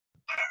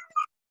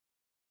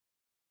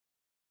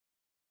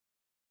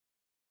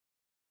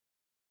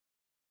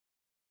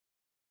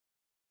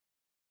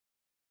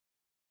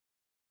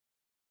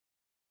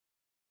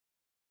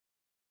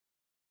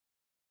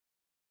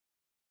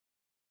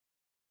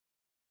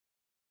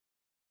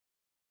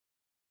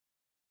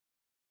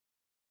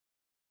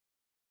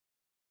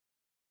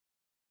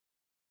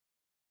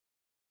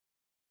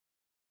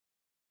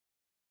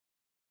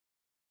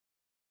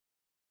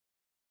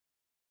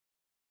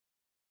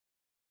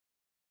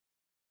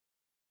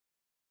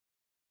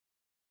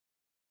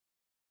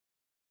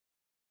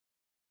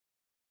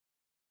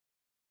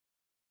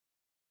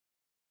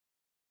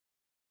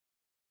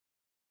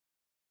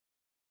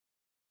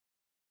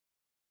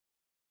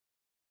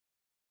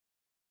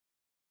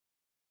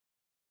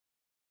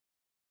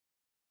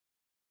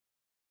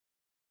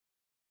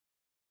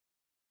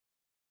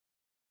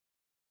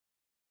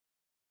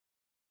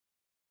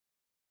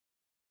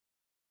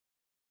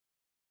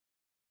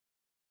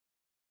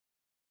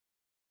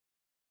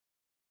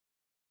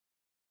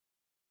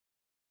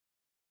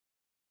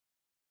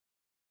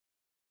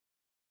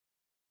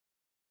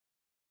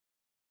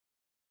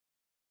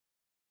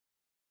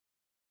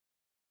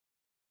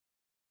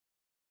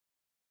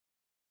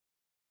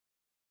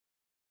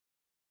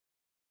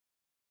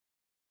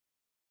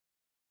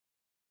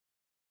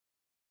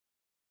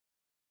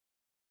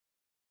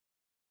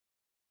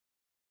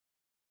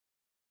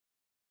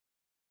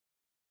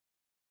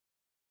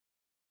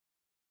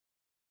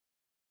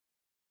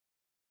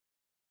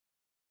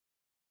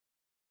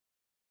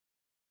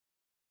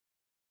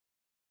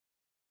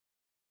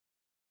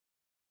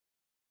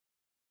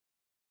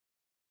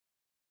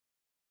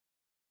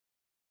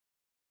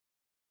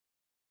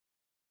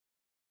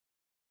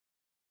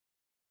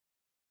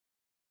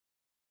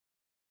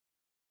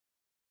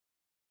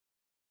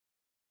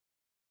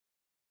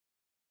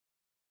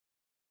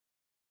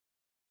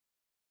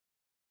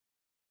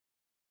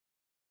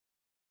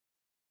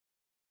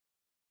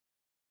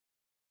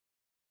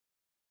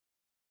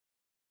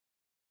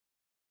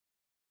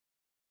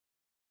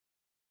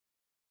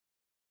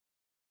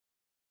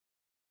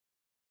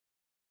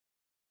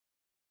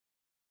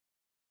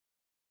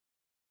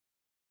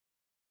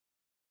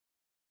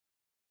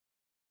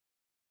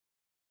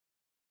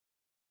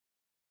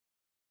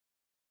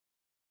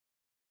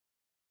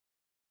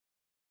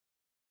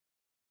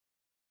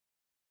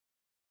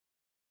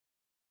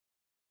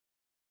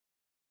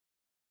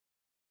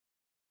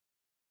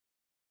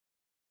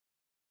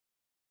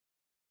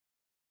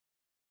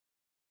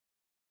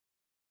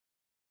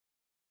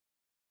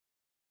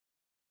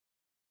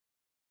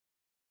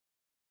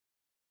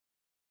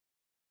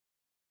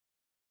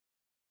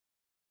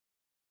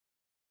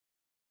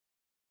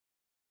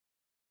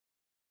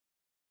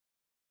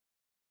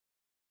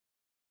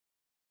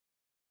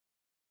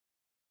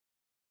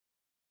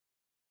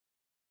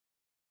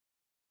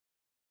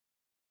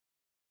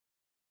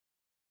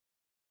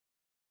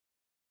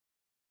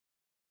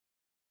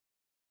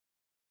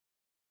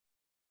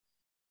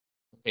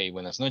Ok,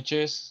 buenas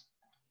noches.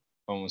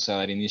 Vamos a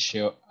dar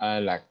inicio a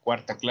la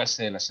cuarta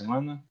clase de la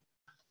semana.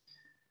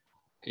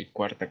 Ok,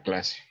 cuarta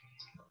clase.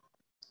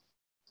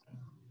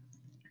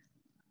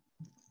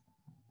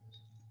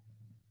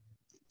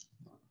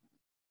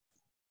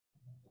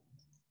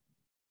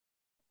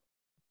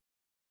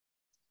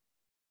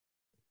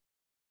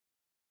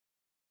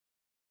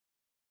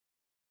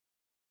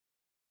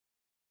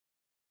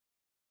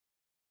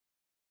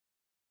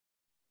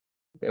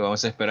 Ok,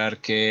 vamos a esperar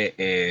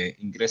que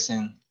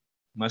ingresen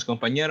más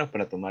compañeros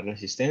para tomar la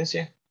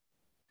asistencia.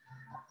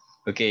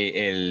 Ok,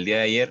 el día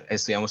de ayer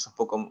estudiamos un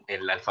poco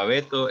el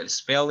alfabeto, el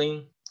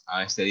spelling.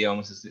 Este día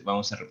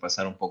vamos a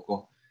repasar un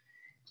poco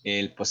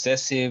el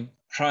possessive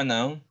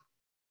pronoun,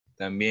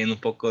 también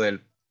un poco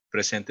del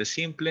presente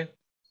simple,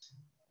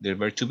 del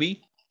verb to be.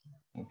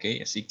 Ok,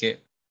 así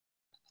que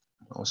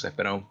vamos a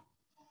esperar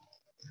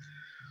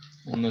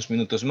unos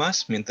minutos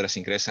más mientras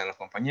ingresan los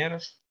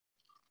compañeros.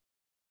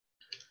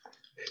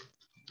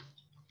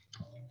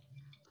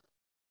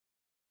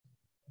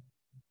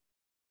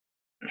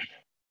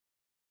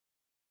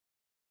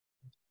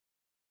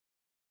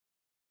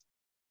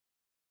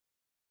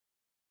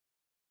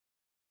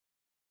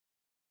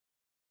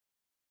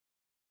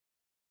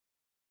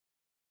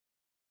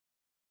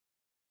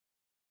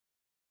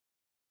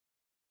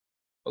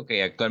 Ok,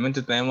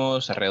 actualmente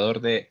tenemos alrededor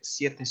de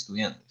 7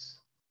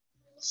 estudiantes.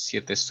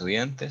 7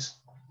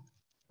 estudiantes.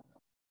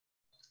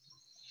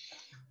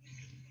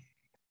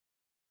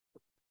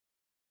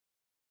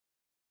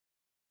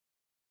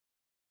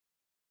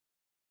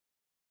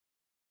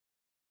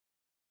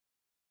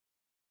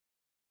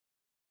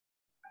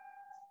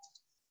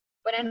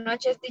 Buenas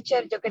noches,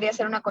 teacher. Yo quería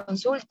hacer una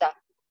consulta.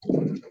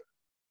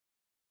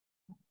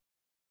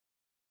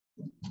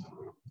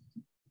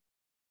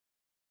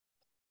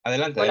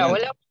 Adelante, Hola,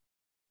 adelante. hola.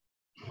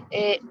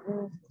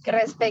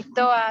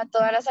 Respecto a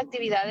todas las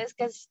actividades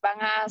que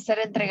van a ser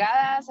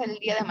entregadas el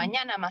día de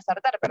mañana, más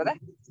tardar, ¿verdad?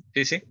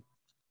 Sí, sí.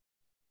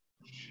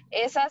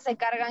 Esas se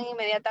cargan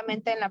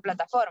inmediatamente en la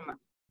plataforma.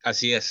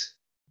 Así es.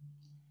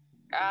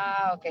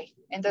 Ah, ok.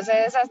 Entonces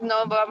esas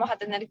no vamos a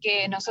tener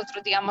que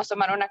nosotros, digamos,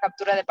 tomar una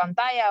captura de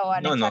pantalla o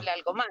No, no. anexarle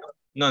algo más.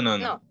 No, no,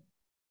 no.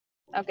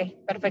 No.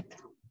 Ok, perfecto.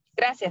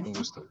 Gracias. Con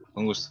gusto,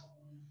 con gusto.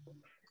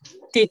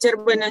 Teacher,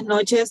 buenas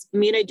noches.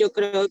 Mire, yo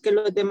creo que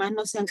los demás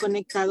no se han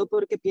conectado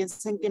porque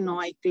piensan que no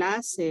hay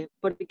clase,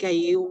 porque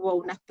ahí hubo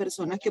unas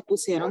personas que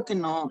pusieron que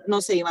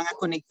no se iban a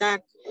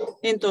conectar.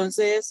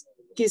 Entonces,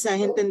 quizás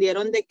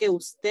entendieron de que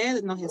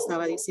usted nos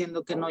estaba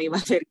diciendo que no iba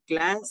a haber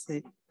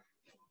clase.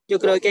 Yo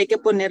creo que hay que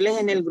ponerles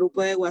en el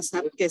grupo de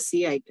WhatsApp que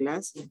sí hay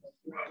clase.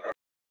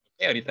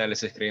 Y ahorita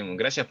les escribimos.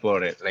 Gracias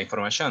por la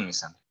información, mi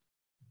Sandra.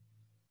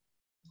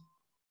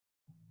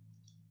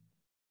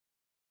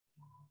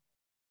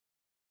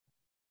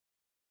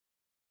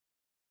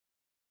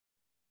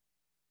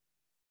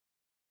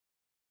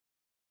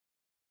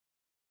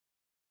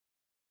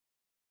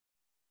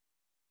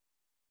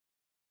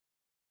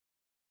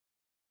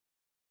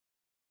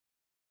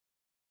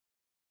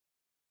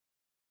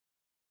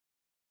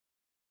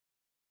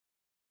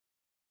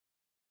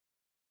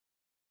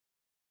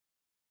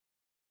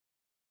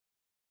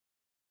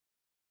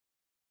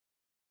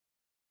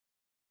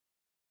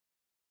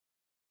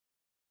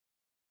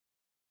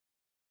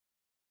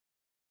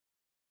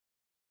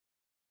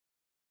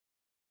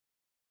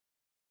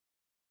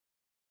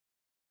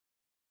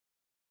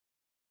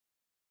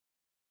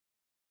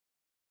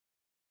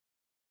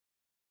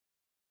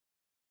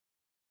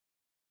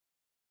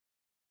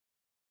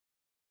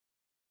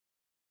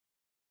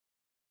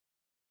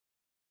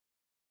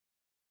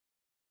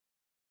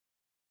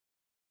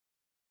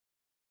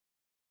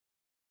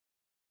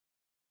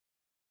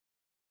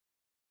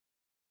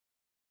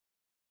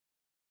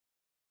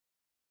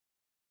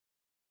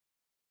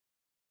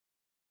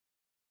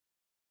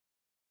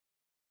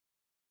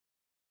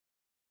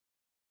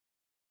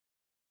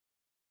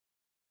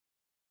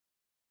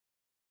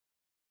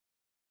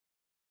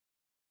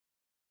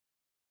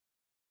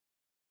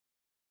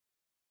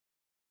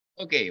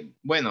 Ok,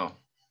 bueno,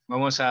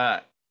 vamos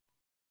a,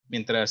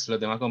 mientras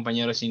los demás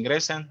compañeros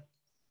ingresan,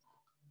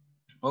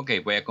 ok,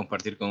 voy a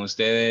compartir con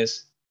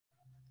ustedes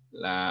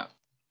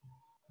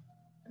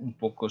un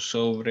poco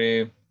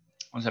sobre,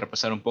 vamos a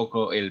repasar un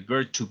poco el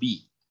verb to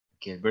be,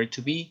 que el verb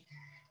to be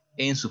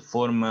en su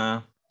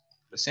forma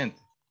presente.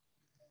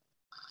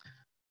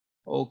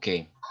 Ok,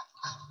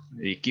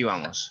 y aquí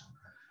vamos.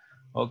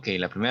 Ok,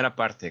 la primera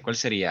parte, ¿cuál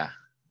sería?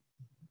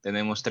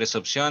 Tenemos 3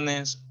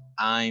 opciones,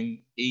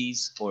 I'm,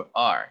 is, or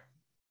are.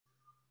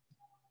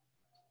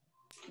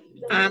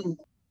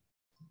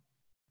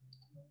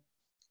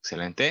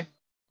 Excelente.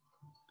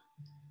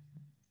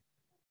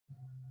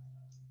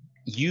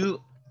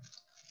 You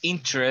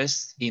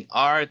interest in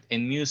art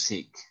and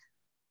music.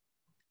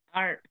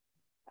 Are.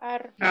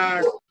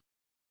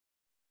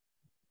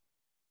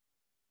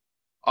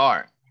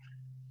 Are.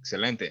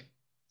 Excelente.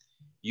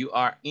 You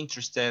are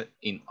interested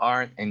in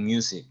art and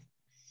music.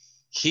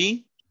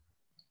 He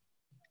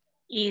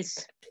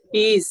Is.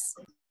 Is.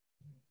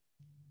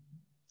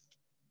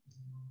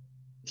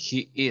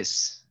 He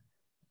is.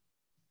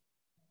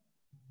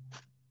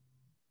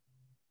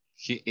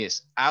 He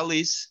is.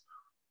 Alice.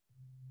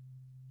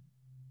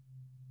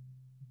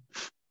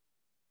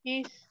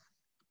 Is.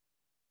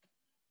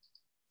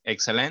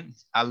 Excellent.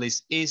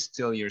 Alice is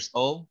 2 years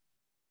old.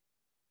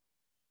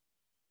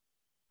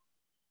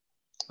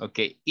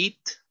 Okay,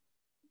 it.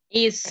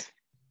 Is.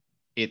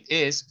 It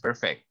is.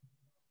 Perfect.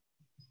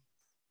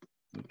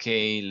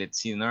 Okay, let's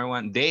see another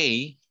one.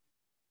 They.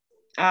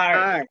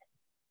 Are.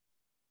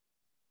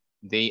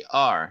 They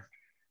are.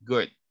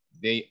 Good.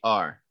 They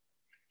are.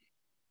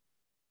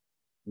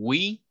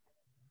 We.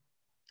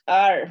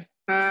 Are.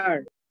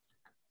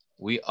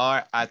 We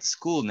are at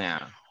school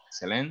now.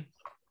 Excellent.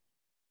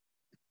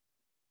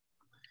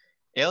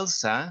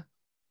 Elsa.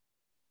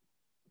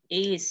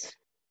 Is.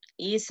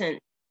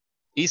 Isn't.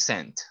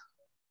 Isn't.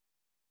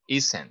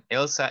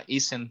 Elsa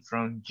isn't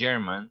from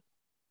German.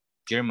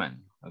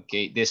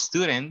 Okay. The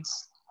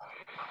students.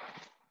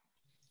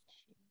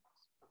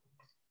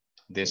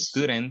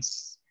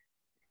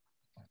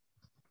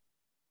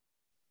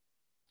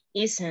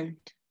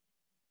 Isn't.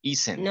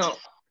 Isn't. No.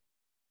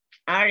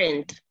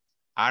 Aren't.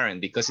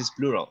 Because it's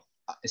plural.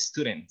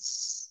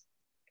 Students.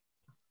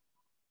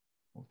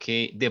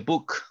 Okay. The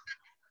book.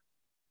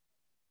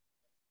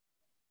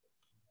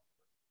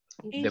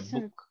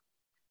 Isn't.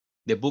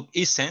 The book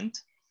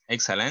isn't.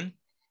 Excellent.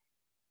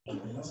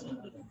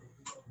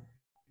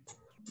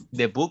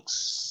 The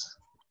books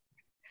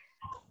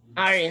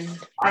Aren't.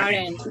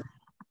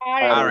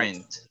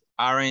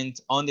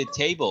 aren't on the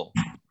table.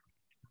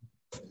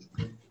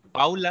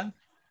 Paula.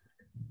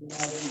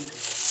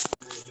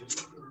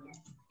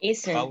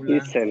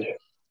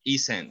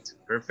 Isn't.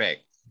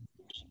 Perfect.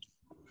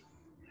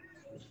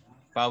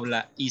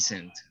 Paula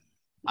isn't.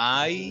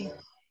 I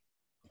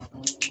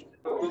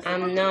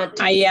am not.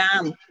 I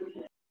am.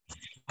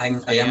 I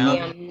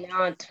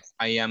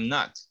am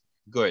not.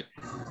 Good.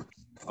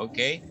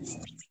 Okay.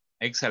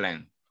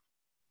 Excellent.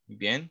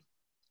 Bien.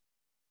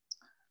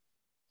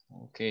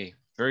 Ok.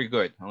 Very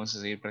good. Vamos a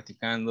seguir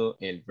practicando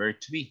el verb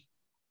to be.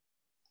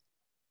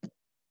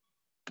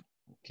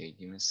 Okay.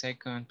 Give me a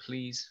second,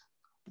 please.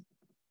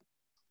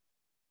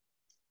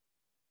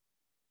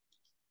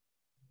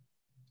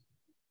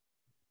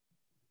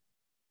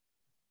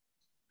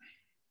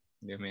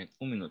 Deme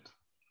un minuto.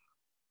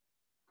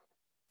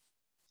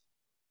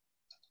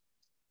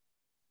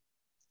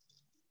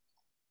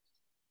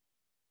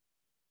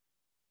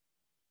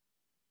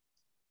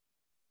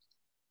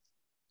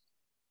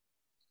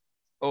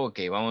 Ok,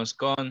 vamos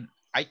con...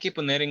 Hay que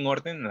poner en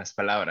orden las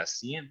palabras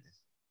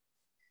siguientes.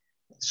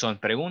 Son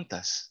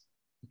preguntas.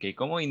 Ok,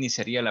 ¿cómo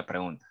iniciaría la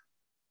pregunta?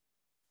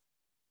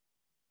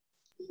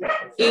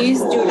 Is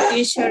your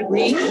teacher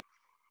green?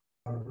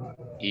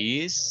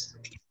 Is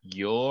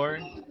your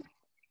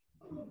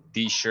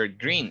t-shirt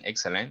green?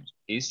 Excellent.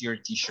 Is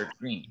your t-shirt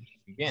green?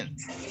 Muy bien.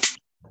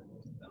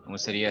 ¿Cómo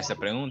sería esa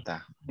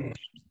pregunta?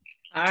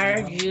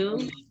 Are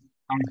you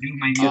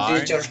my new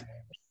teacher?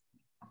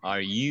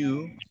 Are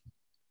you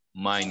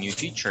my new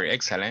teacher?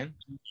 Excellent.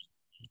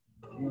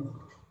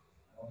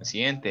 La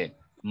siguiente.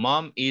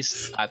 Mom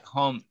is at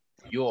home.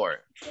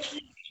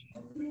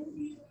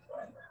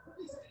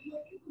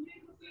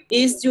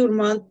 Is your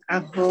mom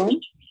at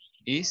home?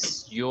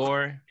 Is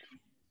your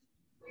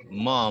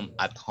mom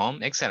at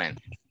home? Excellent.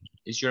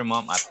 Is your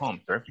mom at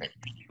home? Perfect.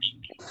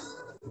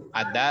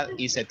 A dad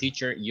is a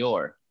teacher.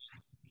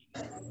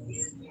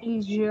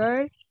 Is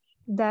your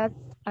dad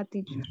a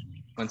teacher?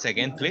 Once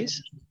again,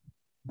 please.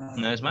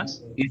 ¿Una vez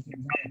más?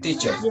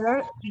 Teacher.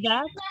 Your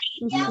dad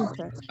is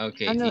teacher.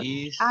 Okay, No,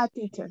 is a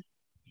teacher.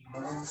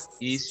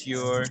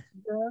 your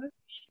Your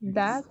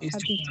dad a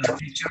teacher.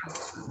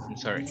 I'm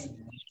sorry.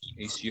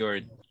 Is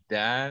your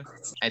dad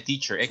a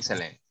teacher?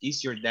 Excellent.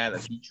 Is your dad a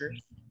teacher?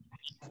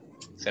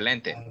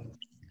 Excelente.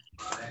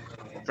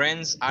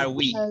 Friends are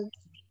we?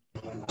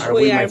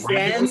 We are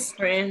friends.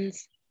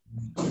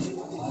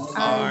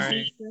 Are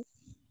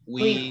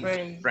we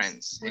friends?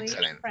 friends? We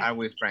Excellent. friends. Are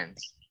we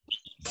friends?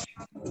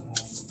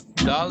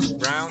 Dogs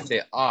brown,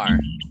 they are.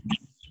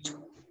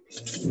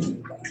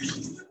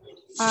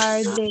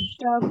 Are the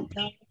dogs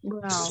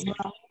brown?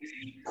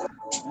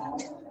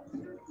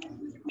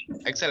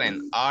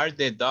 Excellent. Are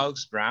the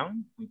dogs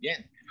brown? Muy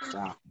bien.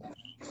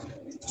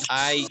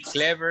 I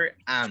clever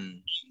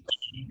am.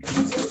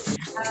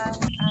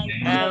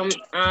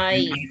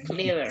 I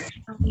clever?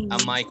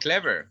 Am I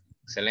clever?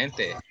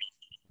 Excelente.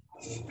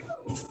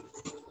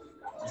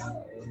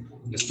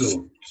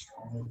 Estuvo.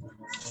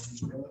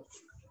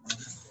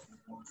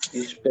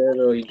 Is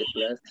Pedro in the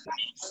class?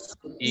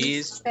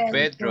 Is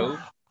Pedro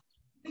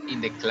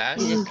in the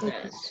class?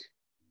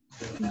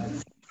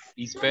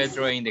 Is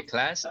Pedro in the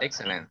class?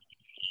 Excellent.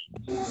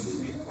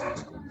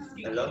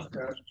 Hello?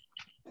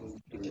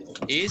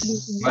 Is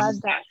What is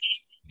that?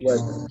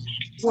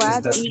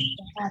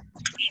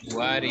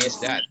 what is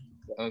that?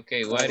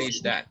 Okay, what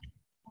is that?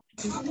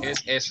 ¿Qué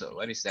es eso?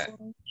 What is that?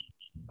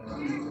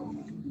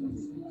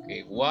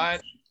 Okay,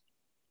 what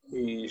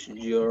Is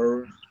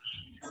your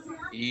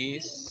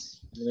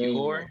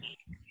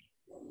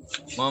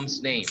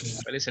mom's name?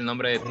 ¿Cuál es el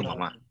nombre de tu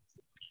mamá?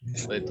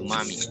 O de tu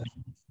mami.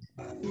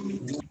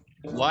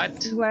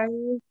 What What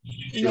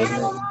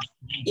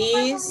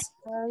Is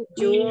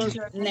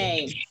your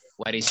name?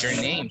 What is your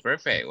name?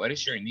 Perfect. What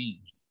is your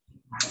name?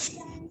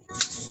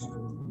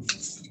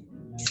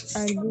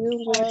 are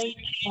you well?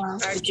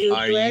 Are you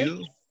Are 12?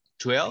 you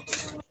 12?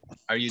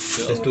 Are you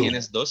 12? Tú.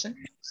 ¿Tienes 12?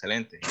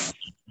 Excelente.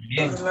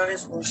 Bien. I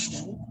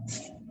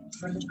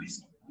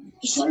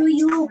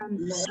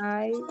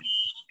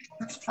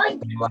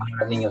No vas a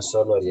dejar niño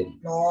solo, Ariel.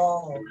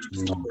 No.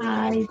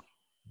 I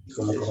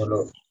 ¿Cómo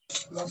lo?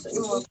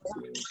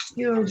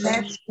 your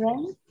best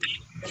friend?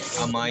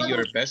 Am I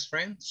your best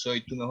friend?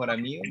 ¿Soy tu mejor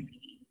amigo?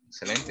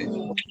 Excelente.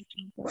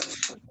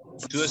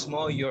 Too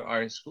small, your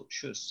are school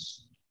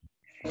shoes.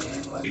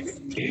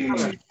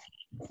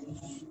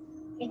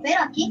 Espero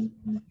aquí.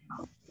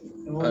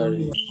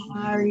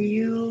 Are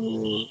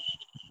you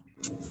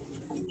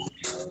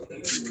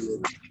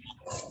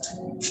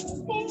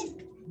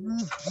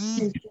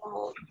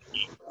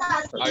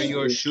Are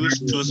your shoes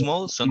too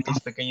small? ¿Son tus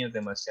pequeños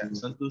demasiado?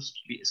 ¿Son tus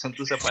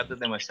zapatos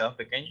demasiado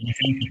pequeños?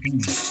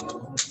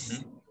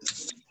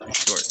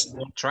 Sure.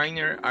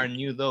 Trainer, are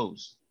new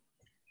those?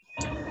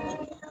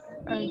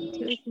 are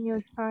two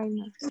new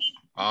trainers?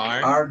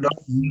 Are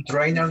those new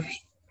trainers?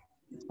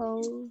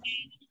 Oh,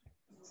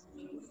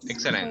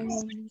 Excellent.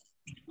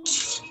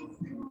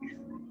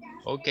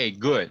 Okay,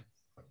 good.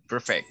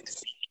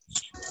 Perfect.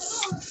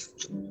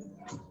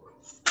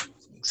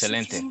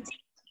 Excelente.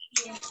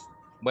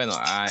 Bueno,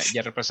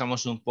 ya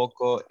repasamos un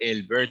poco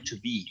el verb to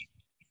be.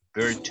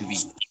 Verb to be.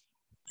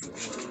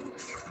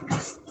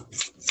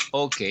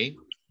 Okay.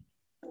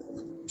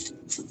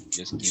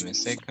 Just give me a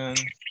second.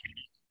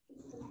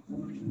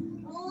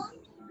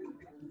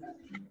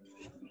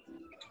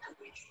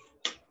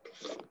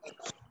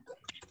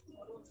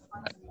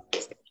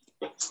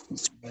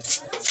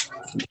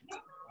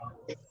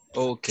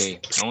 Ok,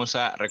 vamos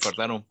a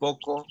recordar un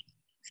poco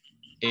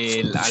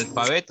el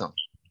alfabeto.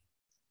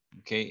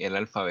 Ok, el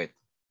alfabeto.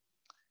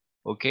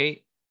 Ok,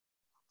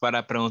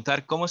 para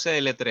preguntar cómo se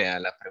deletrea,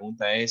 la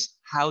pregunta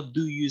es, how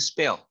do you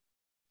spell?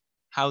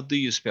 How do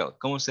you spell?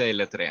 ¿Cómo se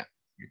deletrea?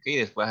 Ok,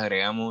 después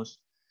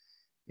agregamos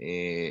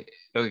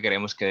lo que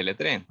queremos que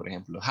deletreen. Por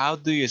ejemplo, how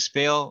do you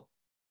spell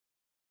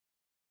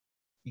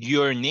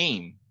your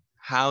name?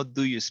 How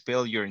do you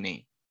spell your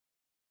name?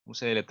 ¿Cómo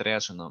se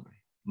deletrea su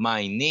nombre?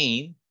 My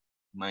name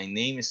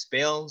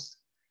spells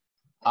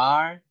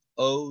R-O-D-R-I-G-O.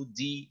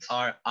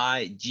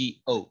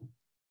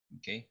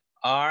 Okay,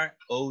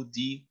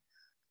 R-O-D-R-I-G-O.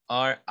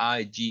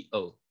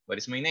 What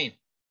is my name?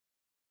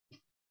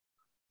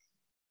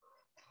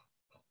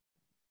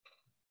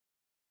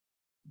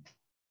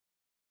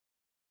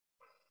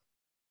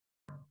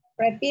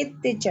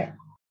 Repeat, teacher.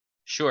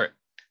 Sure.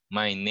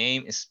 My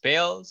name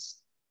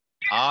spells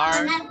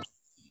R-O-D-R-I-G-O.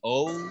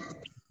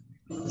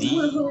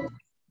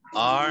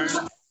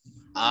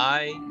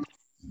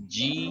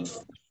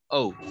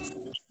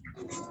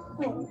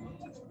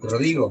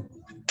 Rodrigo.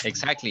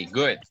 Exactly.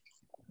 Good.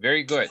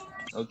 Very good.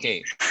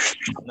 Ok.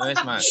 Una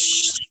vez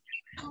más.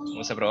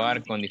 Vamos a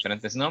probar con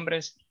diferentes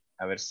nombres.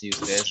 A ver si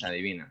ustedes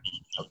adivinan.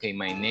 Ok.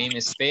 My name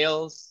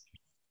spells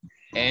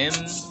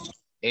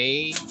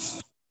M-A-R-I-A-N.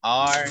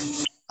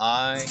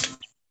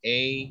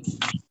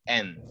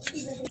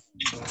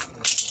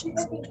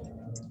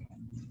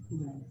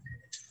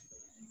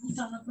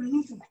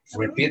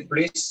 Repeat,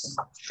 please.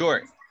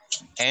 Sure.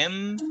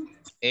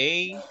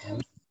 M-A-R-I-A-N.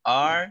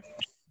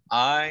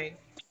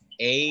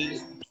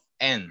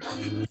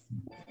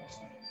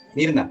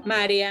 Mirna.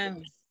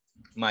 Marian.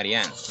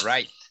 Marianne,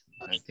 right.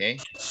 Okay.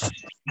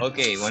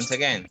 Okay, once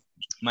again.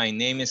 My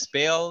name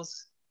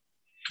spells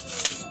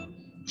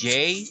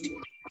J-E-N-N-I-F-E-R.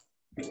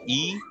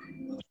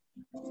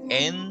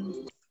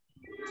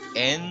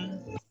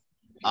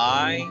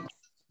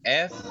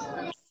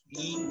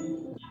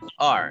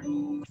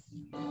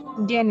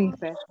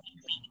 Jennifer.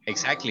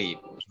 Exactly.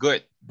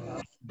 Good.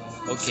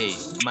 Okay,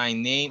 my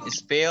name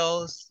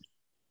spells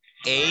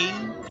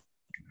A-L-B-E-R-T-O.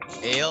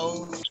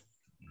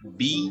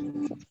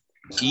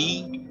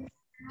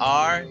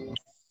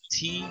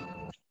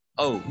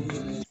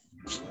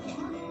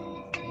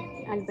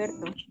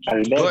 Alberto.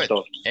 Good.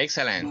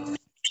 Excellent.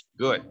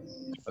 Good.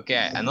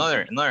 Okay,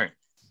 another.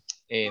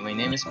 My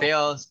name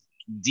spells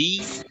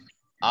D-I-N-O-R-A.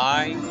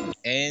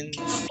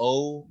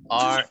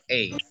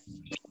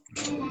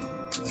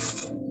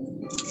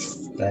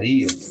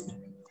 Darío.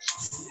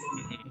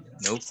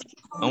 Nope.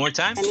 One more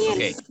time. Daniel.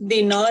 Okay.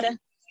 Dinora.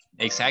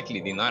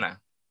 Exactly, Dinora.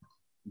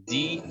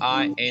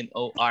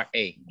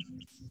 D-I-N-O-R-A.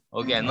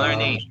 Okay, another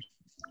name.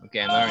 Okay,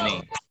 another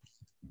name.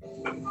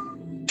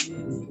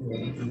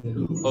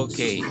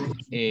 Okay,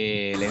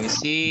 let me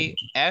see.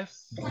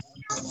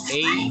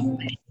 F-A-B-I-O-L-A.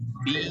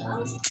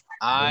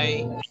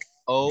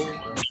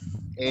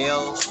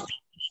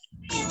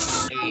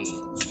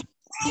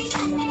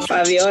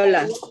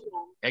 Fabiola.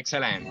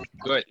 Excellent.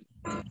 Good.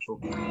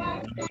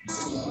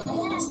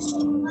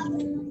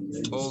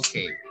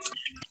 Okay.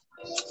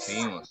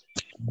 Seguimos.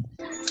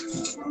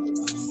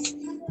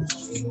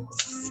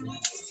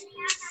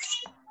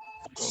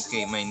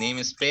 Okay, my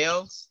name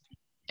spells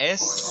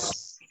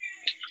S-E-R-G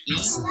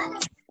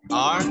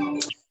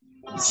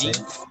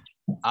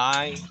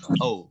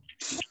I-O.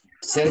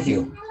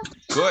 Sergio.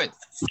 Good.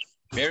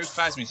 Very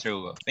fast, Mr.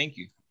 Hugo. Thank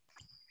you.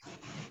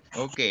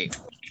 Okay.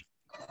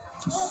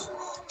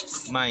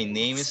 My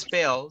name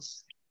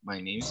spells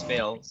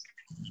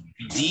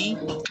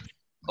D-O-R-A.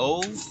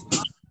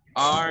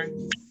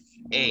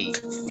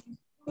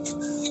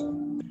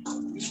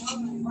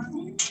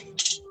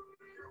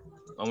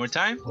 One more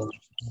time.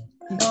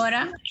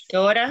 Dora.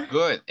 Dora.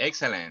 Good.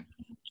 Excellent.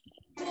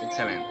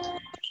 Excellent.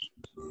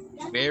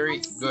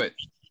 Very good.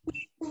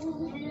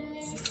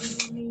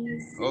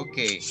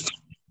 Okay.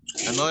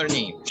 Another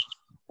name.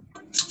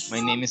 My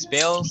name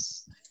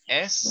spells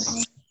S-O-N-I-A.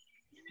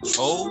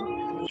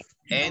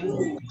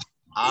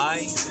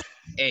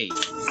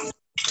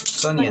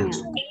 Sonia.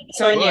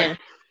 Sonia. Good.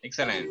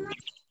 Excellent.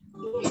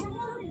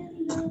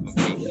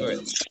 Okay,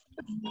 good.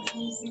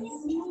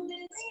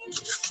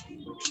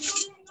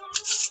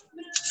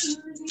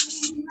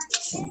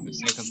 A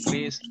second,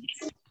 please.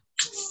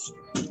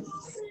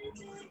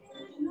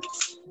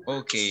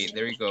 Okay,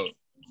 there we go.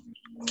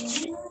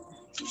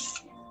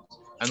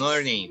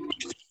 Another name.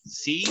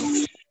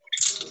 C-A-R-L-O-S.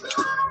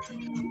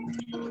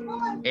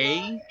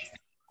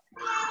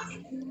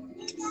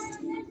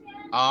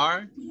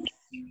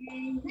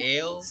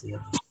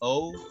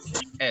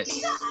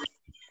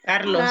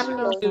 Carlos.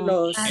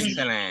 Carlos.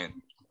 Excellent.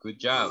 Good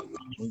job.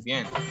 Muy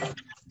bien.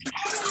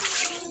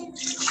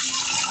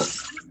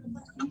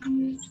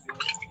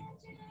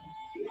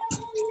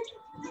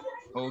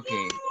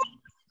 Okay.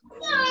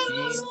 Let's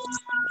see.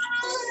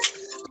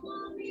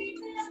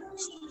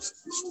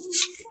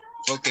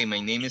 Okay, my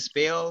name is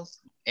spelled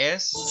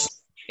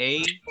S-A-N-D-R-A.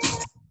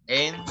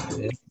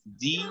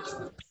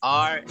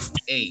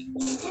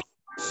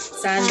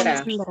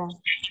 Sandra.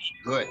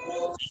 Good.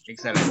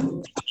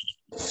 Excellent.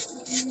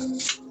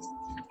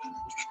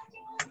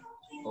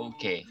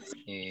 Okay.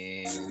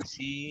 Let's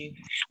see.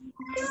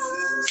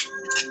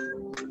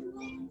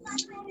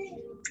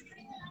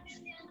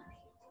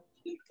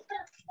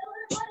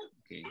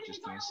 Okay,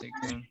 just give me a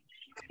second.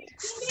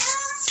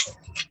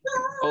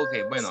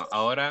 Ok, bueno,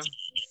 ahora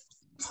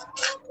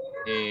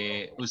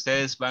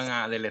ustedes van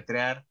a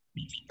deletrear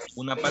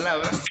una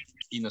palabra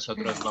y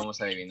nosotros vamos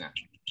a adivinar.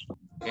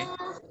 ¿Okay?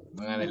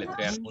 Van a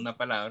deletrear una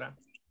palabra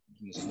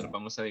y nosotros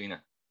vamos a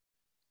adivinar.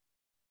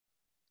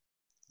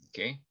 Ok.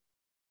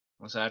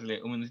 Vamos a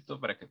darle un minutito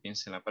para que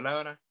piensen la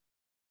palabra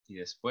y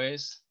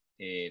después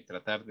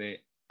tratar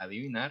de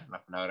adivinar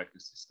la palabra que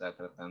usted está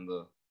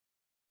tratando.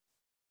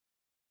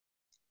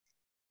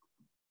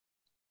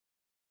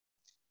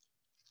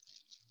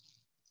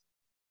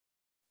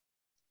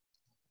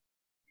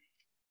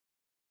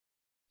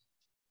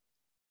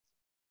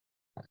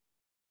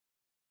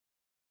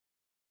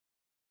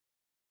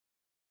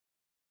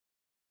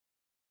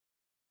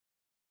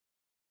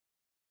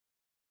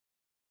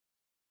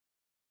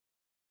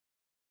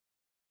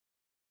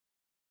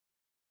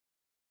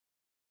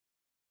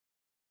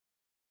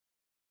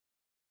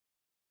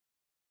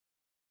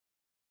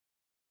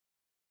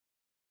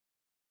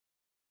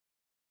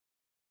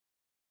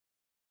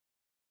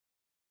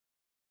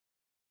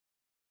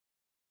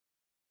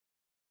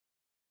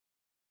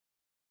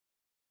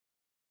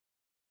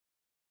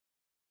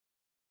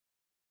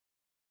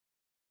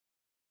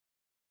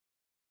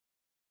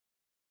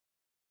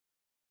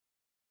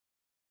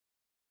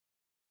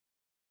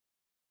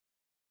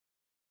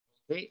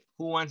 Okay,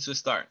 who wants to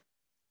start?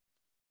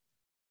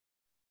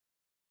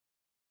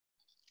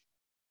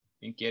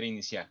 ¿Quién quiere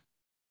iniciar?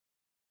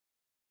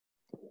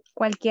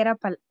 Cualquier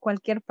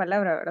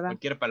palabra, ¿verdad?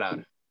 Cualquier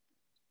palabra.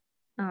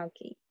 Ah,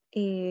 ok.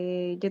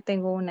 Yo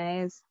tengo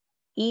una, es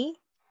I,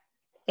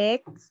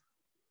 X,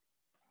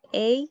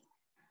 A,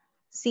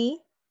 C,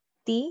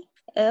 T,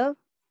 L,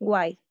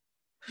 Y.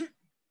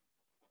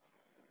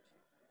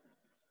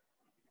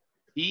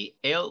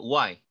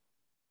 E-L-Y.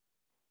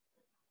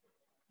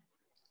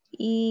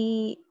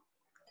 Y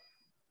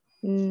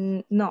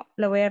no,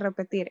 lo voy a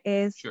repetir.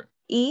 Es Sure.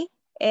 I,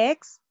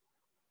 X,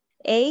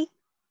 A,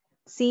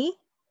 C,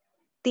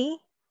 T,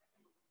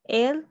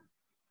 L,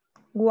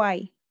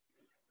 Y.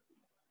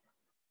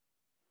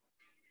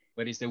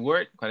 What is the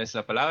word? ¿Cuál es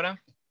la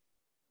palabra?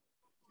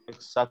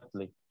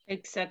 Exactly.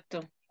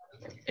 Exacto.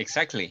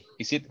 Exactly.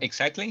 Is it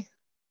exactly?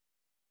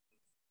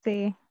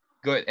 Sí.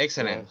 Good,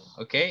 excellent. Yes.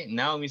 Okay,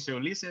 now Mr.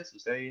 Ulises,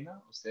 usted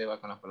adivina, usted va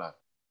con la palabra.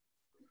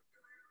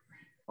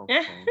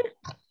 Okay.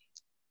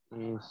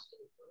 Is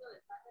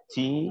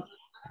T-A-B-L-E.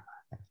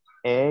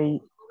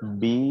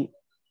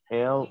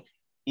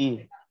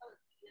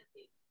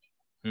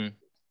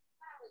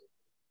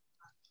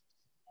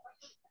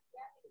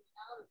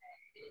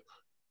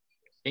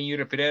 Can you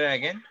repeat it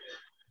again?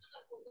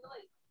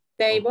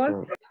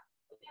 Table.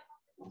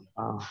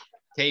 Okay.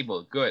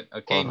 Table, good.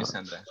 Okay, Miss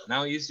Sandra.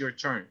 Now it's your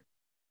turn.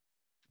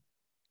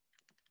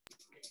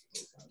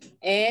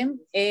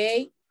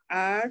 M-A-R-K-E-T-I-N-G.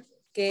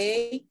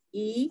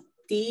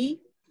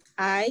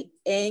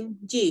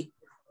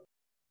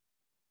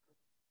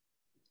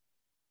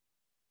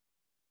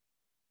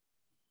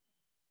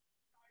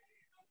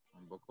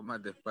 Un poco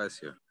más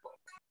despacio.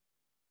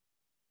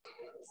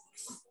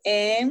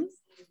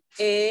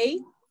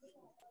 M-A-R-K-E-T-I-N-G.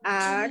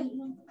 R,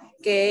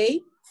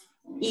 K,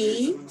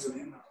 E,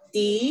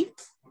 T,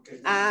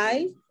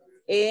 I,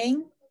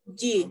 N,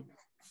 G.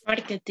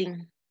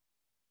 Marketing.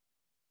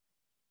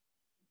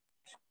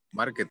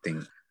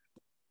 Marketing.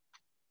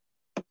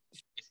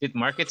 Is it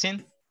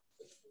marketing?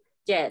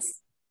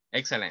 Yes.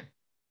 Excellent.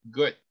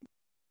 Good.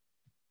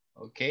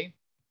 Ok.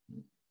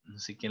 No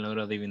sé quién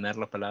logró adivinar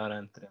la palabra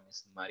entre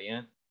Miss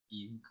Marianne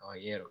y un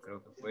caballero.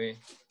 Creo que fue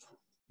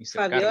Mr.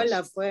 Fabiola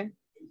Carlos. fue.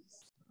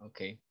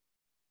 Ok.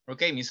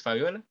 Ok, Miss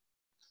Fabiola.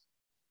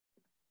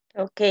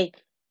 Okay.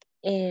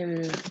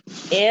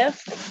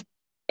 F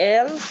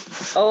L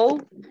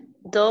O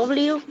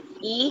W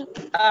E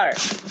R.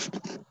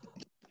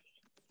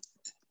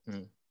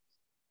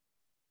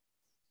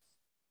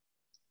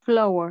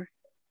 Flower.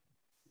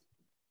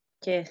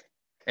 Yes.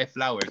 A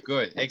flower.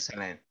 Good.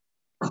 Excellent.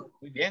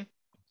 Muy bien.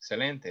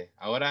 Excelente.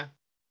 Ahora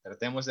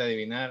tratemos de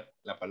adivinar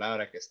la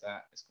palabra que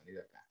está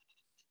escondida acá.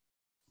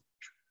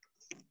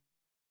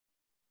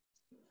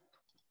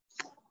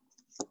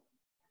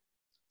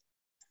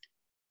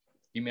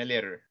 Give me a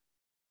letter.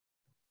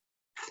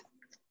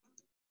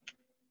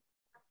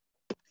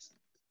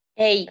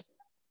 A.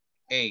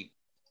 A.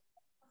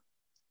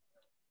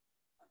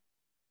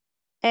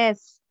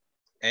 S.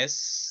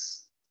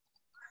 S.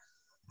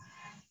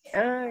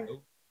 R.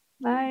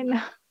 Ay,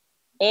 no.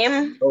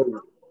 M.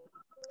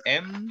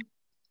 M.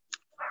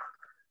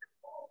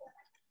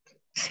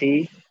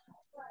 Sí.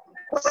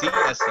 C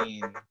as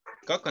in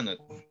coconut.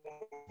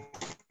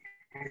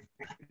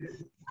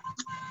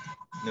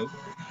 No.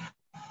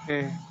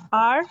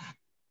 R.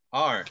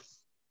 R.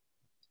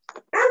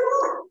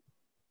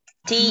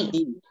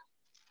 T.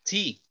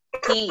 T.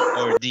 T.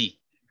 Or D.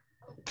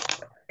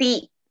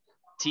 T.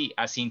 T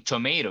as in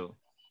tomato.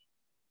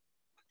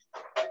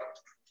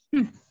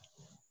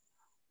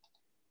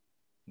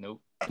 No.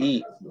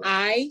 E.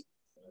 I,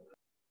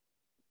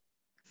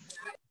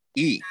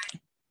 E.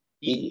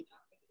 E.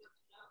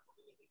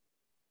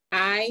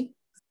 I,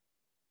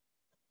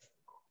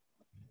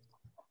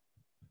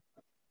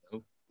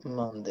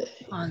 Monday.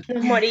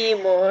 Nos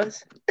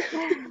morimos.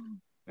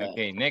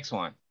 Okay, next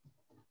one.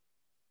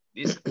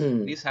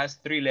 This has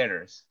 3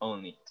 letters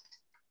only.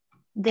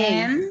 D.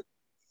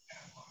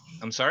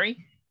 I'm sorry?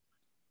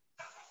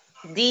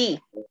 D.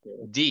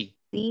 D.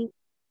 C.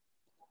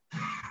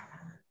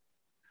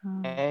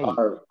 A.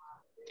 R.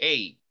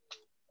 A.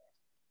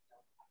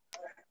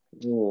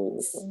 O.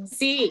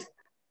 C,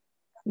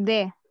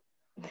 D.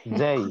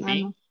 J.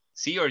 D.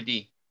 C or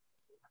D?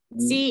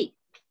 C,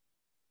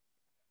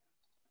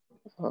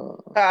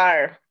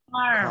 R.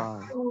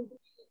 R.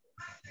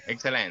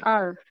 Excellent.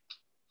 R.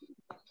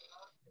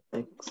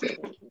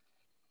 Excellent.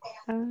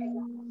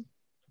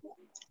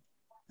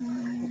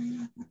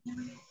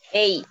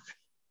 A.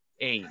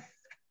 A.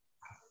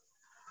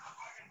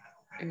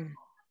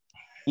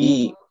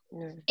 E.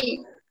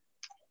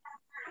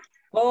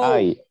 O,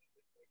 I.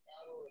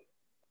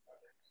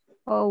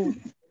 O.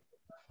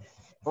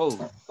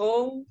 O.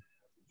 O,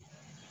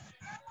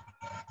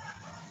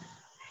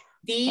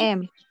 D,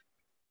 M.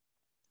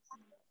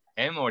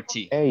 M or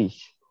T?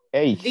 H.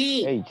 H.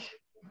 D. H.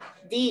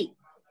 D,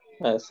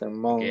 As a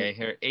monk. Okay, I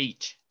hear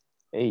H.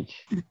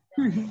 H.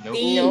 No.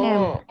 D,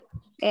 No.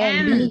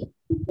 M.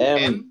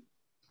 M.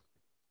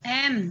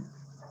 M.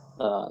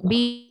 No.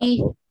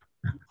 B.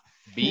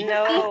 B.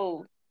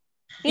 No.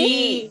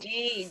 D,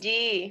 G.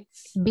 G.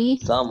 B.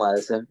 Sama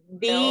ese.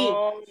 D,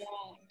 No.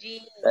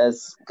 G.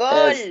 S.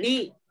 Gol. S.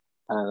 D,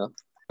 Ah, no.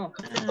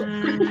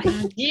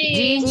 G.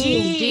 G,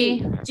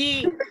 G.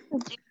 G,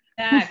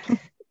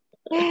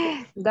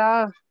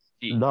 Dog.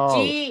 G. Dog.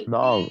 G. Dog.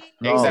 Dog.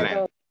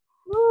 Excellent.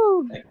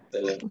 Woo.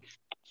 Excellent.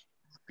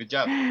 Good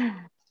job.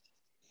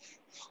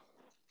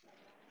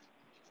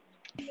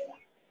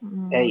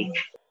 A.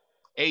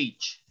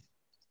 H.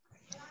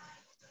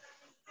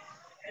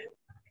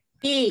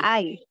 E,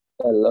 I.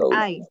 Hello.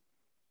 I.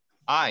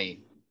 I.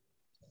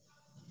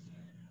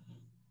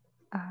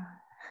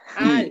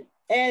 R,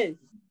 L,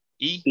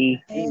 E. E.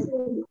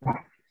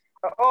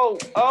 O.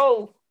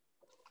 O.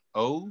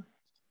 O.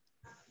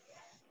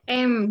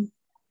 M.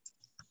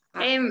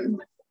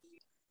 M.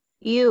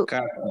 U.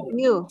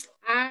 U.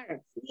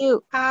 R,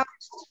 U.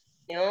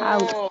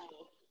 No.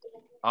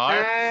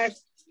 R. R,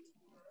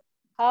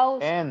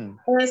 House. N.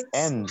 S.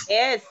 N.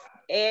 S.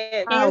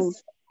 S.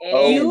 House.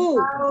 S.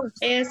 U,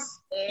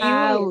 S.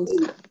 House.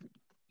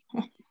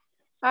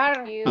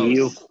 R.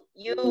 U.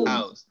 U.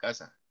 House.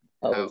 Casa.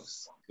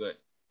 House. Good.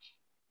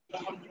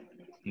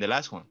 The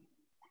last one.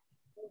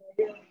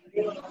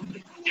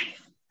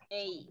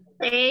 A.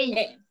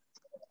 A.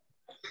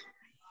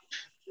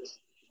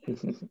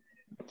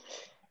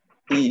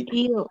 E.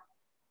 U.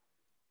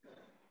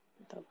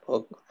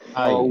 Tampoco.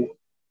 I. O.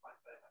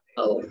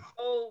 O.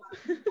 O.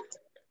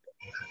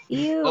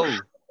 U. O.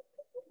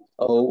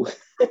 O.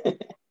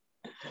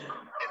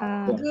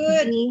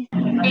 Good. D.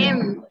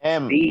 M.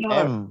 M. D.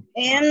 M.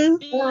 N.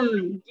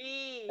 G.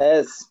 G.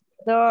 S.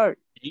 Door.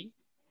 G.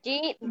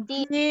 G.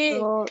 D. D.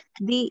 Door.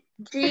 D.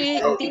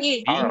 D. D.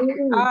 D.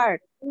 R.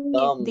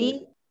 Thumb.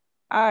 D.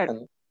 R.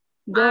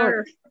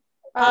 Door. R.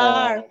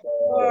 R.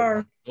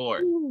 Door.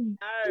 R.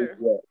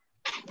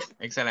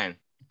 Excellent.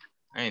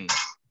 And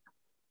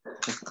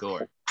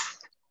door.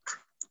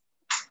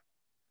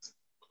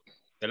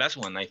 The last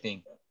one, I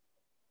think.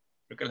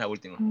 Creo que es la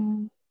última.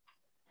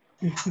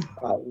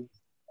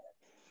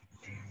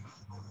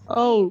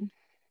 O.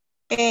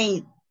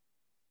 A.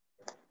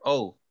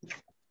 Oh.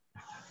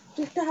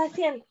 ¿Qué estás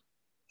haciendo?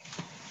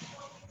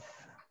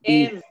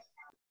 M.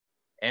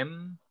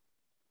 M.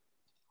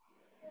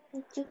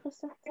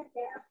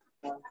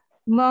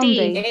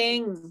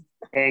 Monday.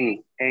 N.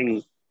 N.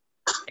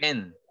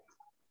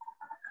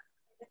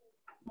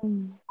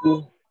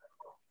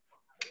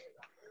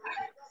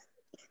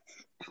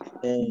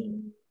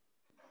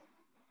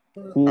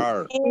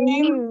 R.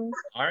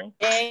 R.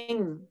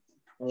 N.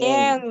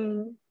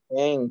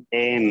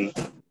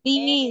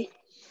 T.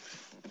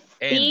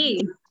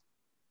 N.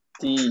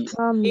 Is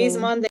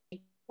Monday.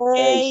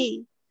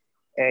 Monday.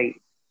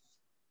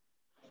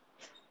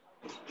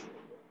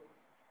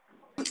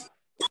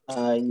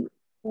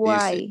 Y.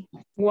 Y.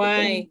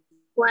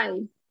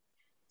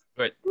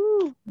 Good.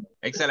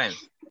 Excellent.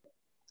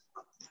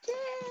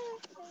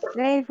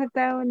 Ahí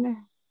falta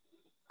una.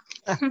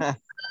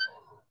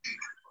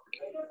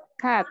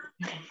 Cat.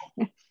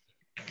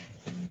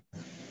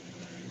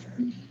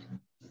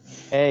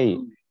 A. A.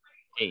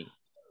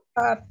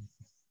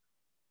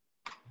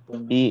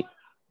 E.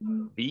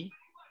 B.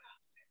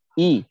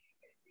 E.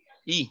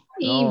 E.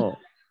 No.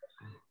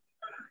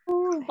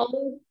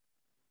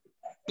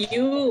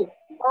 U.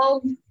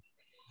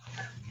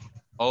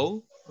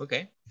 O.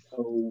 Okay.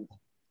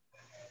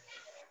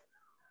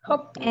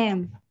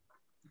 M.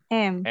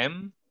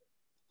 M.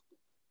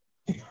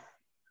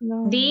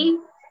 No. G.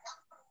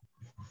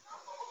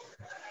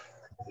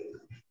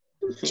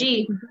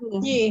 Se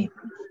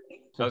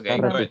Okay,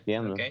 está good.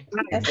 repitiendo. Okay.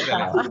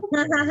 Excelente.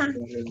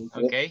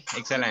 Okay,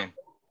 excelente.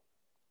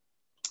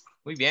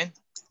 Muy bien.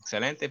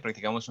 Excelente.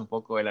 Practicamos un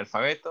poco el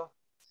alfabeto.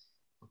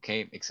 Ok,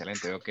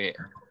 excelente. Veo que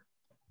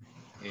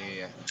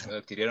lo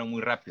adquirieron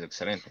muy rápido.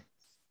 Excelente.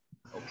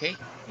 Ok,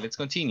 let's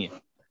continue.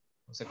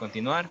 Vamos a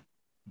continuar.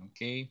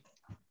 Ok.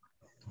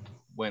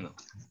 Bueno.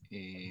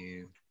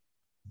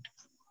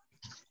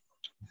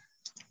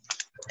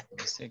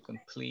 A second,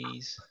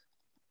 please.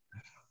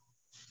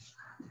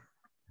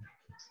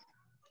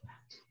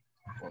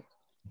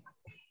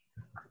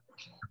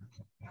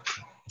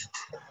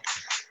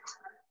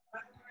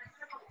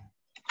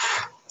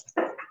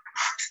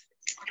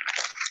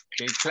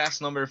 Okay, class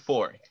number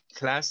 4.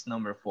 Class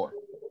number 4.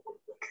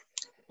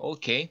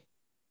 Okay.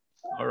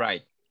 All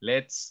right.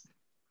 Let's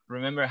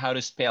remember how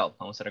to spell.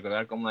 Vamos a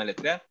recordar cómo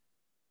deletrear.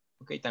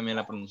 Ok, también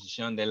la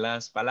pronunciación de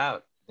las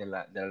palabras, del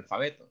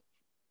alfabeto.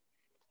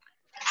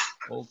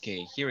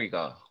 Okay, here we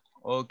go.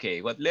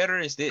 Okay, what letter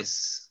is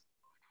this?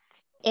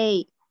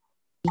 A.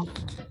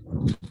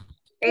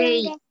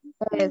 S.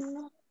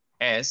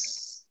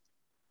 S.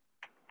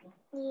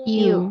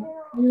 U.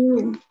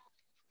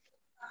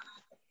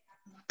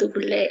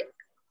 W.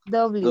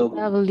 W.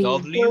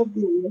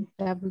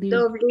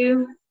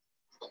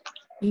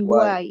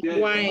 Y.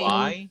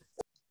 Y.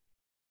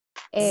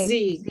 X.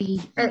 Z.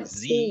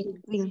 Z.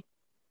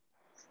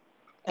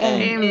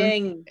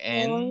 N.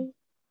 N.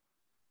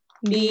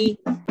 B.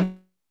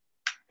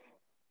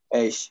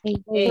 H.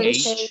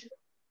 H.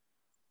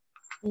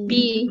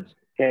 P.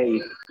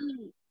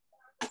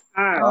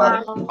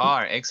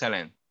 R.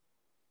 Excellent.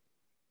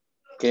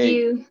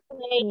 K.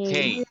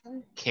 K.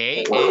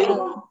 K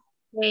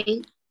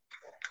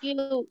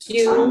and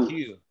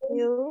Q.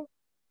 Q.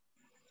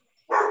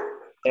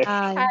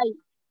 I.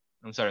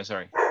 I'm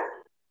sorry.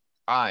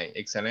 I.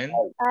 Excellent.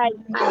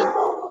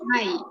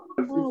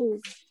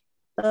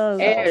 L.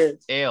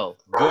 L.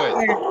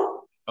 Good.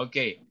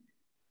 Okay.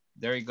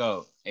 There you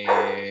go.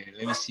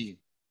 Let me see.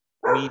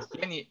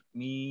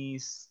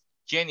 Miss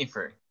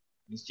Jennifer.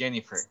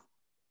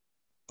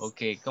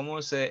 Ok,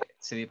 ¿cómo se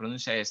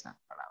pronuncia esta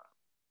palabra?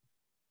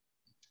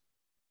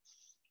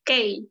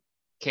 K.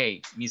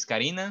 Miss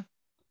Karina.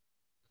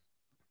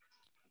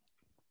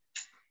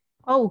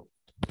 O.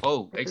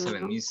 Oh,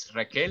 excellent. Miss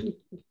Raquel.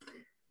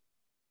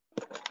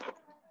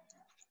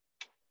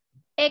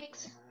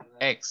 X.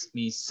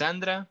 Miss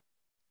Sandra.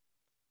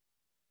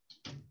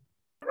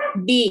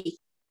 B.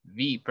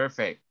 V,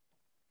 perfect.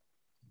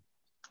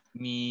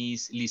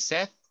 Miss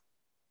Lisette.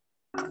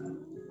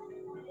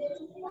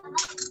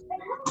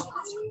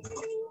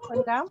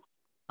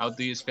 How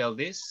do you spell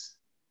this?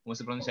 ¿Cómo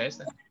se pronuncia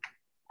esta?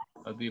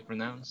 How do you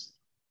pronounce?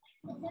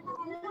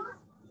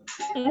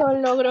 No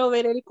logro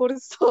ver el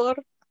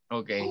cursor.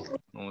 Ok, le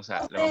vamos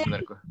a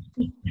poner.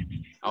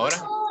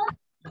 ¿Ahora?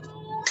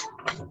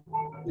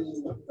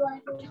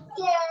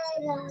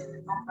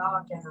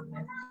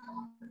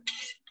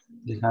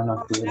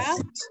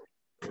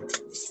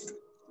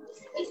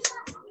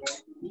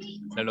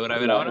 ¿La logra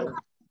ver ahora?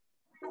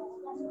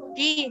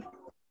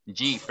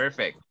 G,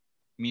 perfect.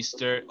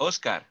 Mr.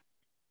 Oscar.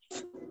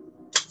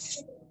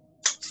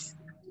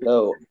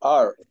 No,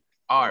 R.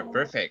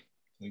 Perfect.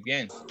 Muy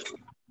bien.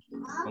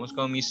 Vamos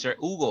con Mr.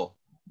 Hugo.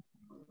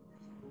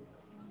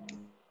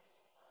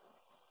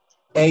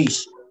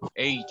 H.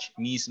 H,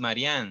 Miss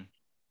Marianne.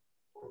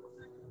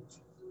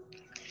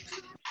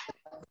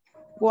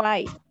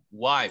 Y.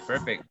 Y,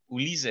 perfect.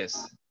 Ulises,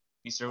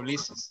 Mr.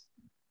 Ulises.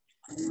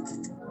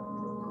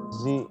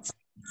 Z.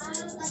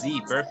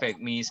 Z, perfect.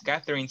 Miss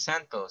Catherine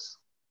Santos.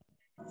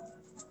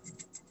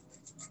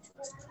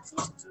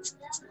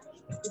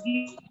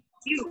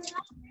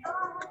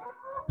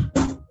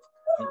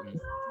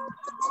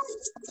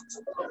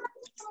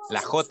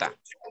 La J.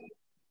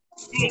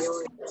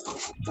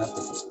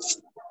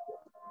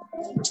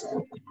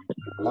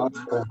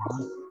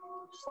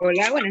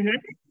 Hola, buenas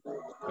noches.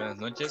 Buenas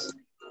noches.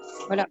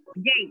 Hola.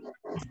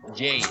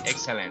 J,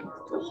 excellent.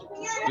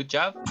 Good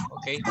job.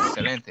 Ok,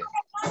 excelente.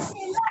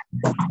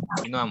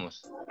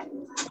 Continuamos.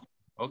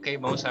 Ok,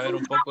 vamos a ver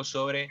un poco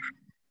sobre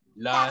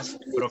las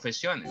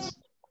profesiones.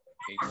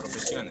 Okay,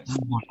 profesiones.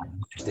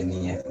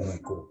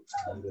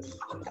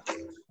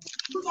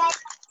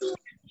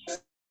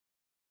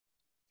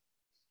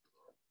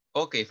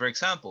 Ok, for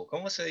example,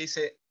 ¿cómo se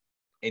dice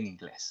en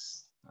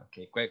inglés? Ok,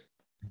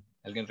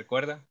 ¿alguien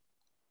recuerda?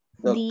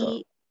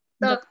 Doctor.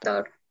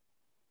 Doctor.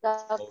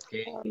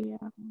 Okay.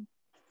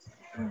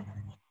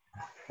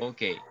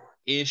 Okay.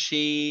 Is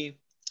she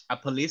a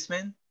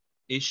policeman?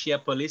 Is she a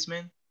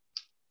policeman?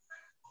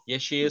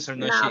 Yes, she is or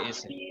no, she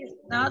isn't? She's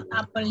not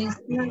a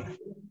policeman.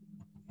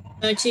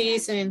 No, she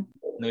isn't.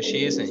 No,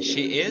 she isn't.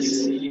 She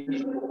is?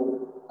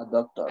 A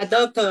doctor. A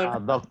doctor. A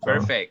doctor.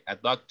 Perfect. A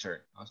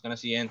doctor. Vamos con la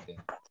siguiente.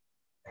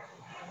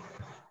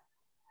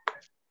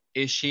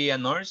 Is she a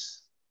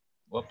nurse?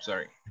 Oops,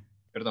 sorry.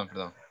 Perdón.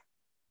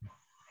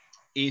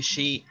 Is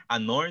she a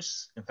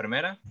nurse?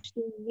 ¿Enfermera?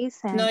 She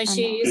isn't. No,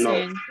 she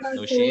isn't.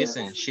 No, she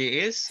isn't. She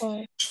is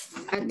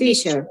A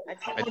teacher.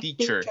 a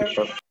teacher.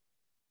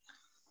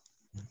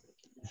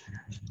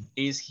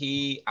 Is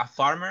he a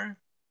farmer?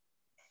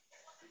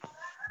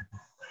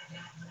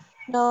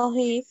 No,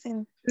 he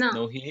isn't.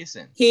 No, he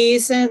isn't. He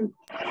isn't.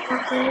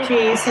 She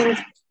isn't.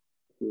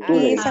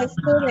 He is a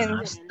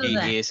student.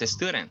 He is a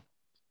student.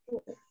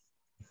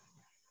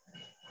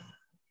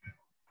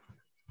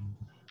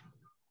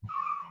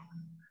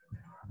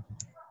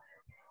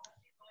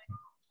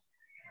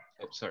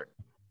 Oh, sorry.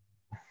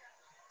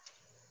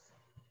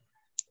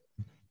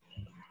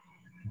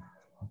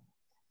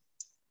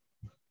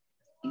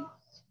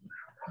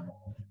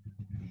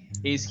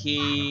 Is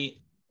he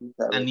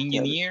an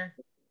engineer?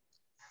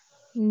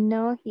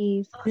 No, he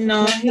isn't.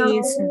 No, he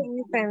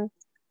isn't.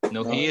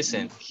 No, he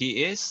isn't.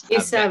 He is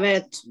It's a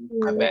vet.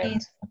 A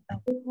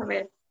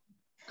vet.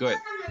 Good.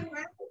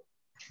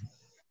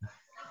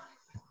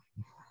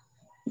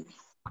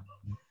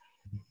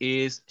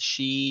 Is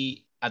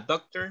she a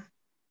doctor?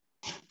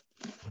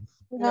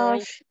 No,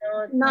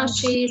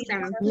 she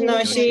isn't.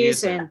 No, she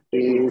isn't.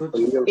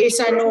 It's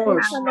a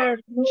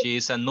nurse. She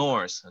is a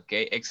nurse.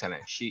 Okay,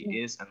 excellent. She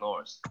is a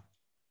nurse.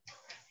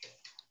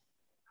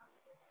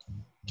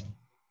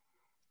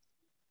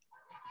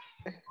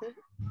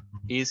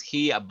 Is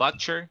he a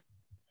butcher?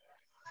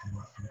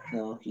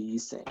 No, he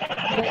isn't. No,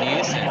 he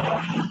isn't.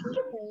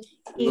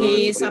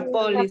 He is a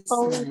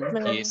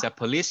policeman. He is a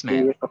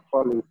policeman.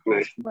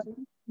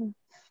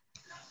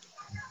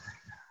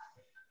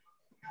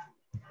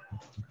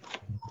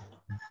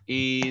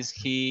 Is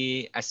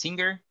he a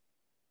singer?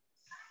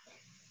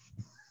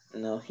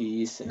 No,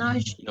 he isn't.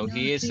 No,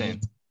 he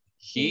isn't.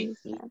 He?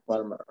 He's a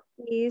farmer.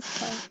 He is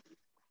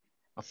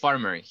A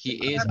farmer.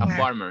 He is a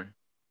farmer.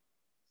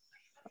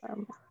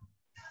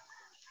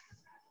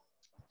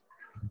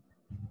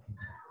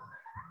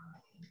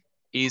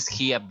 Is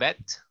he a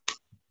vet?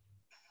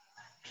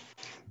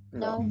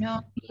 No,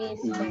 he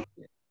isn't.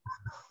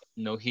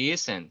 No, he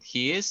isn't.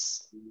 He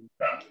is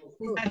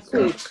A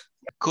cook.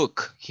 a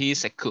cook. He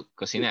is a cook,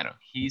 cocinero.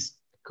 He's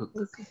a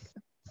cook.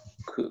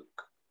 Cook.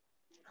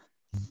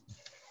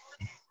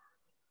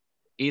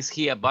 Is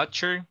he a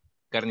butcher?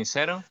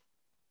 Carnicero?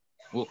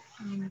 Whoop.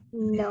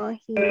 No,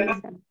 he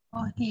isn't.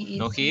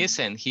 No, he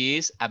isn't. He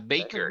is a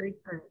baker.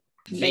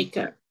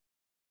 Baker.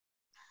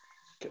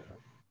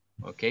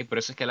 Ok, por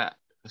eso es que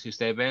si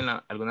ustedes ven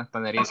algunas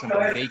panaderías son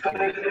bakery.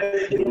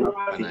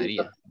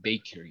 Panadería,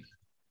 bakery.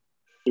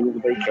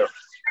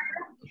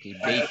 Ok,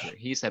 baker.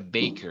 He's a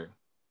baker.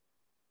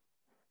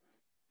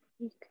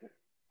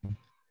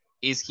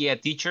 Is he a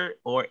teacher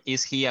or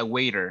is he a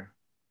waiter?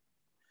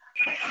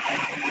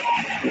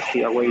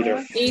 He's a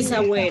waiter. He is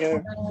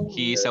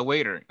a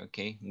waiter.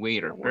 Okay,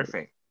 waiter.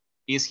 Perfect.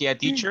 Is he a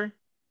teacher?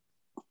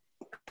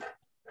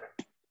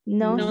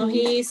 No,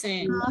 he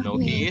isn't. No,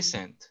 he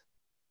isn't.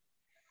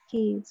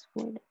 he is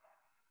waiter.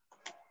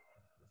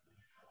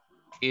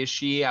 Is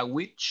she a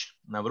witch?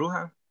 Una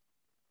bruja?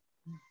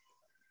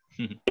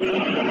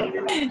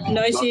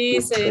 No, she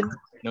isn't.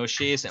 No,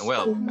 she isn't.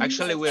 Well,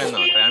 actually we don't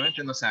know.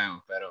 Realmente no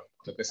sabemos, pero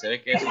lo que se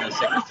ve que es una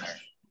secretary.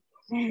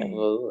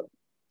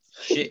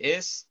 She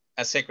is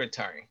a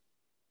secretary.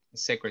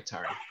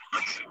 Secretary.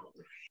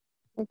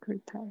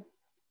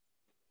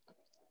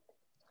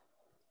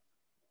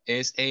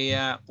 Es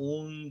ella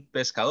un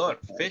pescador,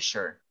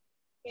 fisher.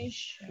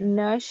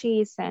 No,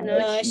 she isn't.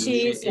 No,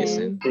 she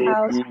isn't.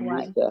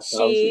 Housewife.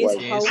 She is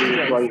She is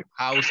housewife.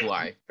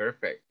 housewife.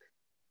 Perfect.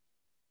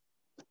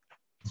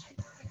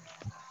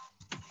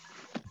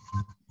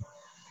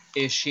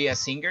 Is she a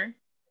singer?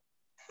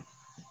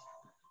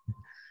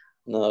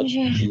 No,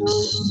 she's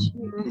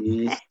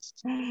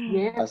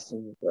a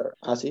singer.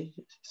 Ah, sí.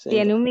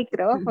 Tiene un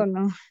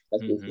micrófono.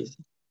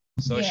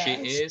 So Yes. she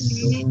is?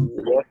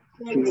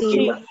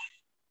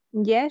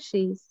 Yes,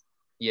 she's.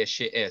 Yes,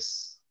 she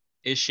is.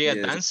 Is she a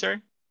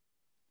dancer?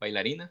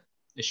 Bailarina?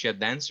 Is she a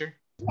dancer?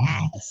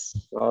 Yes.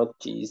 No,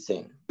 she's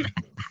sing.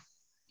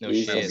 No,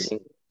 she is.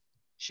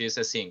 She is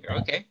a singer.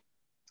 Okay.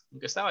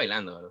 Aunque está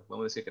bailando,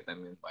 vamos a decir que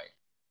también baila.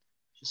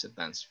 She's a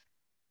dancer.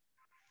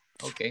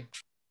 Okay.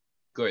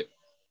 Good.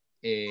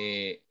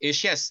 Is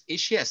she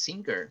a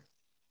singer?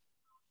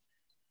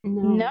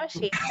 No,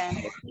 she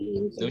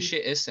isn't. No, she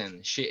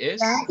isn't. She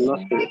is? No,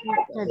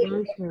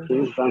 she's a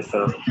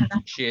dancer.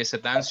 She is a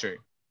dancer.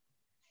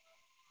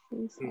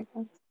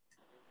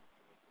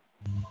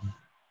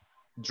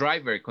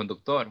 Driver,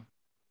 conductor.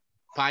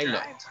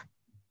 Pilot.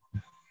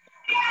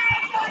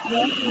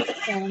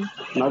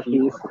 No,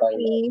 he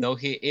No,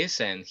 he isn't.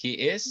 isn't. He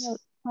is?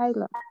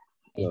 Pilot.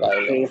 He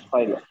is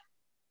pilot.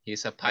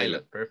 He's a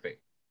pilot.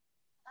 Perfect.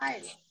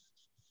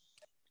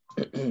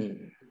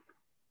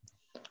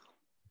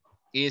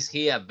 Is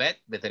he a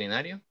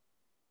veterinario?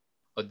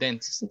 Or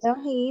dentist? No,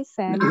 he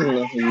isn't.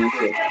 No, he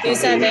isn't.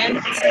 He's a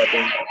dentist.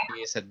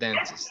 He is a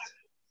dentist.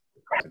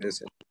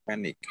 There's a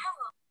mechanic.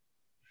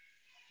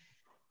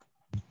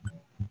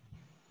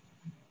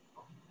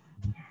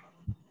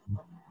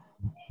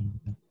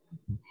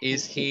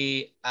 Is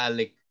he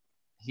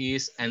he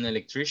is an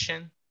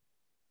electrician?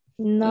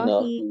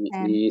 No, he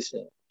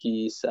isn't.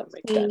 He is a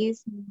mechanic. He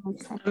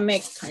is A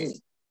mechanic.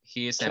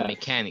 He is a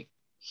mechanic.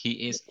 He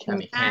is a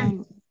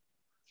mechanic.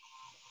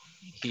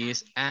 He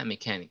is a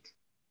mechanic.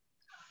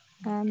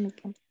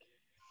 mechanic.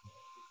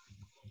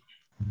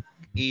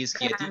 Is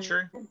he a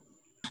teacher?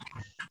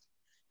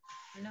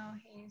 No,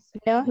 he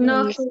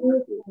No, isn't.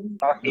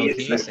 No,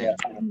 he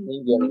isn't.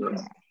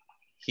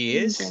 He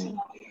is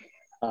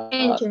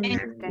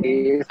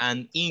engineer.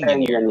 an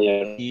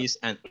engineer. He is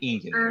an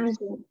engineer.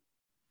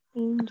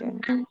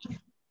 Engineer.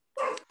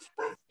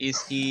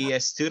 Is he a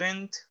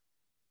student?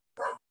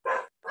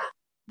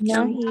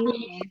 No,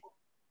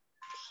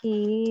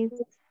 he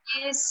isn't.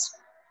 He is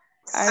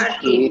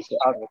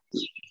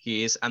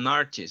He is an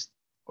artist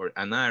or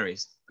an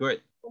artist.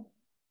 Good.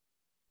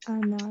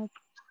 an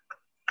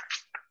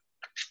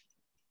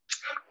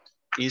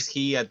Is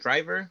he a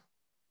driver?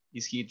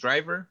 Is he a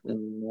driver?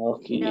 No,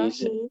 he No,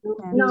 isn't.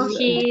 No,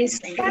 he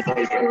is.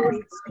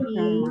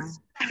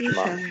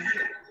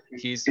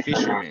 He's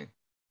fisherman.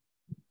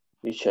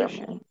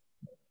 Fisherman.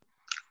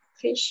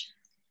 Fish.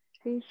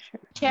 Fisher.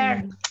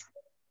 Chair.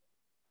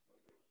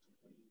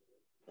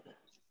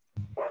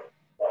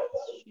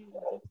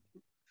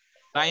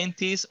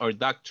 Scientist or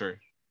doctor?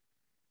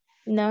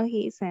 No,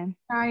 he isn't.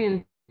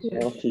 Science.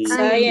 No, he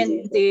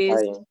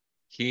Scientist.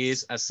 He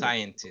is a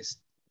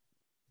scientist.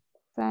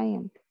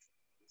 Science.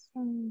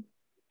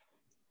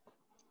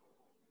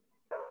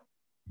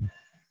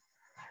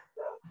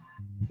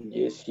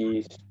 Yes, he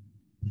is.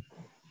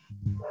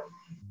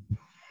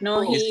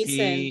 No, Is he isn't.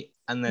 he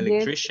an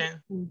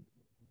electrician?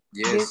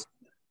 Yes.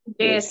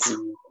 Yes.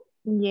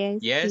 Yes.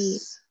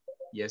 Yes.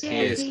 Yes, he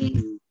is.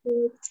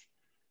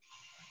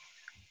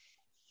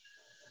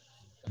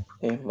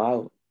 Es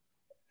mago.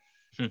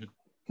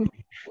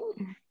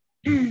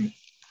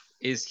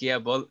 Is he a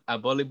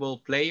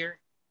volleyball player?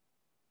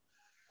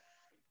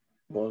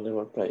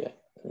 Volleyball player.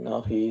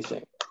 No, he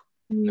isn't.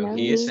 No,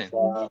 he isn't.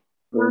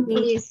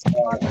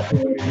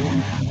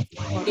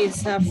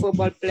 He's a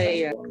football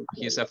player.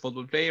 He's a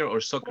football player or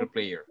soccer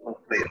player?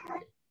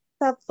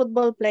 A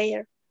football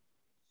player.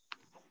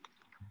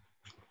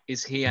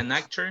 Is he an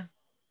actor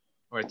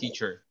or a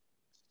teacher?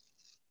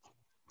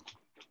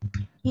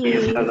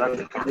 He's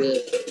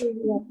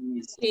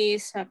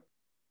a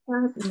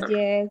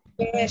Yes.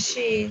 Yes,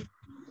 she.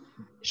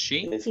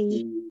 She? Yes,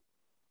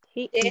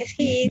 Yes,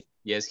 he.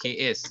 Yes, he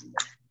is.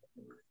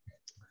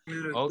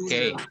 Ok.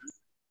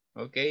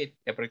 Ok,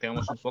 ya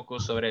practicamos un poco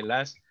sobre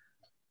las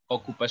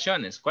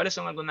ocupaciones. ¿Cuáles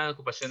son algunas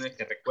ocupaciones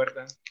que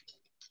recuerdan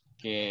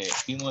que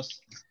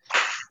vimos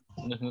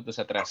unos minutos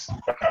atrás?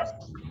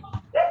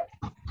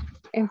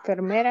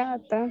 Enfermera,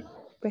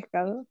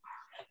 pescador.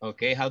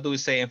 Ok, how do we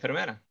say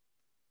enfermera?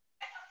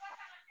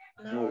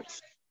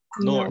 Nurse.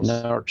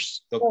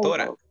 Nurse.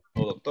 Doctora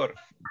o doctor.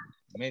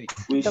 Médico.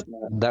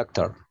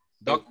 Doctor.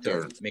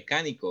 Doctor.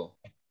 Mecánico.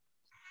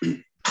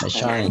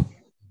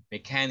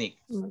 Mechanic.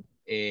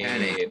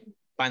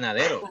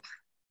 Panadero.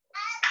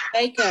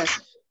 baker.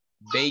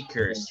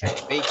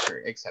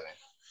 Baker,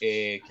 excelente.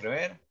 Quiero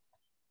ver.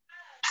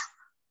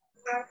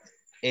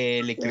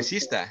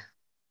 Electricista.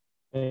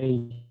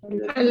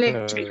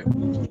 Electric.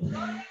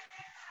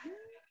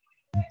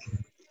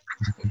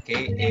 Ok,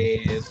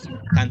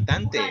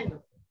 cantante.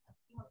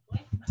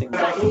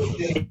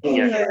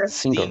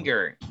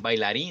 Singer,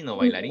 bailarino,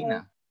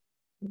 bailarina.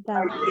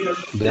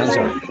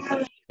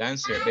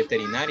 Dancer,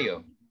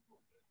 veterinario.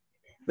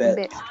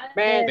 Vet.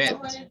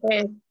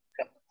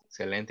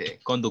 Excelente.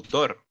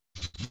 Conductor.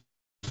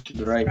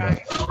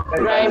 Driver.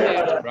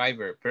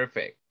 Driver,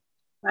 perfect.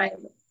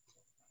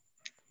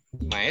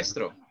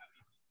 Maestro.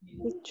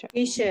 Teacher.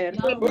 Teacher.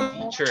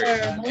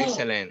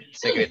 Excellent.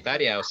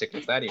 Secretaria o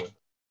secretario.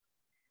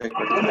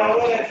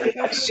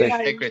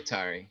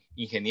 Secretary.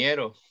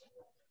 Ingeniero.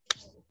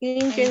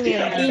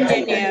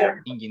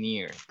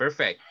 Engineer.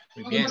 Perfect.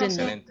 Muy bien,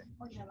 excelente.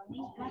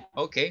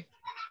 Ok.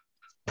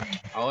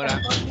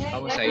 Ahora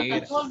vamos a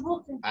ir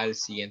al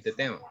siguiente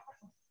tema.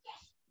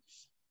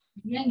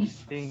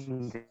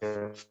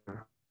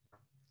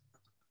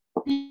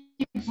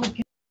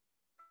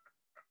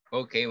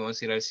 Ok, vamos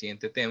a ir al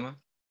siguiente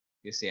tema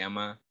que se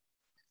llama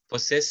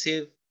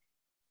Possessive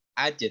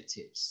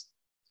Adjectives.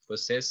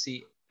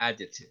 Possessive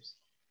Adjectives.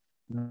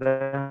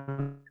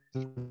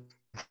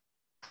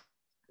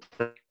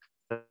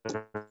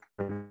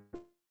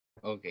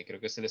 Ok, creo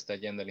que se le está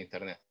yendo el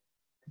internet.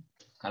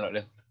 A lo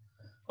lejos.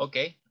 Ok,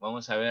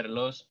 vamos a ver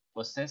los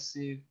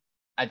Possessive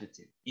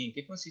Adjectives. ¿Y en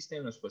qué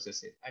consisten los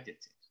Possessive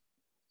Adjectives?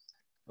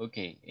 Ok,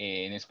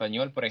 en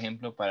español, por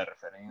ejemplo, para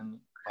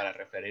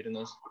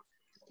referirnos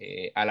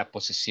a la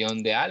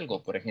posesión de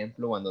algo. Por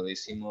ejemplo, cuando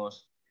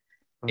decimos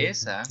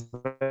esa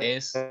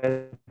es...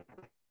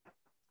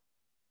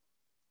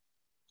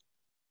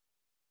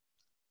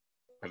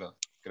 Perdón,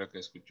 creo que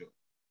escucho.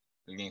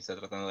 Alguien está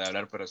tratando de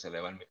hablar, pero se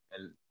le va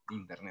el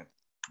internet.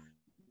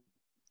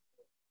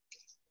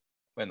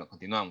 Bueno,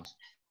 continuamos.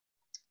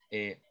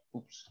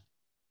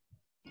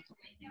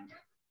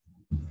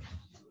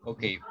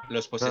 Ok,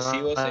 los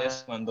posesivos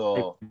es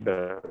cuando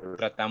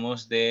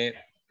tratamos de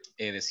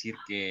decir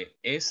que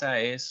esa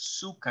es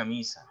su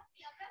camisa.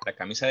 ¿La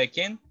camisa de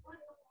quién?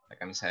 La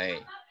camisa de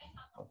ella.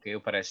 Ok,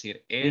 para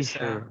decir esa...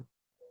 Teacher.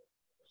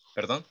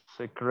 ¿Perdón?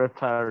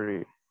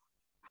 Secretary.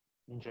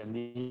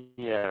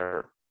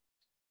 Engineer.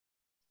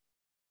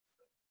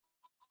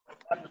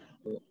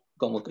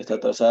 Como que está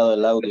atrasado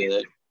el audio de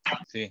él.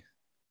 Sí.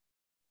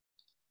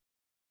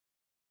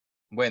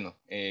 Bueno,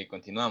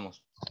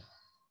 continuamos.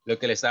 Lo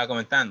que le estaba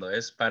comentando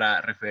es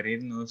para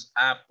referirnos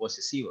a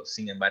posesivos.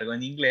 Sin embargo,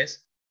 en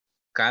inglés,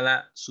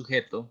 cada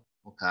sujeto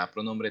o cada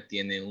pronombre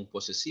tiene un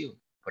posesivo.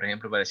 Por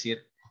ejemplo, para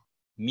decir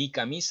mi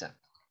camisa.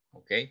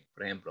 Ok,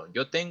 por ejemplo,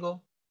 yo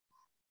tengo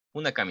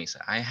una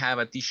camisa. I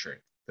have a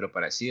t-shirt. Pero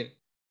para decir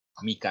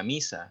mi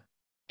camisa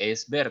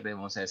es verde,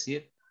 vamos a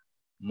decir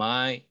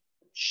my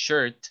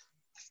shirt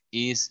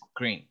is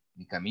green.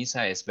 Mi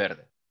camisa es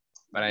verde.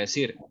 Para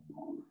decir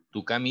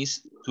tu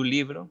camisa, tu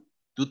libro,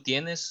 tú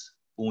tienes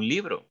un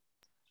libro.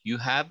 You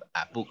have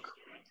a book.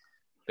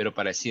 Pero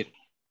para decir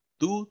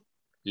tu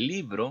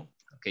libro,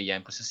 ok, ya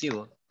en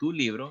posesivo, tu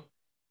libro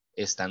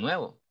está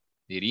nuevo.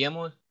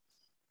 Diríamos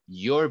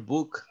your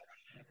book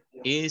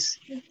is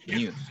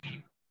new.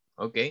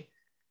 Ok.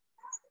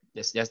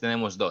 Ya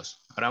tenemos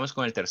dos. Ahora vamos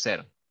con el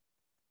tercero.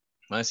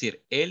 Vamos a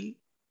decir, él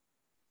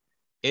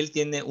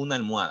tiene una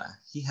almohada.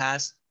 He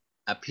has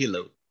a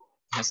pillow.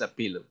 He has a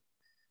pillow.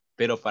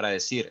 Pero para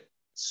decir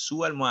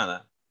su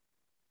almohada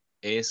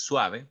es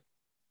suave,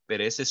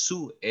 pero ese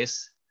su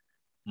es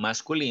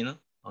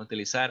masculino, vamos a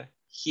utilizar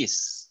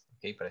his.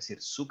 Okay, para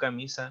decir su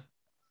camisa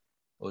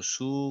o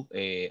su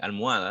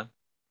almohada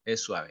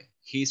es suave.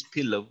 His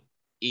pillow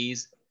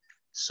is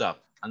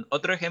soft.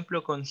 Otro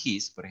ejemplo con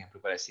his, por ejemplo,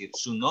 para decir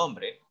su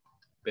nombre,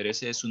 pero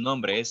ese su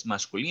nombre es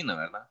masculino,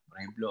 ¿verdad? Por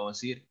ejemplo, vamos a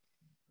decir,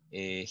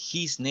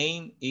 his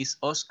name is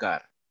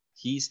Oscar.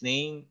 His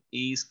name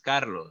is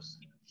Carlos.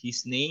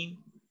 His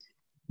name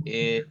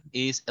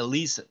is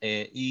Elisa,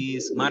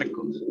 is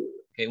Marcos.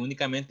 Okay,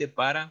 únicamente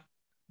para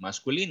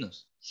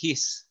masculinos.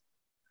 His.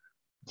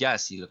 Ya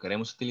si lo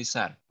queremos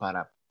utilizar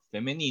para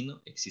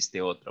femenino,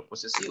 existe otro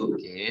posesivo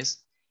que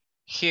es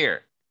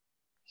her.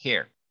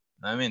 Her.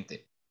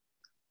 Nuevamente,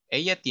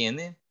 ella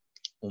tiene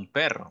un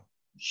perro.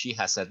 She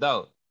has a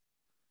dog.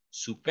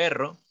 Su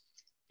perro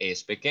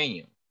es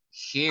pequeño.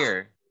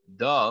 Her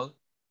dog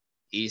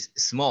is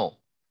small.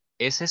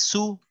 Ese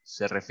su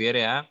se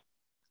refiere a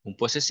un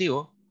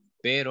posesivo,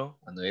 pero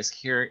cuando es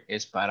her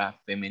es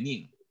para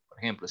femenino. Por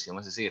ejemplo, si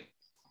vamos a decir,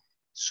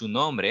 su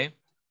nombre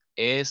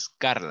es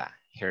Carla.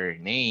 Her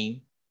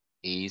name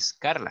is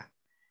Carla.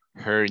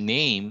 Her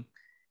name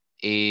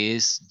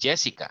is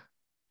Jessica.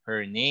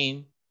 Her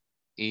name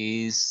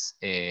is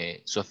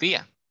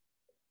Sofía.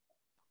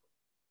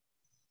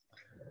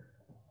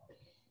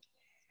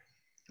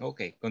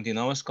 Ok,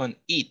 continuamos con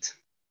it.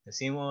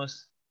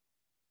 Decimos,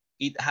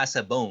 it has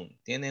a bone.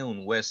 Tiene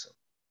un hueso.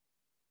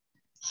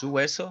 Su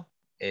hueso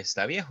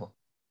está viejo.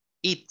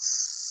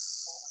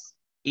 Its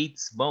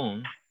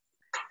bone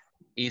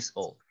is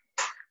old.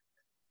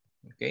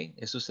 Ok,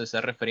 eso se está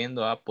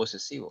refiriendo a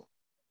posesivo.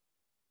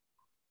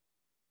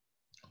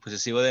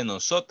 Posesivo de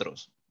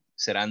nosotros.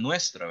 Será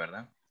nuestro,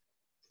 ¿verdad?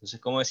 Entonces,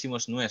 ¿cómo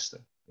decimos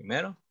nuestro?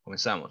 Primero,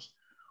 comenzamos.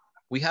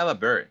 We have a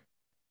bird.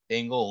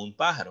 Tengo un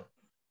pájaro.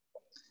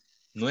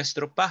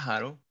 Nuestro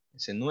pájaro,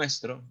 ese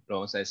nuestro, lo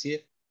vamos a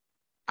decir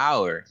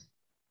our.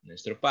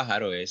 Nuestro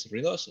pájaro es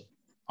ruidoso.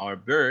 Our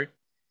bird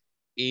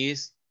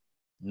is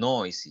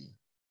noisy.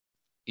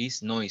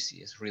 Is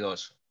noisy, es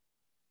ruidoso.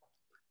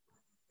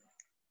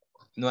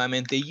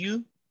 Nuevamente,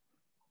 you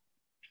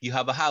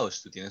have a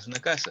house. Tú tienes una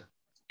casa.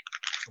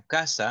 Tu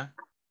casa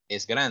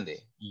es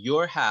grande.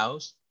 Your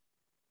house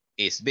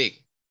is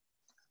big.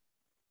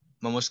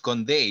 Vamos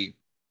con they.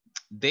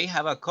 They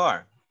have a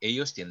car.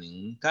 Ellos tienen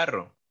un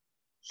carro.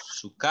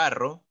 Su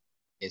carro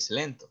es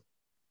lento.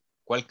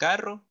 ¿Cuál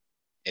carro?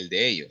 El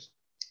de ellos.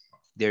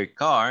 Their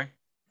car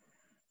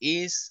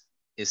is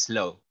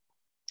slow.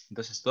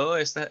 Entonces, todo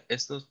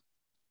estos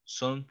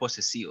son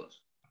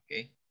posesivos.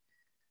 ¿Ok?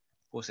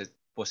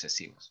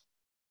 Posesivos.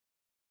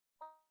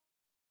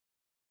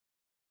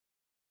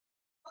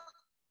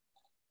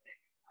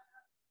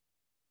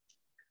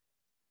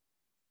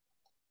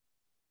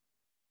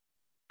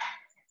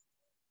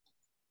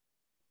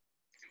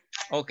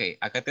 Ok,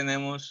 acá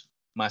tenemos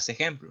más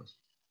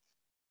ejemplos.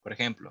 Por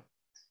ejemplo,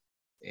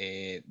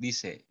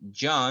 dice,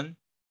 John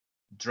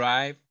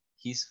drive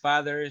his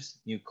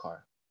father's new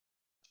car.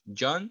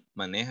 John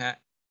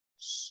maneja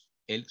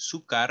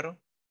su carro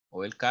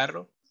o el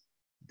carro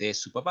de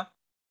su papá.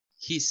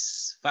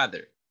 His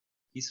father,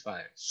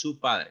 su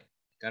padre,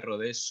 el carro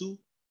de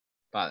su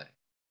padre.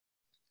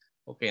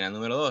 Ok, la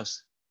número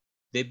 2.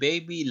 The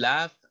baby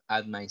laughed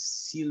at my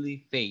silly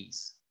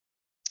face.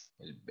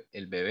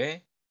 El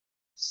bebé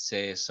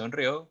se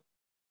sonrió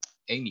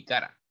en mi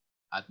cara.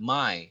 At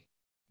my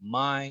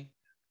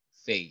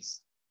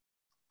face.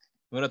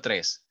 Número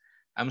 3.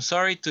 I'm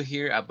sorry to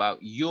hear about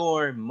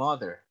your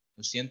mother.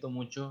 Lo siento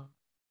mucho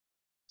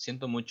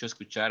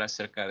escuchar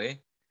acerca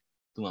de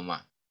tu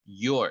mamá.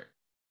 Your.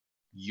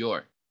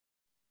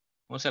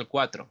 Vamos al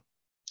 4.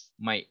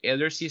 My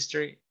elder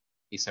sister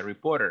is a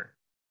reporter.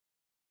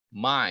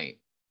 My,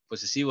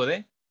 posesivo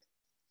de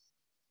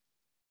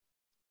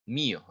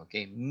mío,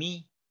 ok.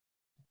 Mi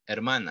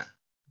hermana,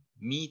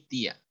 mi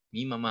tía,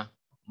 mi mamá.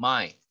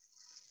 My.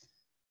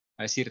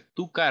 A decir,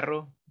 tu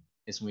carro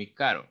es muy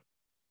caro.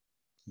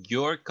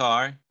 Your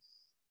car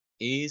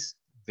is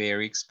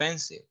very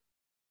expensive.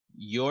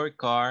 Your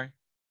car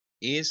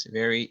is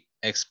very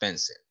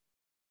expensive.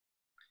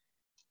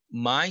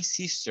 My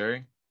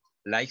sister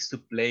likes to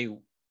play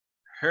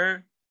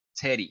her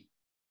teddy.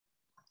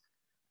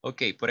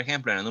 Ok, por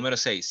ejemplo, en el número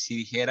 6, si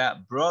dijera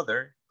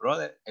brother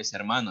es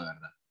hermano,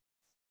 ¿verdad?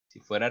 Si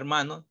fuera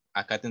hermano,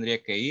 acá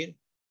tendría que ir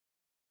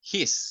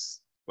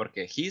his,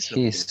 porque his. Lo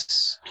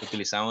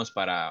utilizamos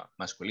para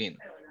masculino.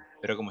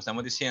 Pero como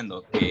estamos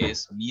diciendo que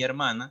es mi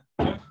hermana,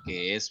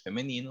 que es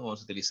femenino,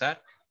 vamos a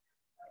utilizar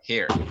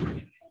her.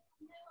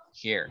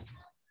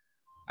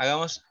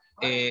 Hagamos,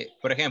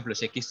 por ejemplo,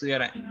 si aquí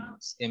estuviera,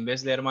 en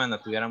vez de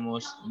hermana,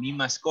 tuviéramos mi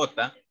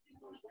mascota,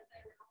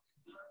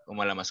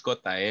 como la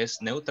mascota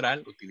es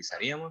neutral,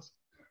 utilizaríamos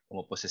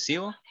como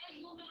posesivo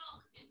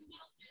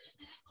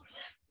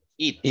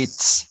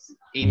its.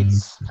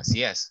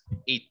 Así es,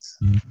 its.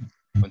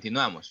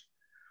 Continuamos.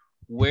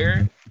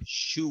 Where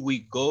should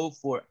we go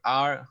for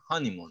our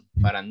honeymoon?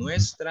 Para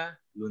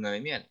nuestra luna de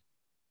miel.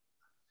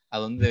 ¿A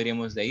dónde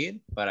deberíamos de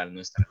ir para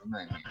nuestra luna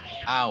de miel?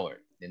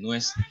 Our, de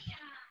nuestra.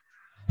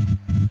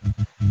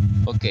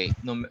 Ok,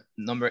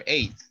 number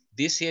 8.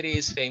 This city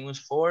is famous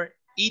for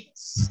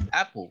its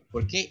apple.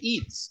 ¿Por qué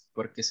its?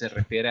 Porque se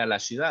refiere a la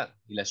ciudad.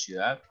 Y la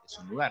ciudad es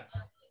un lugar.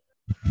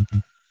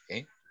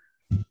 Ok.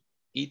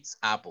 Its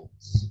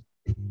apples.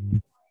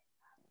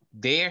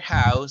 Their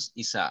house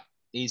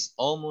is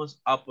almost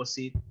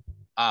opposite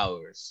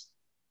ours.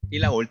 Y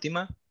la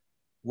última.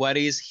 What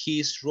is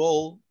his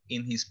role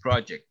in his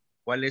project?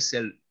 ¿Cuál es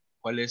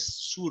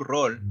su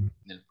rol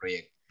en el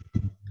proyecto?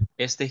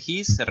 Este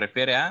his se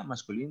refiere a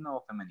masculino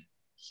o femenino.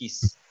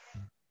 His.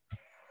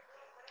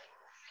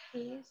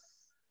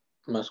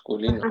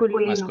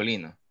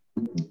 Masculino.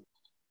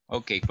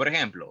 Ok, por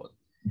ejemplo,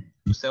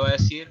 usted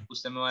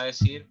me va a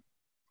decir,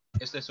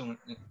 este es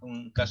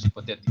un caso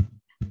hipotético.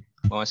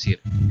 Vamos a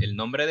decir, el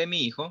nombre de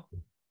mi hijo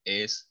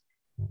es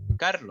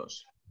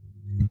Carlos.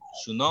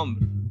 Su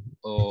nombre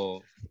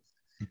o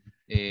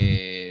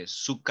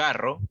su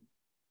carro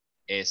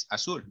es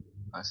azul.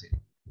 Así.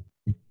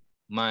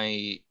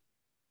 My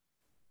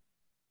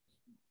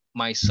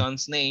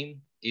son's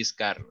name is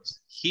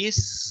Carlos.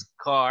 His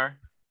car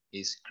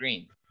is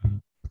green.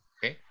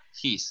 Okay.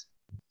 His.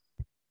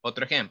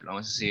 Otro ejemplo,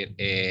 vamos a decir,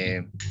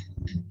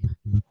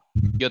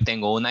 yo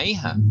tengo una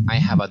hija. I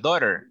have a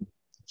daughter.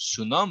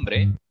 Su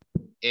nombre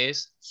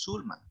es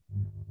Zulma.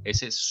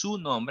 Ese es su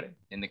nombre.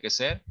 Tiene que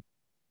ser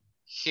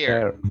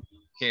her.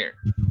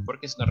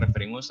 Porque nos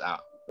referimos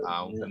a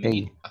un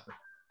femenino.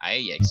 A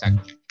ella,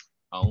 exacto.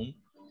 A un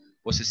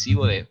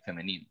posesivo de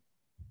femenino.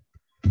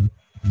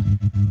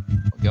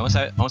 Okay, vamos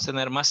a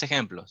tener más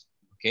ejemplos.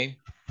 Okay.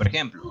 Por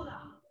ejemplo,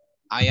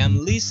 I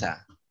am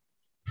Lisa.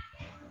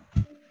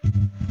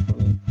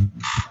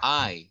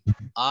 I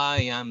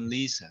am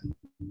Lisa.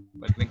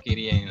 ¿Cuál creen que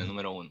iría en el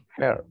número 1?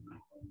 Her.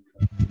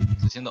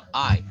 Estoy diciendo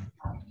I.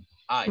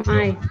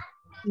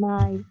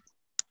 My.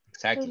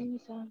 Exactly.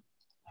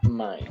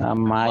 My.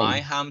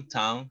 My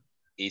hometown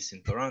is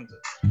in Toronto.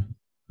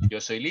 Yo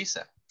soy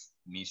Lisa.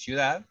 Mi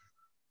ciudad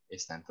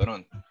está en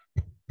Toronto.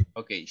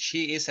 Okay,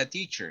 she is a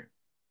teacher.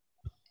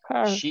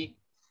 Her.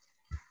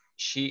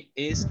 She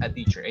is a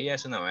teacher. Ella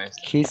es una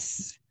maestra.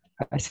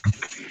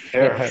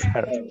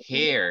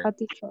 Here.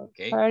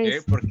 Okay,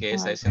 here porque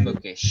está diciendo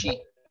que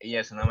ella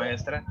es una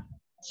maestra.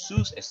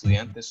 Sus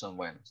estudiantes son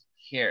buenos.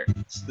 Here,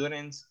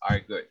 students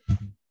are good.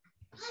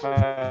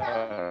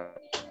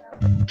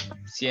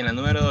 Si en la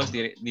número 2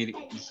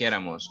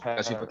 dijéramos,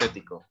 caso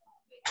hipotético,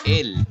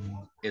 él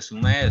es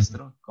un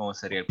maestro, ¿cómo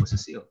sería el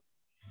posesivo?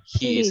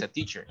 He is a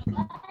teacher.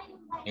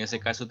 En ese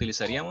caso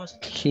utilizaríamos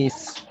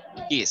his.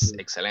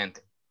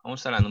 Excelente.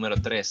 Vamos a la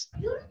número 3.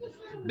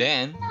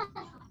 Ben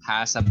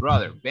has a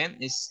brother. Ben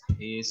is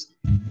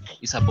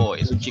a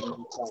boy, es un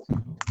chico.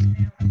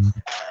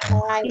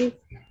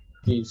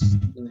 His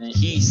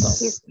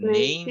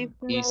name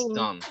is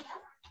Tom.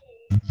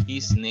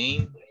 His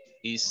name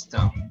is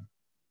Tom.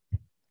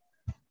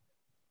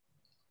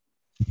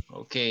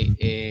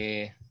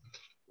 Okay,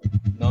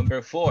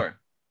 number 4.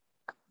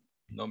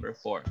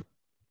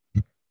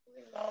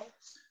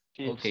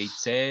 Okay, it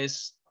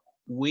says,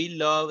 we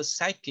love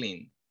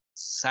cycling.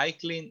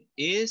 Cycling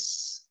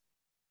is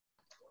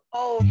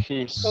our.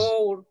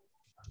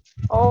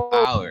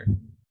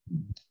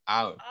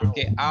 ¿Por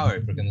qué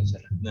our? Porque nos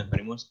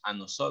referimos a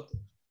nosotros.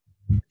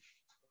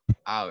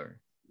 Our.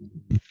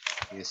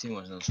 Y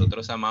decimos,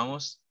 nosotros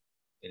amamos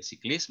el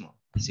ciclismo.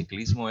 El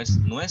ciclismo es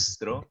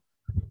nuestro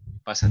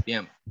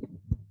pasatiempo.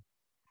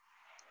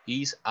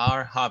 Is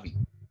our hobby.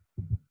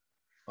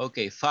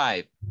 Okay,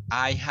 5.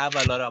 I have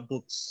a lot of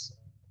books.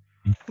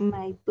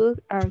 My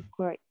books are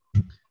great.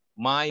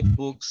 My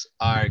books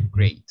are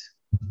great.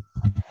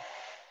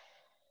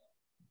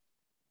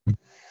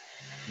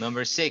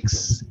 Number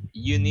 6.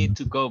 You need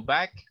to go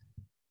back.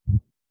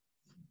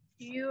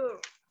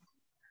 Your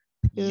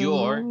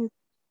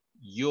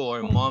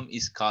mom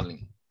is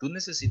calling. Tú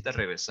necesitas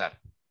regresar.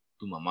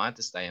 Tu mamá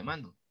te está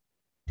llamando.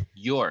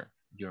 Your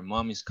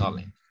mom is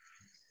calling.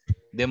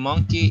 The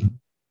monkey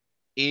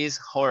is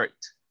hurt.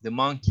 The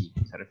monkey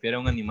se refiere a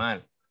un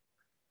animal.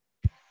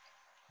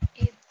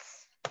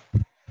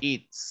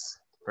 It's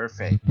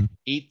perfect.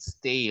 Its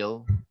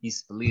tail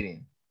is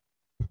bleeding.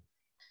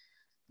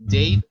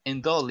 Dave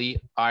and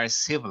Dolly are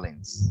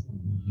siblings.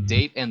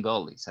 Dave and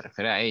Dolly se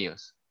refiere a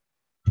ellos.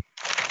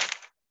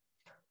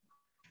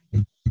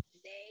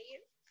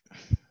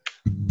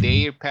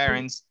 Their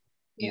parents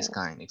is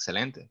kind.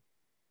 Excelente.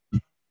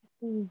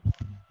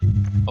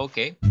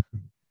 Ok.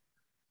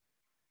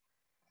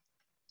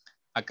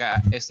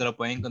 Acá esto lo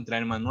pueden encontrar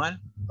en el manual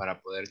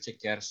para poder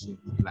chequear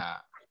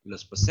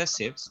los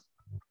possessives.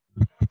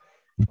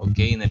 Ok,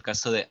 en el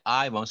caso de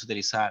I vamos a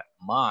utilizar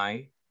my.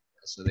 En el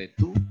caso de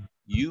tú,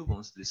 you,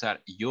 vamos a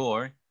utilizar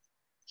your.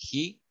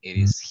 He, it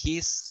is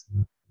his.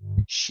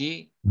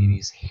 She, it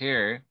is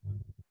her.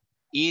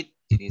 It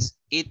is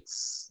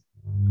its.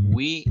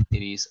 We,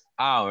 it is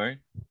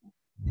our.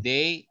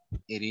 They,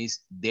 it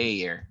is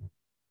their.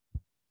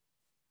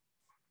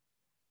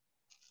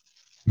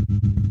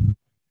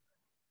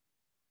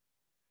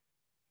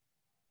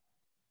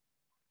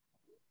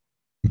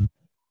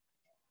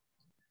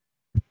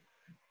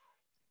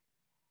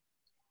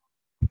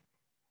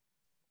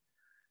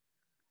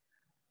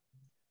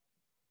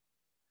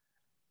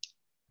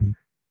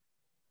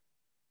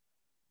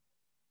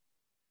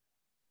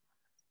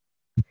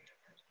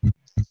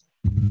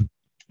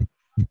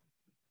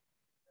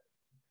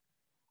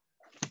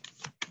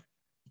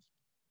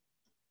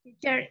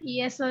 Teacher,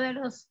 y eso de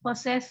los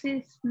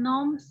possessive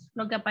nouns,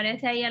 lo que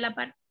aparece ahí a la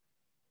par.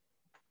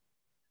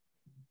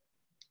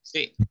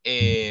 Sí,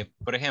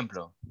 por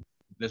ejemplo,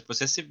 los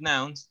possessive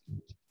nouns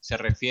se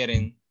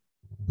refieren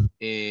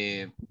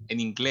en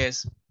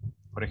inglés,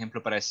 por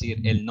ejemplo, para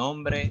decir el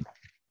nombre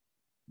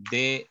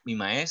de mi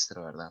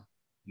maestro, ¿verdad?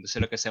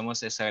 Entonces lo que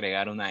hacemos es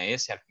agregar una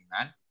S al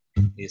final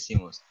y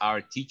decimos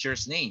our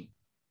teacher's name.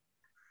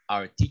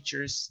 Our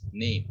teacher's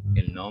name,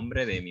 el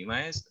nombre de mi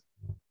maestro.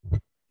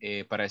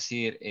 Para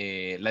decir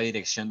la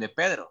dirección de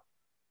Pedro.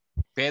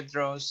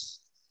 Pedro's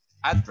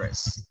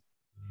address.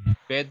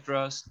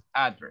 Pedro's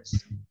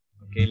address.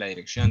 Ok, la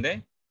dirección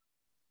de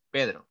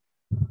Pedro.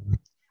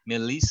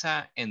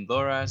 Melissa and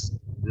Dora's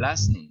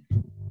last name.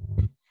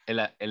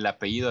 El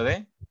apellido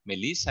de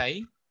Melissa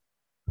y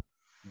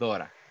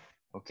Dora.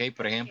 Ok,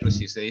 por ejemplo,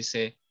 si usted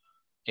dice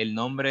el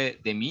nombre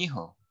de mi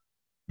hijo.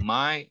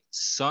 My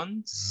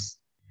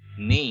son's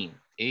name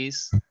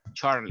is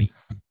Charlie.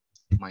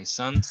 My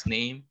son's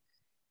name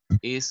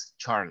is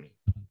Charlie.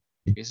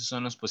 Esos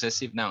son los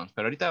possessive nouns.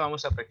 Pero ahorita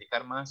vamos a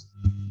practicar más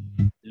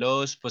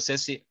los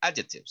possessive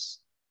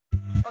adjectives.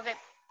 Okay.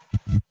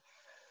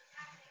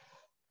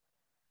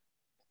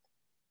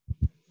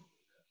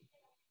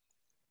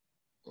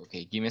 Ok,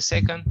 give me a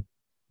second.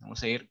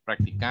 Vamos a ir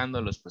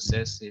practicando los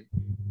possessive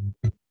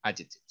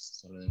adjectives.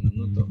 Solo en un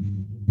minuto.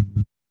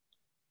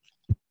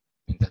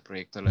 Mientras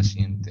proyecto la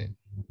siguiente.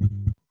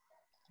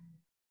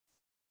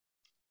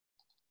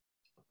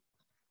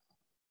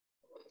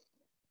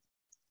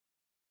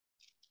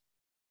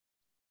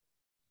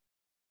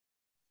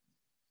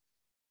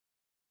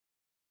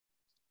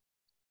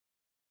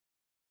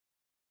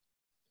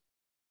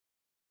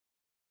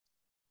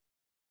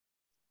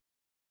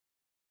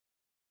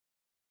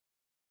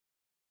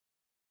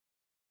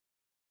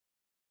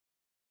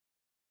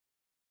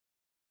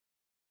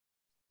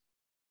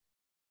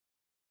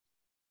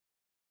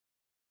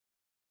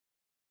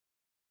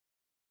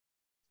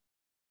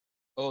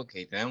 Ok,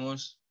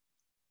 tenemos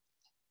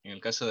en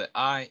el caso de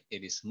I,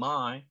 it is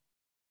my. En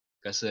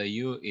el caso de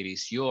you, it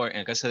is your. En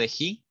el caso de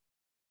he,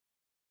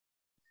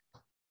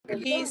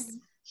 His,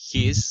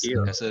 his. En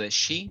el caso de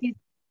she,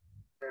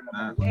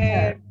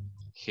 her,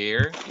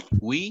 her,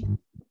 we,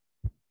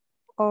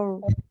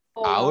 Or.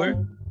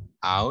 our,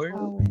 Our.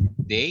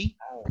 they,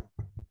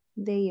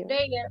 Their.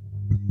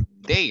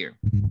 their.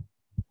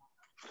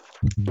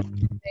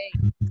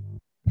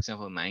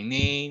 Example, my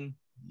name,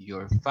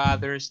 your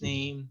father's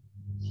name,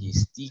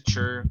 his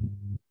teacher,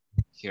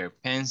 her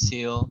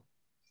pencil,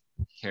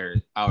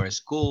 our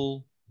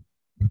school,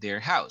 their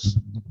house.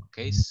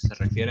 Ok, se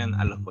refieren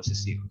a los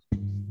posesivos.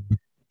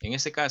 En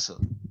este caso,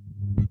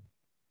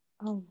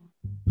 Oh.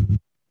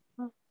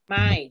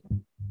 my,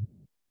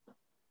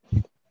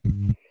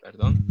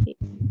 perdón,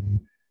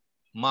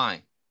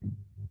 my.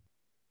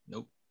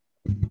 Nope.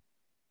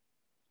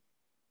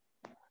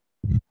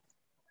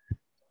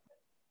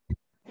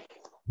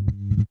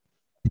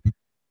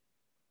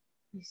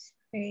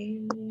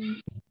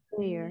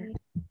 Their.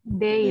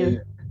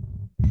 Their.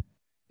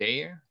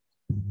 Their.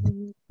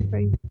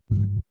 Very.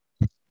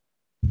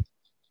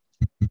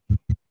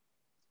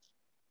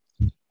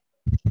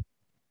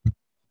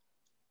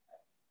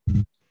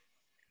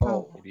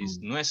 Oh, it is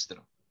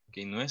nuestro.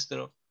 Ok,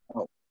 nuestro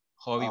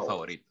hobby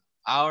favorito.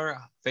 Our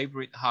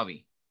favorite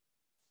hobby.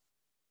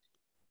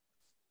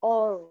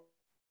 Or.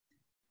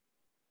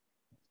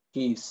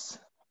 His.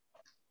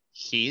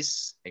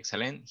 His,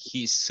 excellent.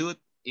 His suit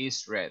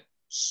is red.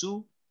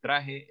 Su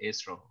traje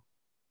es rojo.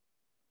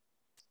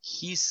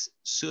 His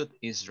suit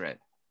is red.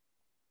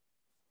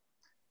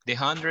 The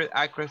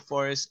 100-acre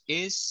forest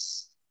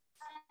is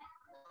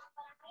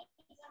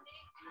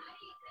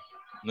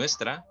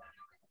nuestra.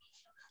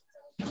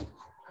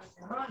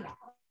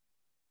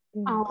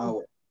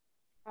 Our.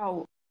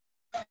 our,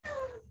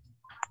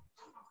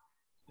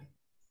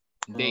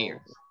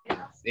 Their.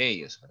 De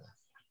ellos, ¿verdad?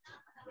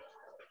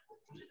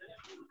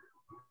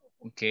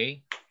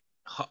 Okay.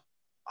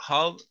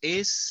 How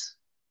is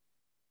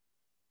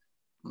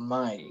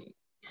My.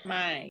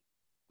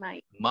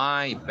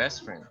 my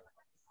best friend?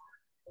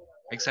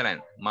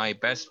 Excellent. My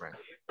best friend.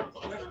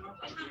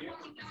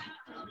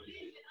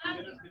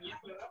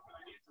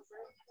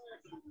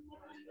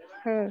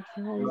 Her.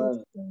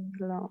 My.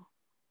 Long.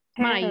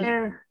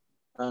 Her.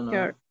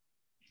 Her.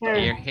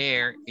 Her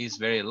hair is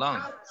very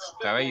long. Su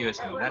cabello es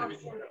muy largo.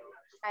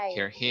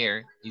 Her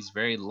hair is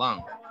very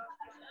long.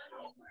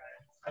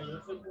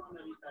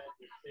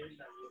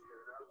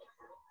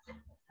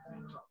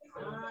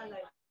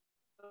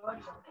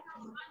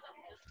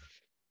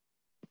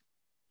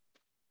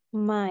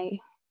 My.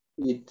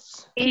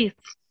 It's.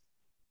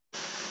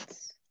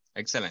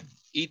 Excellent.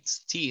 Its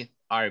teeth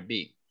are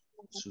big.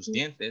 Sus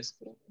dientes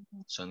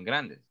son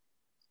grandes.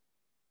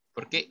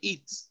 ¿Por qué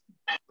its?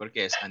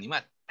 Porque es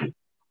animal.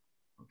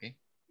 Okay.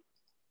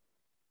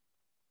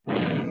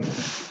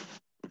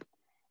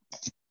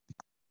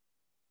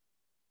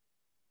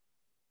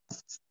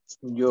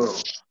 Your.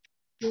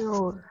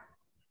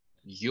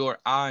 Your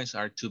eyes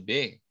are too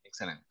big.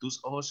 Excellent. Tus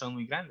ojos son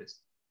muy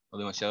grandes o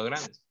demasiado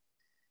grandes.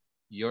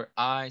 Your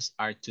eyes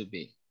are too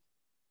big.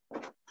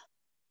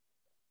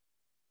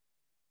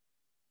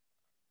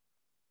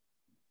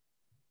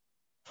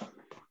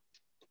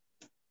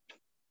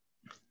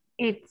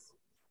 It's.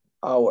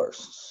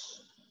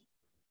 Ours.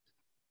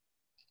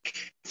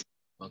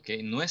 Ok,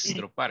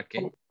 nuestro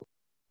parque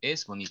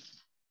es bonito.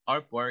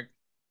 Our park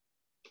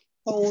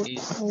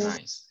is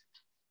nice.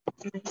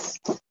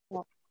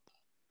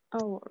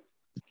 Our.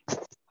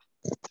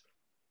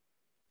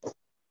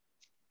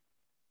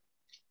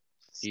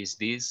 Is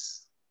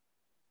this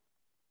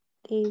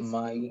Is.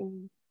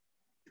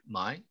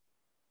 mine?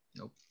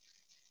 Nope.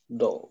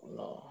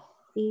 No.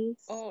 Is.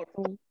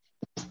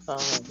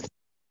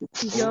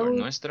 Your,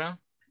 nuestra.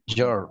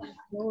 Your.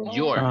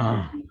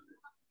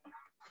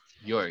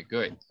 Your,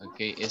 good. Ok,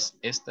 ¿es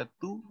esta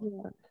tu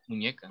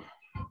muñeca?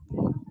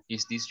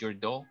 Is this your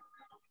doll?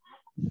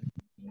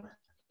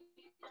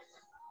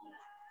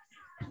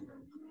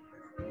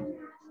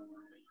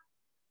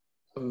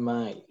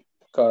 My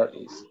car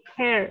is.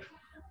 Her.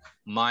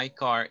 My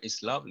car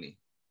is lovely.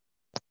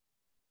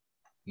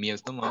 Mi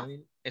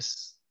automóvil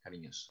es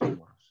cariñoso.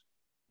 Amoroso.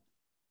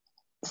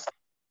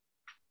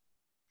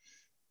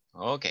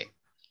 Ok.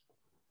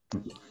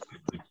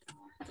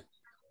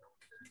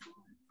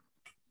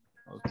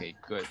 Ok,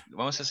 good.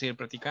 Vamos a seguir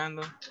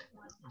practicando.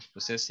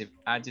 Possessive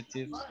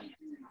adjectives.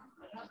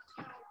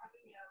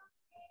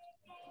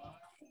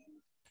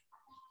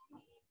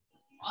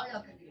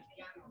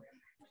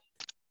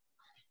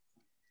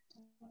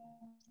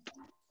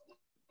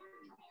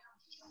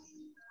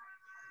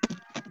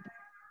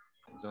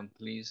 Hold on,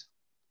 please.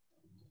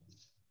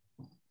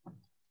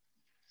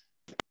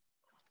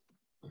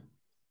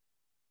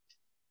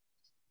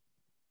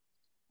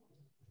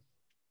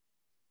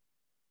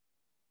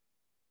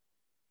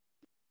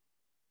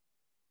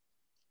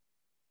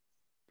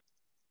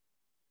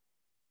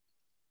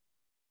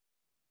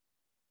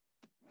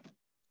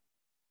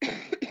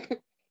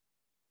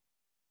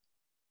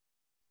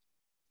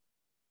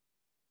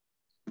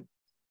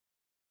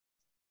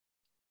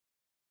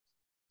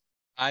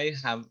 I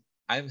have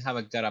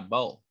got a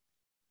ball.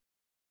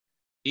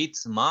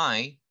 It's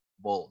my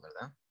ball,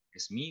 ¿verdad?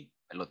 Es mi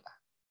pelota.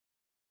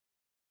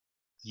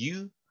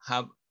 You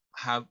have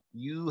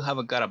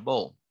got a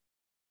ball.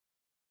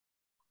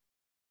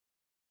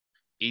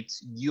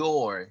 It's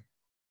your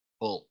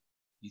ball.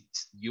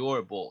 It's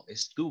your ball.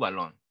 Es tu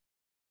balón.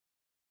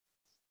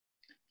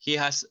 He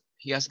has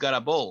got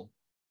a ball.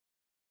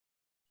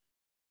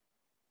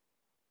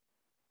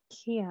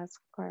 He has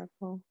got a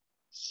ball.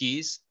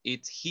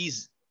 It's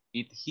his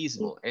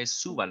ball. Es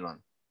su balón.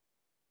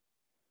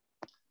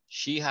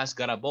 She has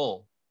got a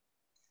ball.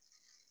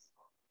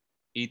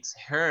 It's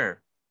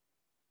her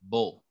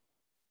ball.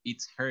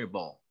 It's her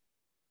ball.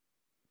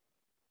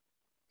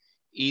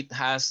 It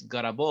has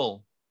got a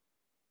ball.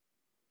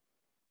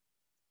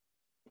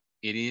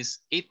 It is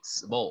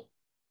its ball.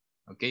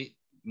 Ok.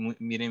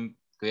 Miren,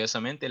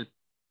 curiosamente,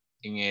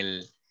 en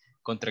el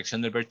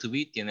contracción del verbo to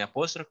be tiene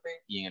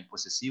apóstrofe y en el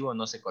posesivo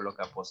no se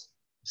coloca apóstrofe.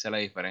 Esa es la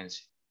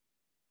diferencia.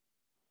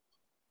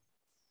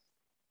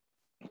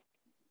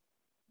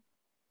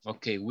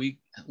 Ok, we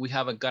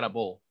haven't got a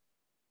ball.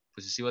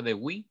 Posesivo de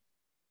we.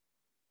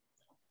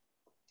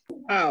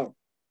 Our.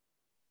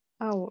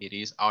 It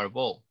is our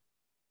ball.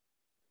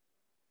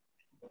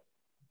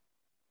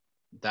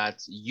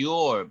 That's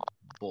your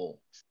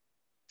ball.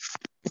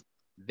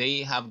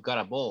 They have got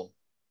a ball.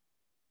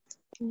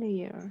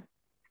 Their.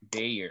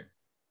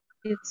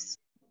 It's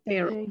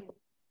their.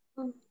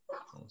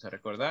 Vamos a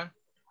recordar.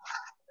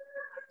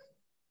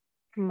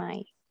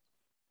 My.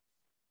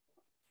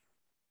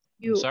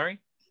 I'm sorry?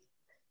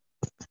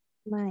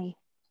 My.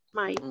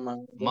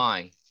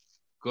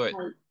 Good.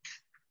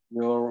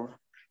 Your.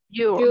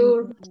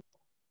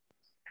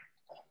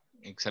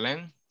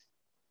 Excellent.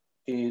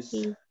 His.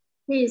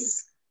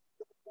 His.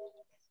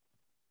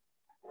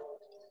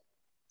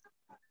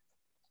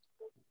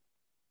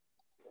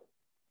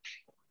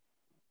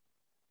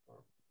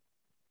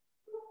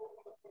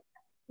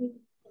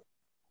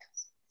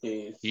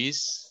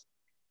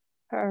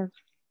 Her.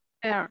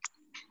 Her.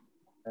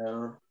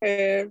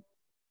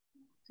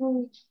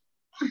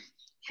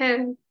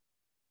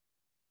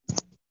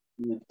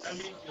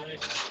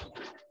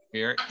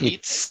 Here,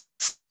 its.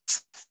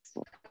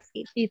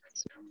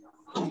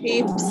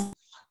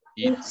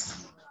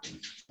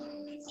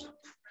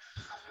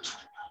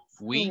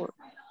 We.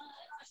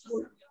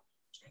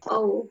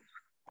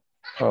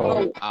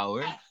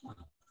 Our.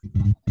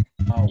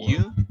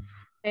 You.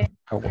 Yeah.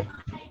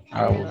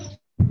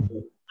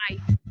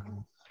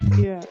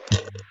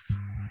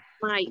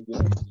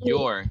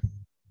 Your.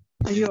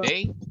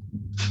 They.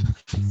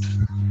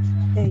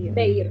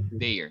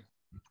 Their.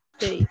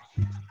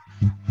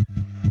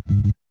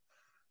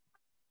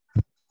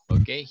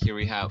 Okay, here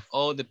we have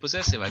all the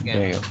possessive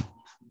again.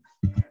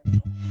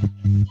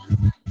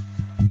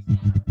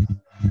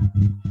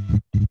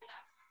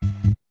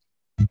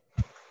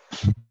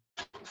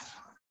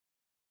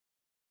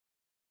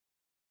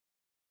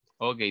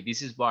 Okay,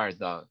 this is bar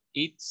dog.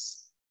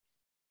 It's,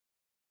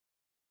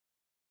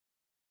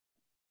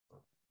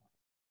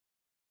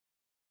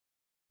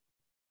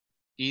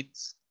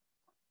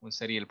 ¿cuál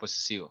sería el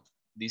posesivo?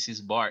 This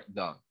is bar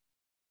dog.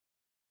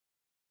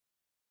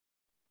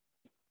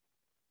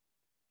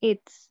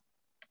 It's.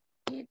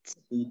 His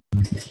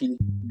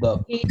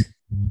dog.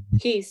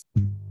 His.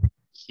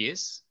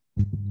 His.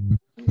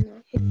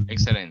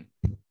 Excellent.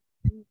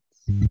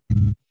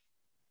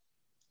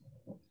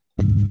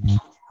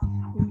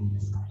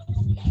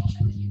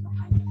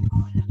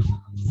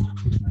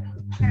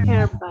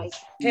 Her bike.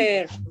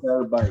 Her.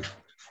 Her bike.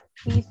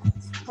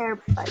 It's her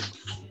bike.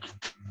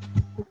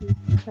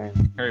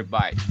 Her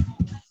bike.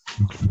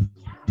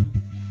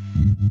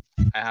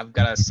 I have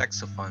got a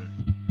saxophone.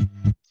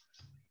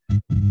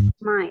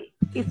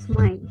 It's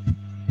mine.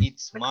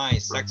 It's my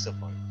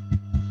saxophone.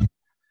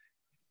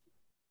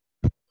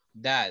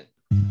 Dad,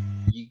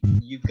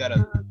 you got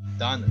a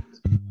donut.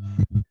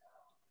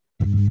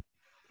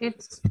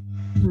 It's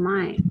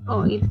mine.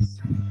 Oh, it's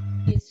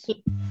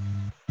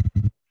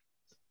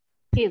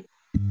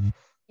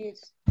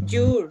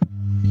Your.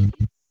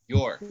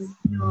 Your.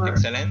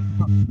 Excellent.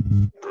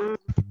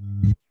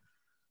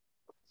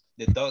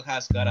 The dog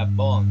has got a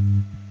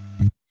bone.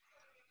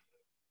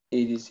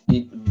 It is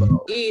its bone.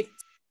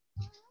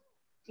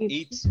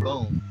 Its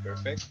bone.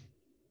 Perfect.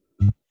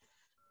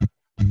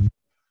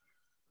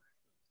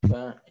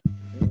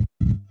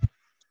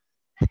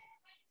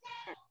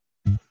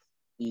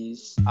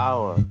 Is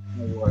our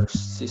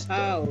sister.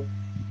 Our.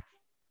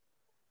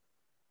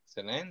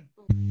 Excellent.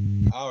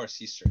 Our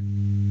sister.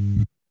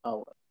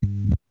 Our.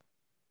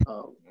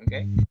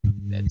 Okay,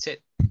 that's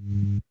it.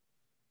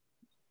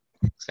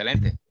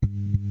 Excelente.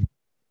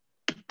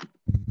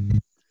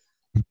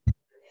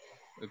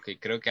 Ok,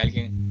 creo que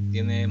alguien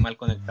tiene mal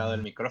conectado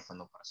el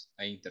micrófono.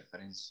 Hay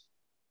interferencia.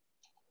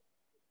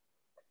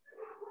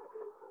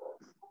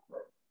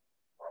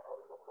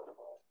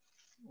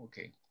 Ok.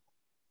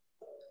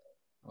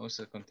 Vamos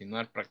a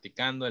continuar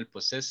practicando el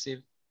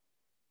possessive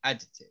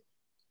adjective.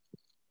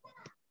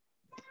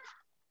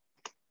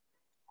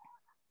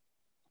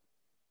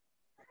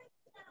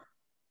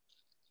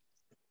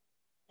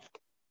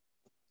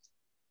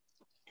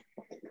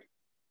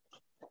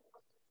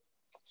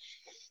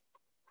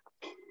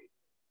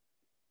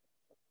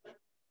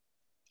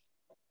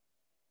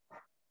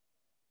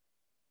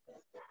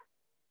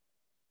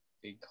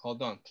 Okay,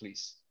 hold on,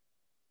 please.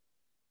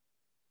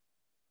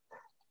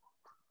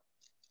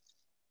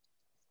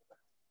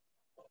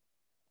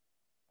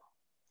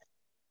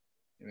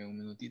 Deme un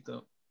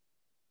minutito.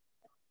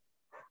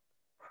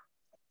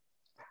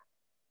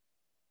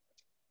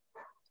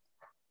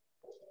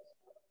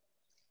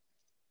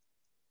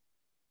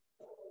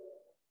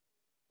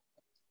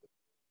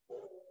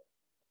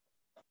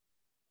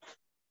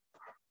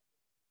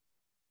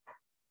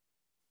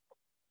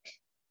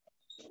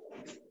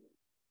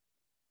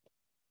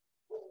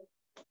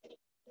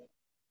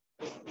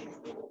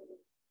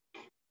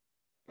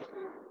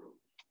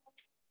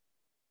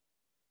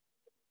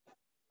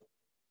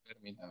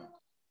 Permítame.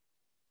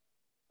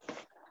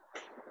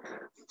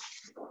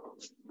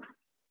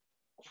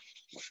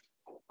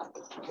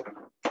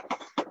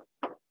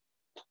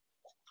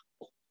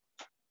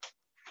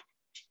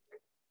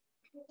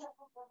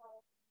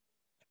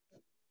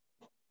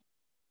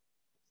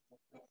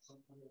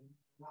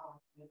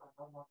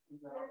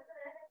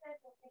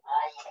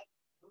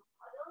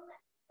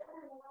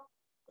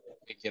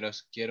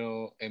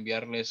 Quiero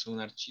enviarles un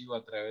archivo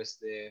a través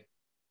de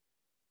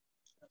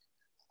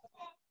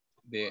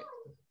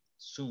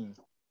Zoom.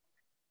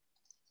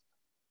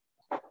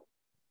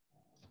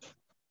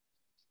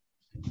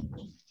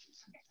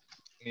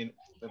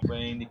 ¿Me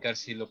pueden indicar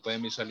si lo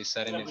pueden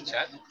visualizar en el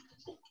chat?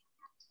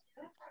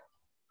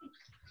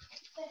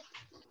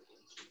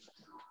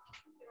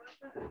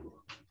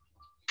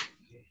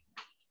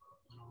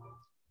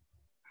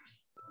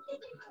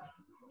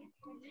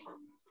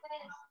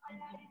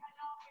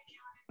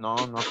 No,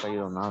 no ha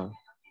caído nada.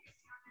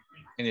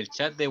 En el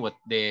chat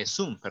de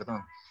Zoom,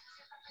 perdón.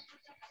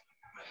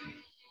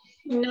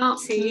 No,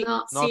 Sí,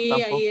 no. No, sí,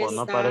 ahí tampoco,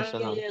 no está. aparece Ya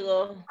nada.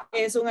 llegó.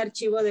 Es un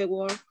archivo de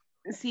Word.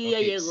 Sí, Ok, ya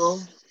llegó.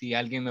 si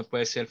alguien me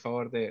puede hacer el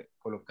favor de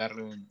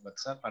colocarlo en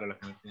WhatsApp para los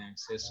que no tienen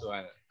acceso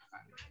al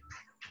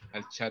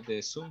chat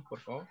de Zoom, por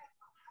favor.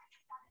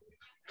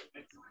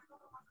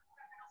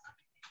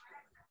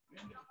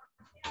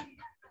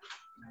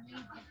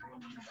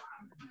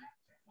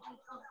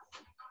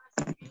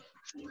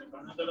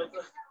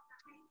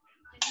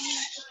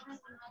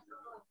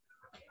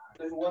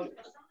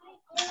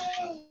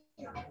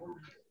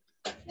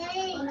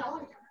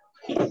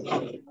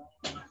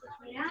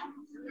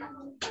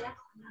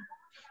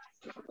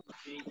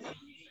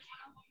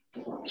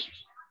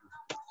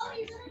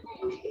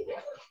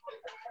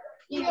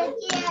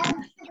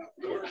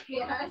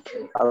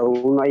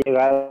 Aún no ha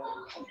llegado.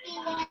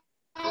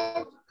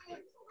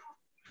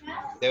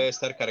 Debe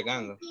estar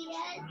cargando.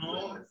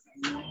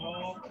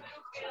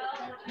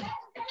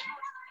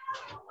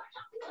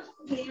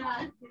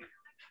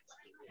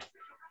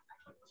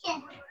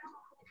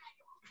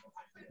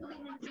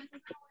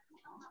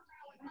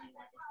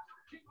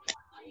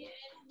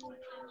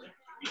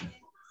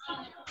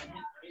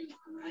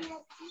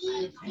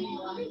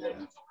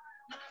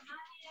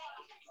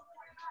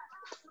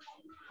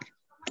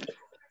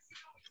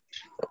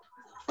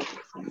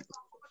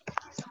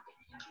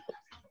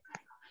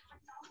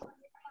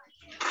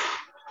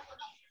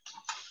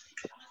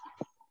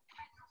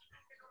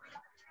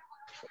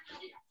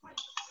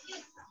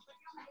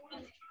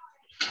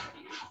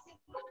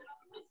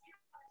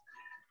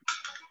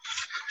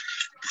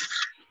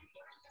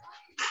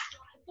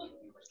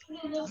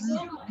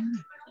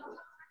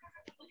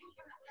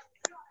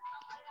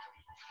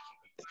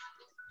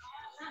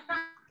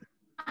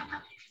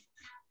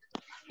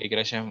 Y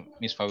gracias,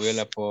 Miss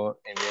Fabiola, por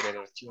enviar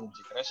el archivo.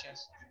 Muchas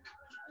gracias.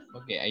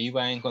 Ok, ahí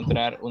va a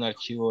encontrar un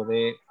archivo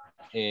de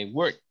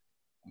Word.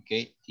 Ok,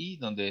 y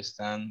donde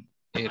están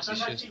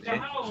ejercicios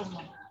de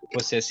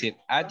possessive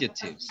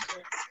adjectives.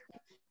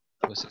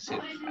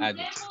 Possessive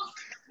adjectives.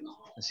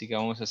 Así que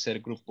vamos a hacer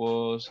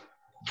grupos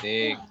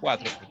de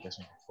 4 porque es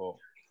un poco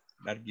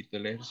larguito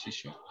el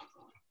ejercicio.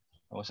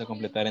 Vamos a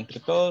completar entre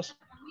todos.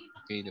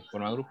 Ok, de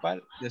forma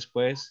grupal.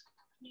 Después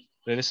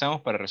regresamos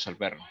para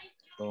resolverlo.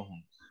 Todos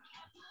juntos.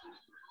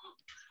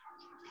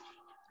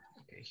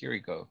 Okay, here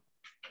we go.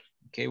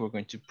 Okay, we're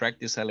going to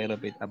practice a little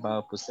bit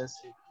about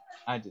possessive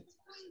adjectives.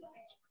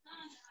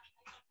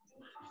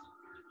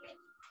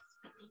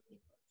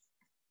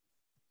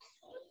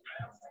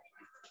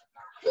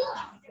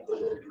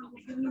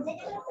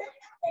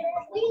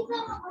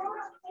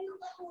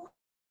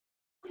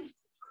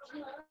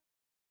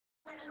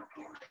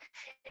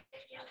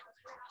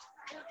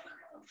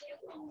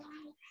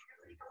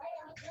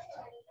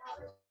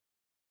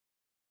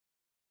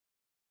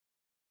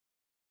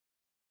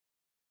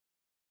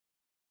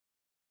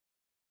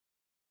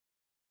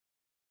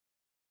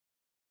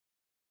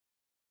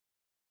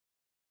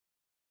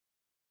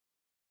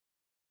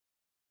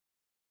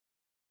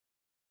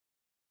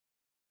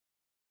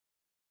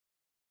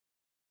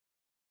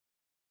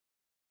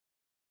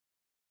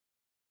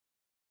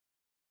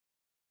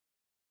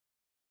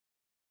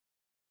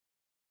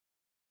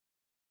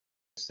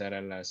 Estar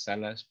a las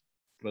salas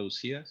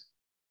producidas.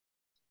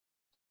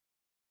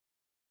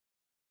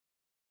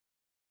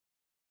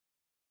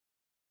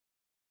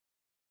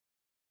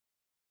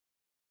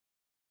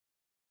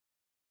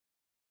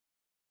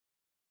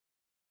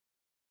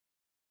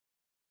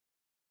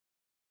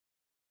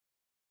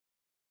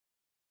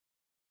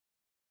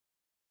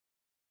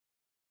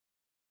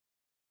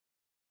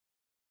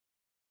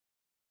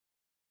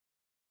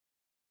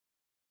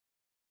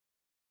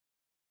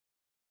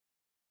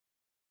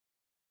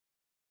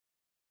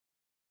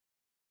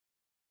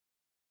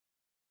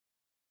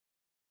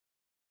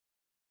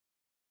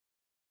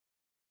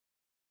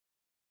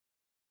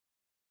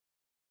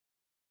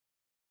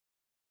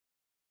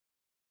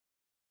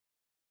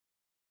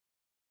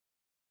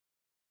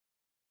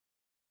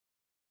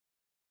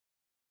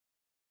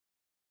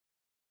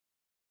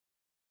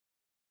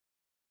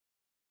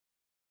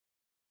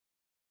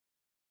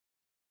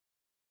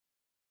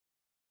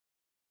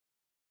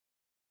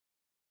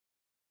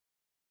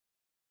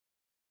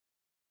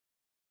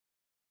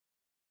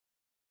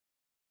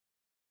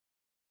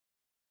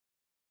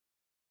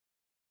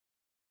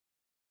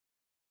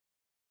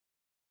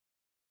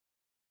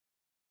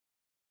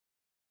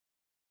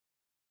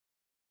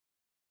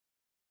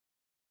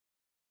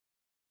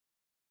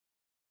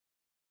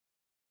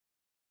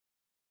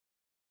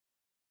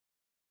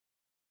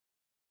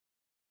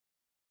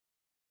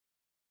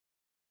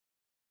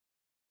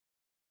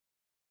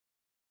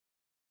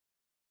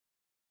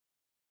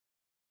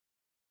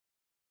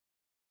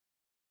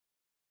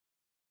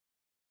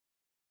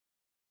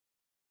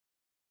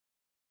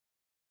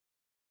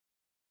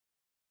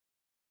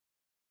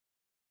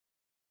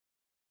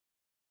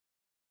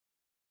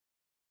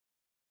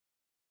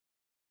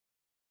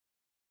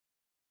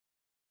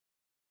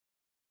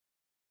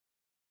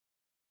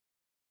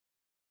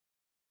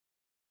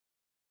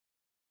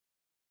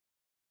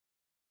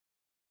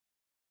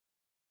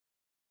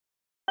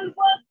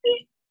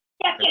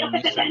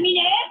 Permiso.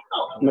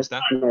 ¿Cómo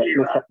está?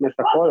 Me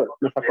sacó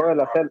de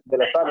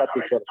la sala,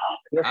 teacher.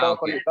 Yo estaba ok.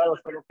 conectado,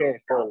 solo que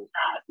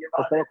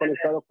estaba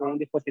conectado con un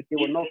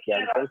dispositivo Nokia.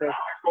 Entonces,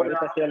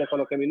 ahorita sí ya le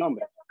coloqué mi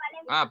nombre.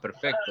 Ah,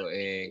 perfecto.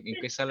 ¿En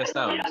qué sala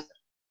estábamos?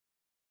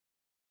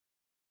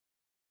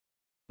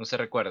 No se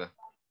recuerda.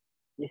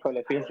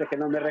 Híjole, fíjense que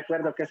no me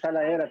recuerdo qué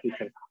sala era,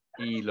 teacher.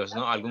 ¿Y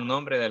algún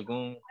nombre de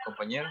algún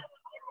compañero?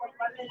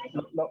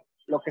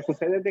 Lo que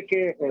sucede es de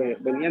que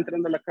venía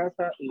entrando a la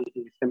casa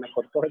y se me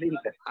cortó el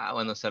inter. Ah,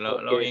 bueno,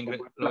 lo voy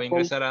a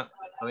ingresar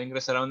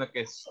a una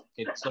que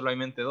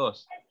solamente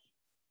dos.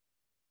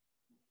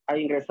 A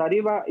ingresar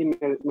iba y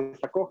me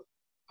sacó.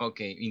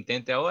 Ok,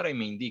 intente ahora y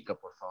me indica,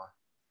 por favor.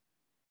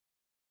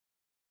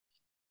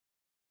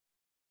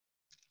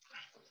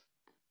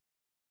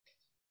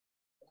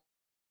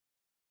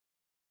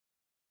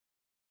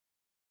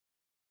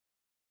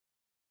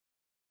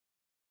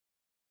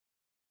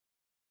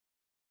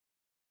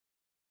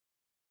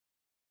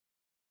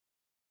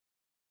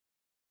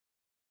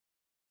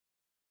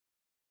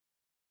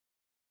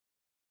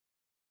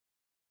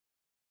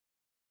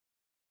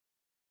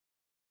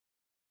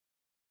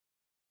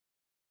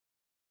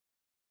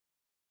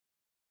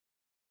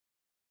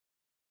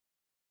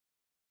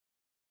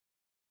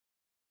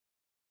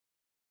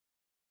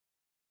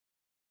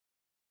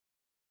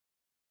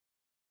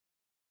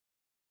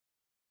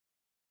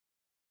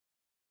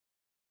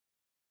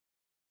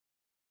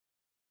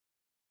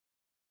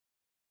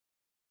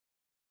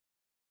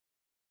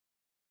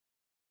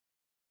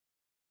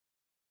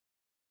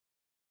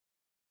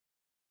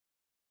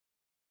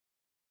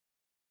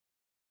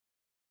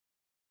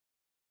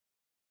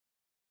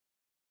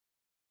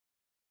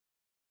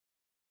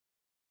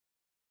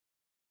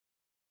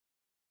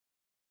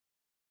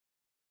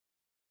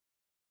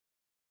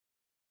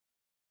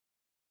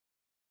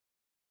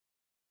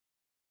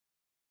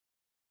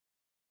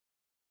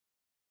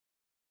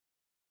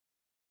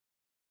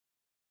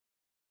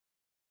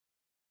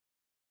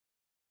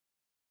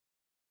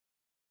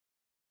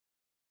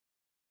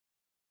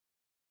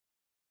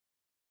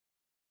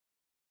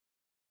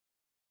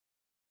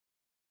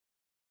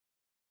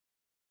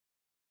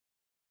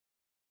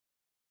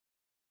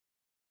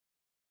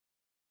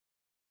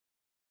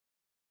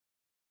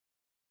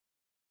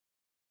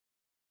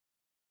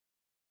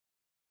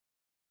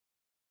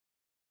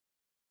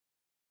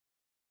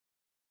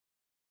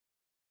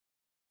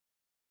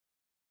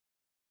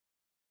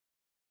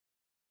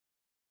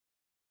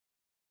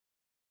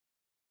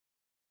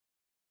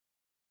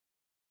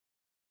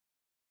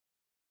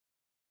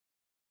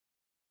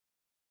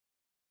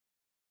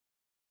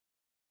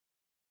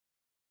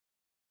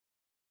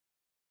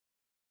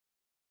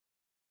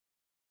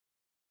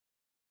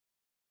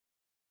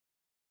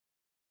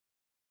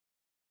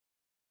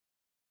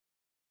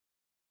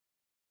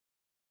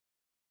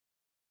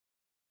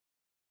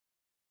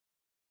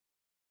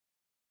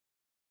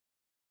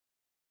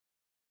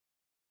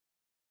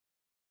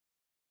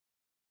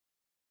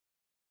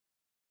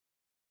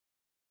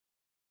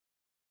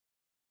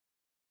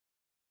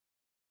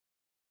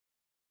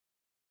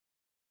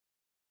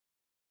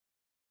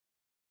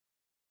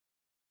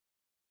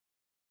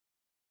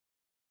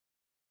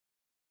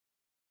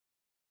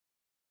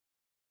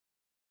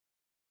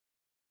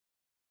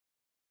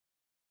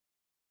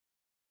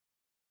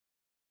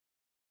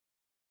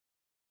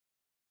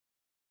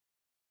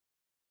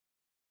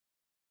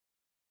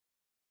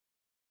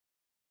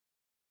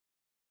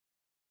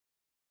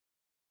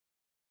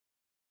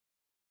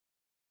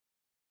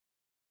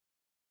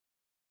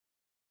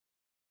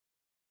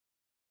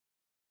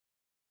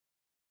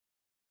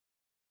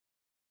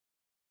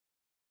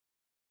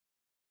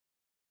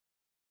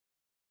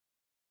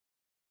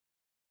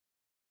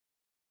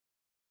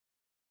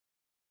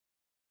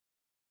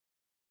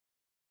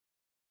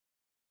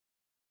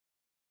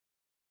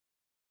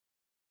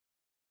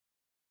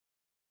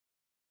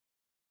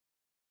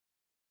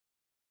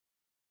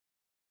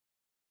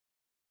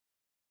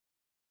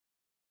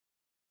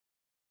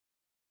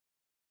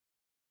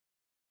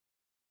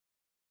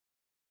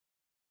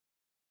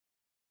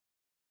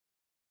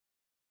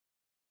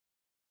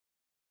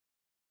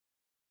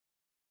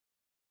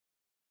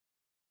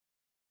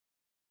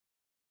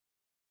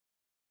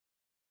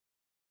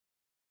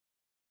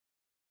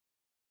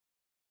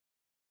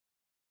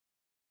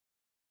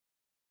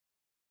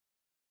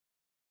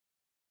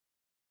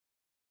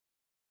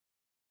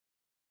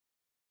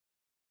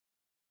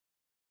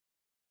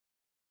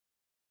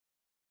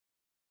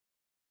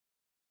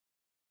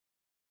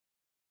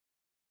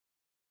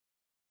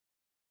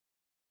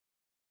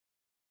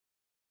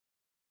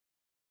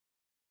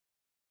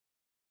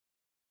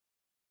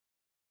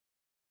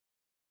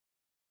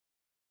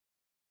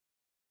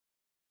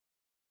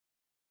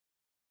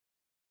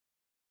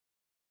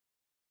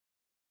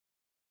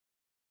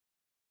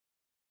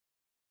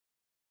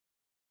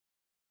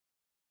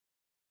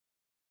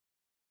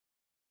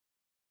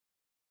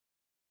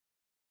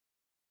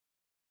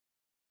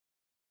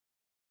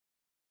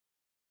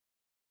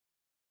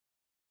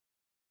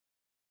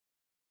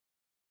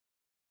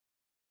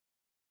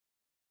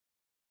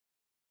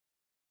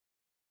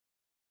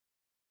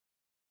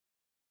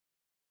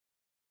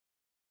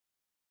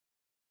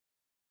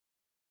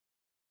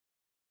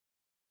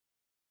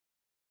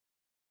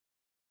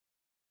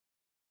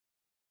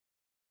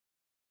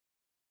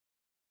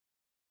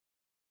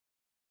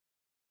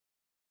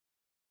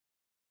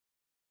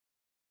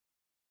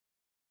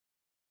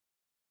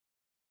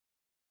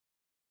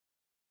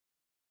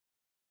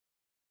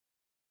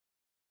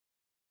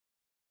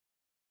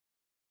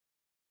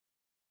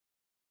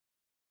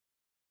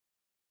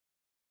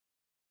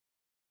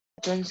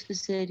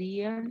 Entonces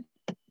sería...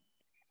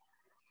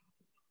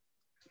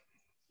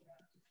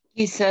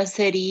 Quizás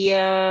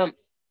sería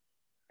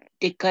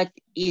the cat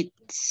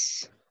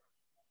eats.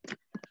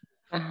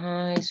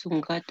 Ajá, es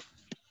un gato.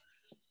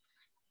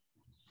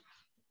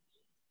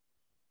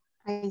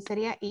 Ahí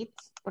sería it,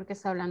 porque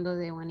está hablando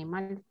de un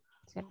animal,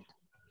 ¿cierto?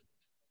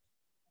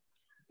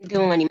 De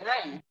un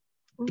animal.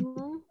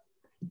 Ujú.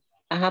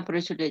 Ajá, por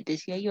eso les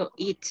decía yo,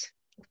 eats.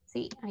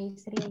 Sí, ahí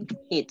sería it.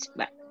 Eats,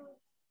 va.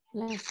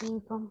 Las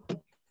 5.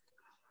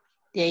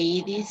 De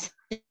ahí dice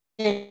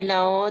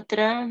la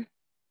otra.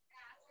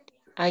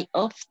 I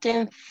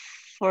often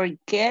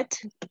forget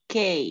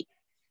K.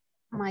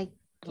 My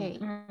key.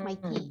 My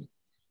key.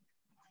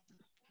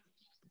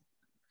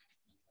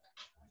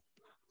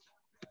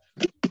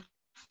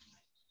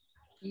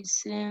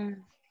 Dice...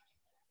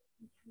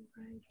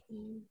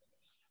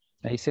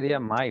 Ahí sería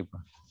my.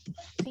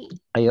 Sí.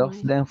 I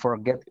often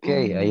forget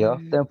key. I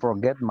often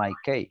forget my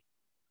key.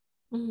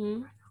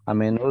 Ujú. A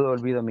menudo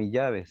olvido mis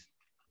llaves.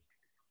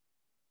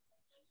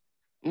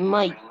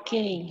 My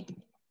key.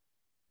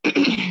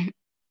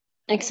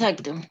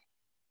 Exacto.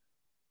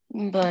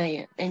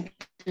 Vaya,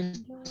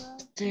 entonces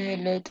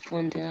el otro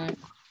fundador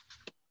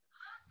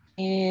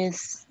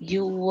es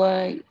you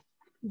write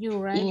You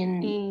write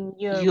in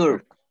your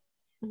your book.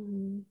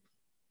 Ujú.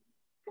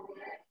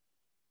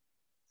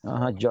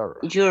 Ajá, your.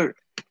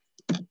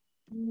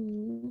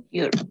 Ujú.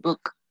 Your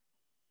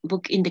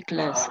book in the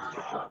class.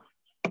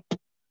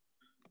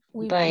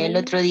 We Vaya, el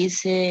bring otro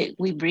dice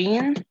we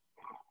bring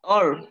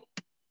or.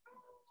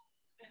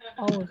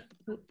 our.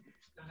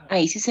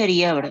 Ahí sí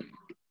sería, ¿verdad?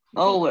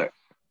 Our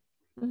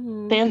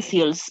Ujú.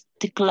 pencils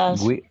to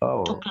class. We To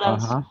our.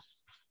 class. Ajá.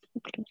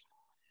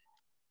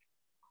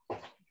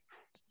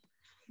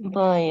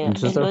 Vaya, el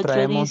Nosotros otro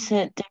traemos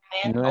dice the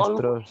men all.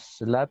 nuestros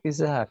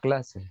lápices a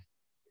clase.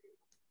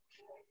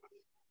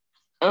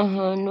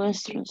 Ajá,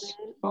 nuestros.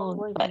 All.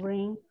 Always Vaya.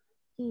 bring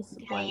his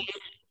wife.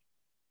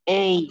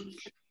 Eight.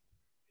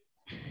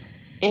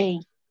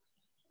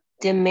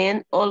 The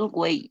men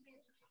always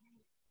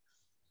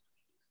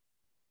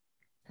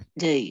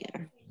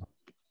there.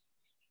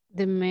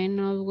 The man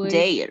always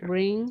There.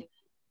 bring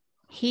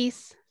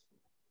his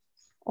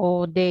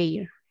o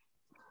their.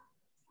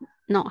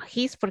 No,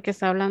 his porque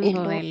está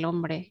hablando del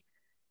hombre.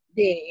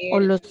 O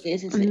los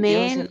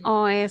men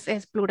o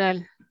es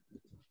plural.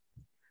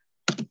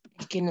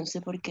 Es que no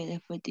sé por qué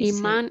después Y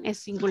dice. man es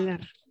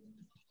singular.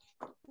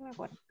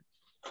 Bueno.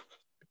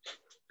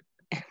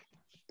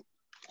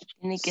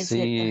 Tiene que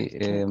Sí, ser.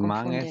 Que me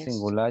man confunde es eso.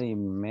 singular y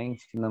men,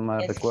 si no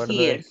me Es recuerdo,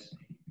 here.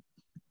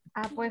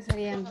 Pues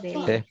serían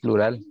es their.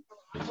 plural.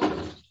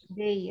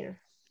 Their.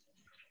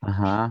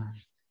 Ajá.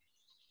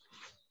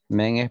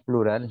 Men es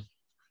plural.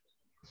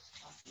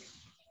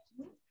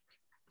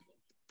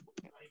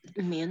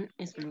 Men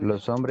es plural.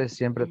 Los hombres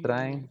siempre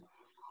traen.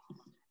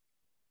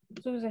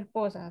 Sus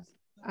esposas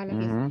a la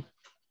fiesta. Ujú.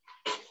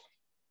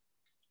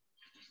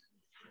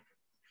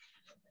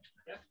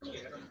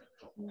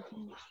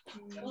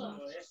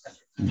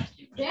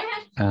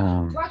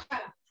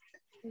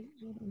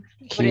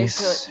 Por His,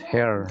 eso,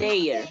 her.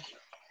 there.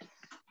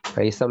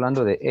 Ahí está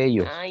hablando de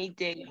ellos. Ay,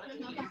 there.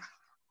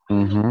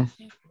 Ujú.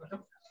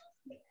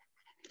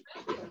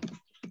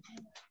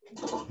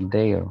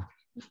 Their.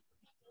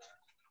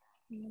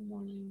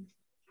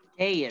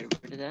 There,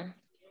 ¿verdad?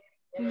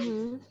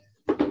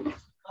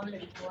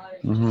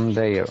 Ujú,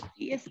 their.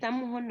 ¿Y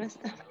estamos o no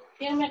estamos?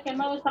 ¿Quién me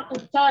quemó esta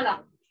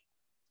cuchara?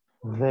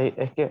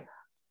 Es que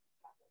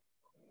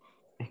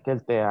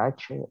el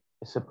TH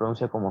se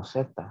pronuncia como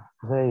Z.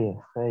 They.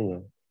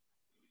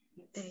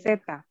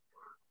 Z.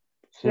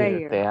 Sí,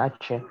 el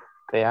TH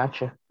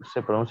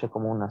se pronuncia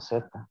como una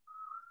Z.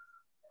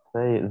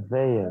 They.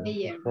 There.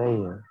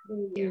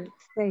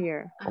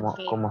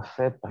 Como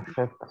Z.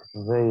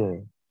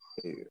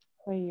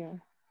 They.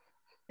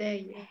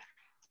 There.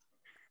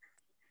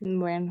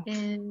 Bueno.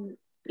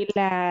 Y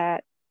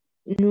la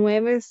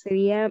 9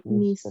 sería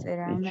Mr.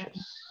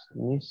 Adams.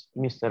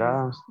 Mr.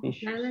 Adams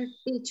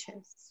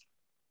Teachers.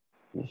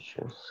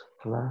 teaches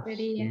class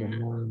Sería- in the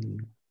morning.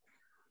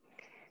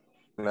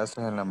 Clases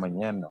en la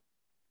mañana.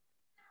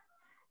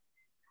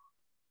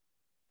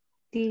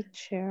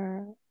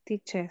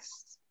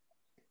 Teaches.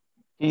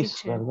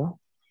 Is, ¿verdad?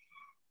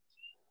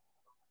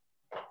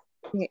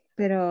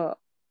 Pero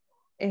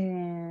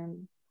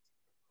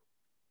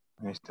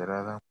Mr.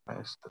 Adam,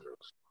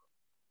 maestros.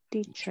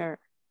 teacher.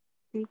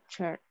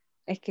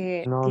 Es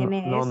que No, tiene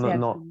ese al final.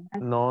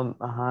 no,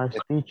 ajá, es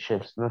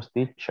teaches, no es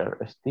teacher,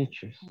 es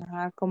teaches.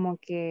 Ajá, como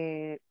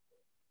que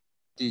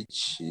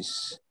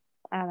Teaches.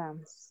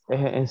 Adams.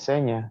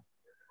 Enseña.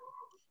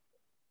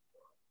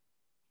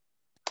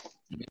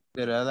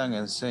 Mr. Adam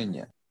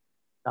enseña.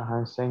 Ajá,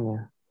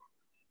 enseña.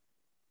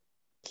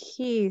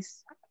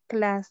 His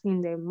class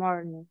in the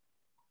morning.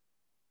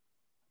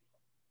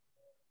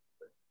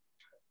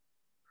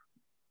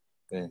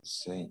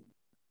 Enseña.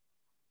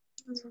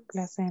 Su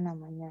clase en la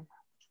mañana.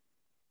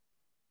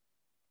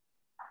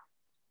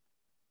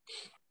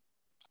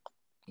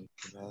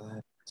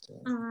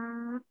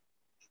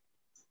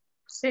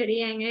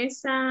 Sería en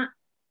esa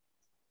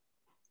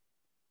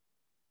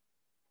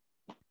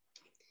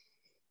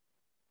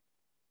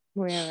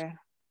Voy a ver.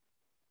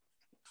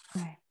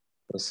 Ay,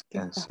 Pues ¿qué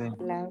estas enseña.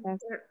 palabras?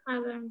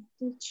 Other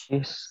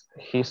teachers.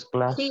 His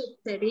class. He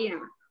sería.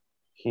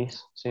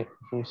 His, sí,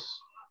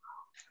 his.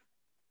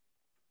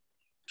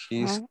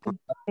 His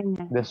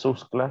Enseña. De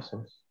sus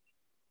clases.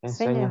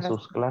 Enseña Enseña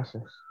sus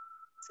clases.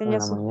 En enseña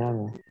la su.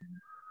 mañana.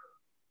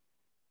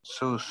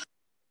 sus.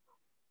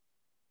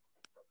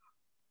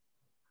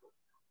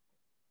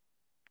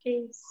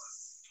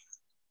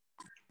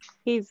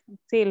 His,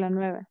 sí, la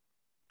 9.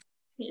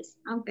 Yes,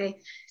 ok.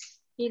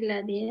 Y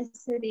la 10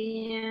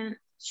 sería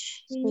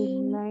She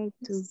like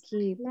to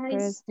give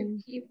likes to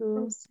presents give to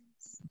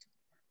presents.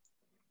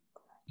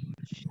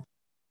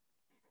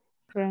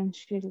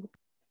 grandchildren.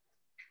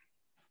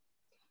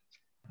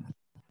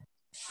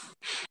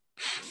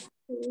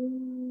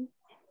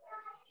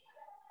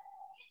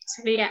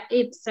 Sería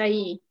it's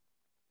ahí.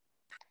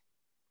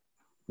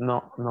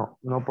 No,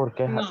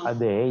 porque es No.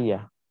 de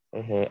ella.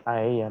 Es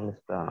a ella le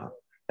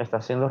está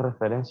haciendo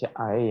referencia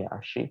a ella, a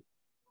she.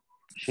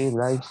 She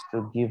likes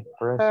to give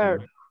Her.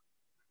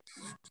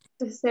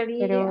 presents.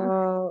 Sería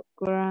Pero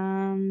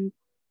grandchildren,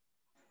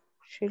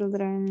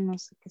 no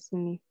sé qué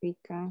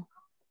significa.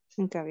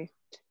 Nunca vi.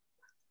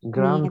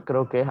 Grand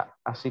creo que es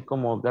así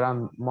como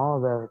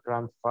grandmother,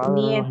 grandfather,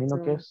 me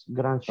imagino que es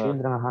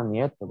grandchildren, ajá,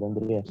 nietos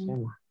vendría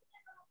siendo.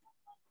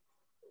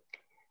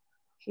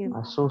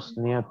 A sus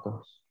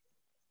nietos.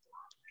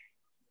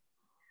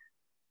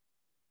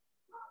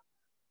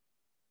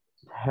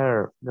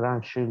 Her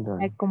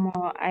grandchildren. Es como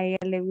a ella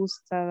le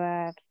gusta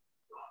dar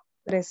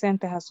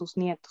presentes a sus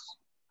nietos.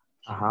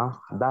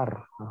 Ajá,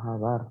 dar. Ajá,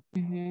 dar.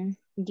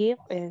 Give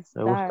es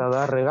Le dar. gusta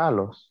dar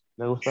regalos.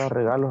 Le gusta dar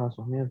regalos a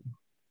sus nietos.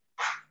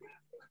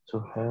 To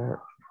her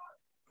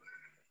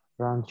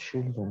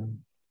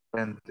grandchildren.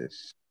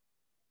 Presentes.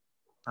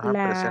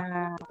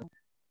 Ajá, presentes.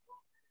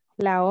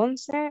 La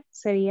 11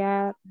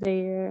 sería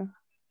they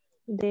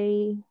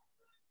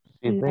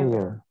Sí,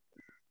 never.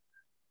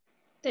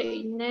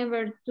 they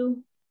never do.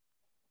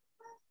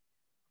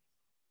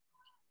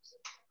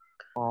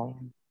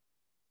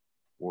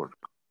 Work.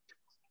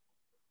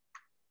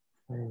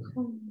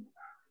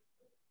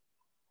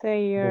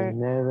 They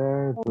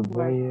never do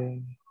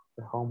homework.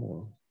 the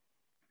homework.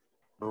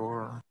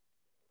 Door.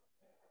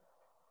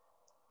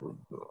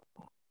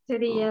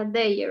 Sería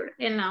their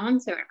en la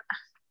 11, ¿verdad?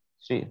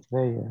 Sí,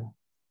 their.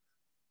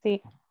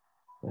 Sí.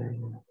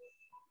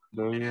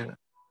 Their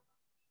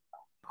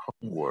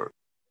homework.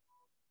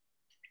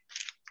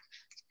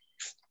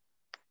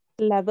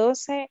 La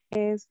 12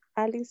 es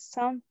Alice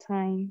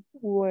sometime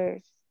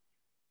work.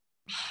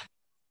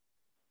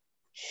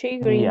 She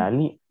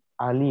green. Y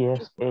Ali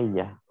es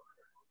ella.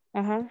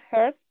 Ajá,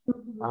 her.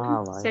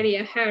 Ah, vale.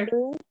 Sería her.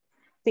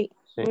 Sí,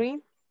 Sí.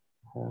 green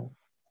Her.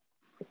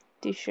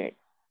 t-shirt.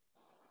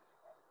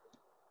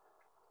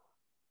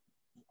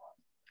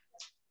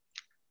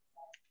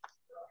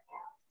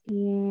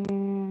 Y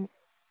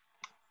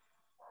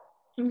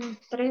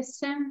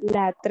 13.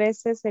 la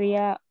 13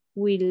 sería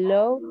we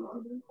love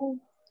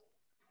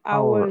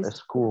Our our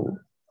school.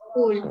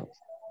 School.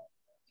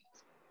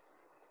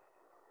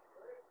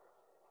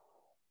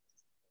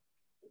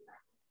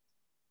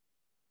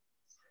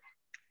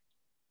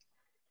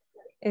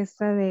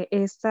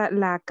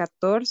 La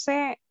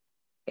 14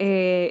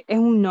 es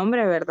un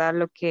nombre, ¿verdad?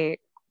 Lo que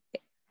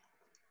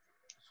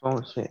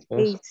Sí,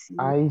 es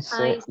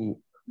Aise Ice. y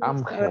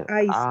Amger.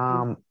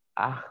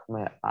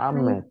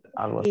 Ahmed,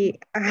 algo así.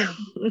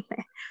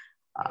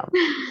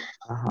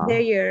 Ajá.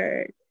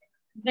 Their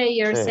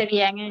Their Sí.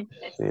 serían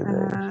ellas. Sí,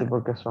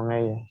 porque son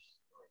ellas.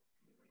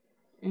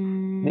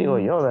 Digo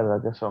yo,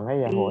 ¿verdad? Que son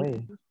ellas o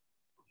ellos.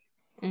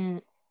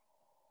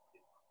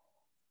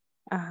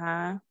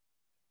 Ajá.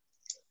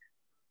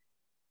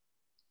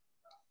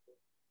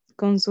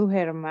 Con sus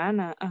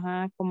hermanas,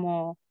 ajá,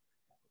 como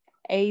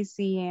AC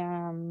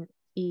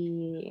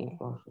y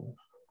Entonces,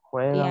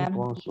 juegan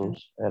con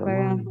sus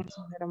juegan hermanas. con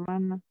sus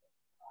hermanas.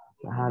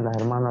 Ajá, las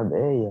hermanas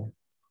de ella.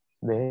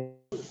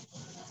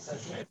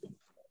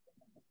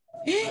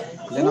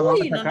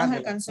 Uy, no nos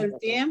alcanzó el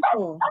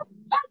tiempo.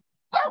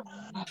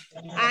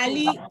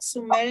 Ali,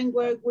 Sumeren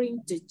were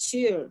green to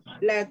cheer.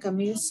 La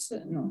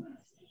camisa, no.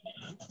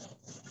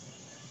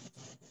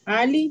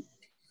 Ali,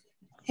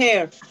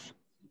 hair.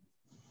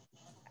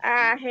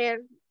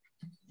 Hair.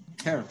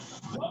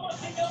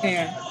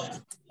 Hair.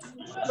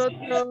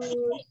 Nosotros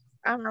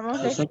amamos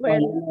la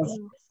escuela.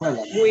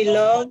 We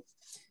love.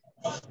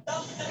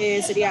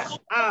 Sería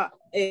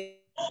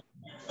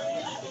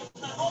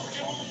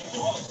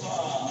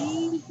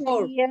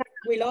or.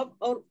 We love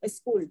our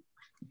school.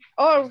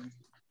 Or.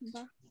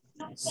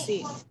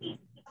 Sí.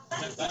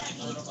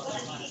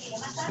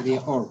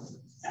 Sería or.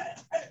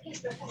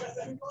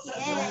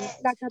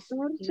 La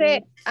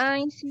 14,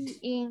 I see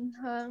in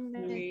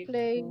Hamlet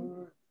play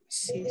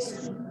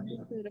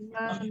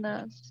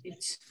hermanas.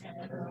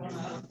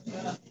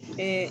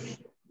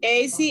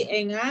 AC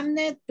en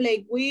Amnet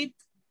play with.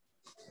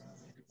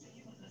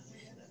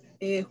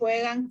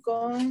 Juegan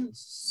con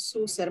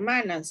sus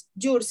hermanas.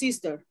 Your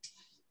sister.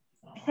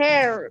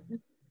 Her.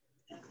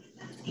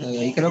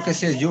 Ahí creo que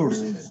sí es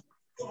yours.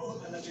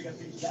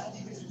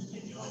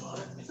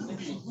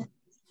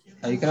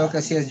 Ahí creo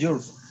que sí es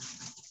yours.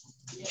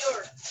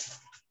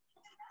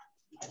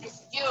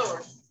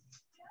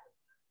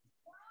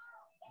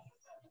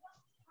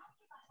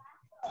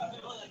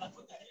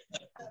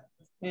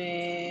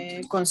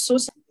 Con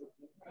sus.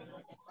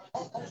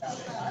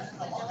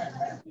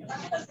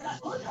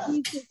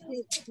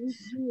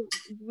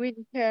 With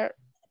her.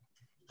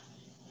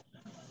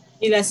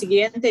 Y la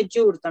siguiente,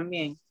 your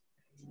también.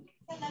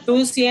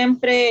 ¿Tú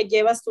siempre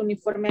llevas tu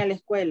uniforme a la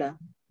escuela?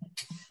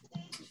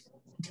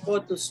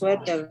 O tu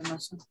suéter, no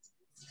sé.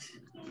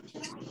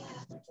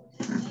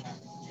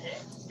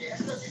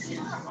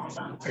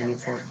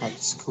 Uniform at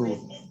school.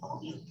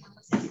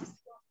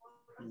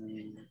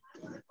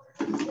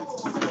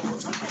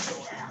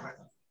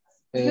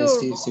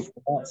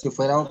 Si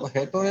fuera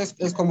objeto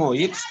es como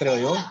it, creo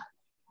yo.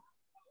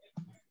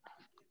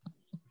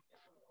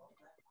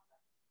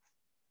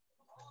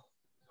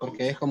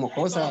 Porque es como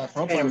cosa,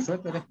 ropa, el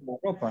suéter es como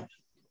ropa.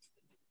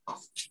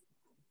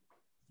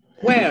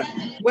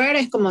 Wear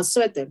es como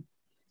suéter.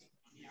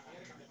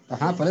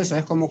 Ajá, por eso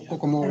es como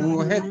un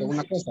objeto,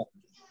 una cosa.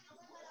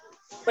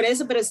 Por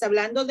eso, pero está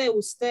hablando de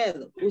usted.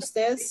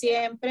 Usted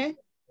siempre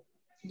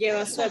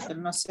lleva suéter,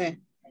 no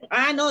sé.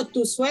 Ah, no,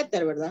 tu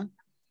suéter, ¿verdad?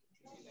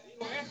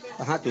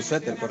 Ajá, tu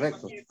suéter,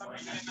 correcto.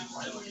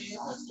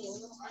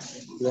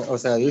 O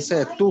sea,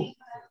 dice tú.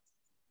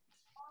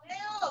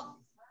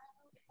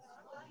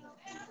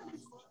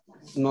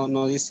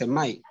 No dice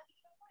my.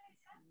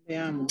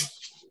 Veamos.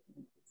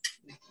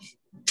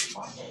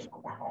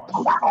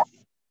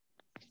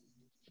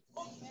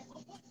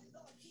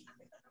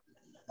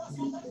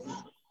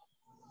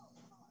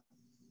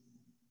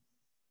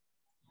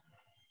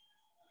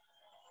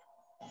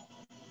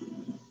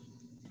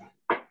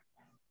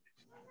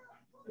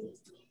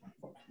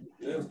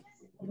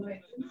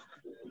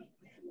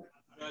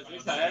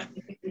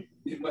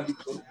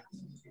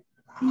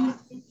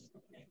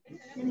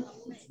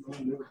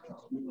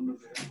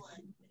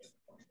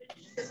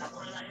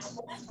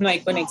 No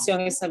hay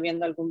conexión, está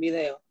viendo algún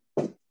video.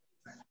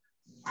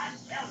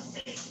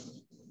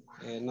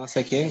 No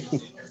sé quién.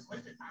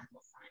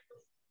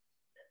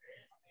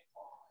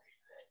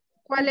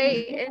 ¿Cuál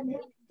es? El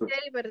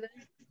 ¿verdad?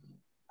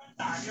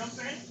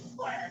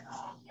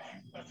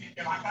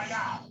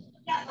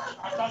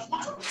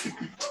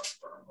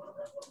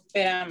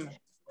 Espérame.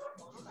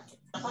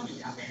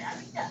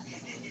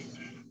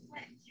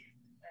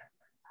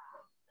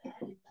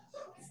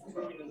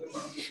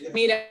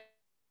 Mira,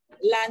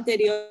 la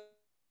anterior.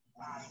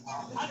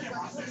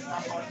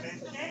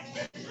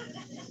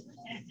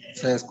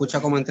 Se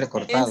escucha como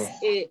entrecortado.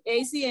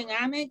 AC en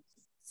AME.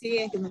 Sí,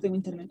 es que no tengo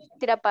internet.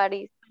 Tira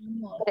París.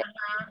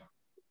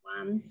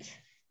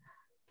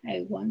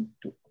 I want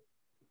to.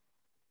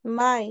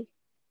 My.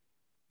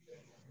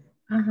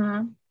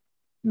 Ajá.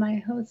 My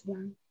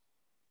husband.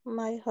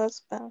 My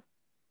husband.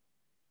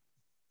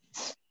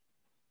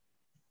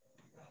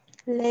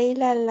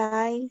 Leila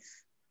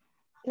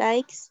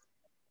likes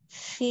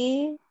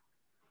she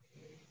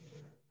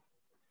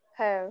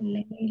her.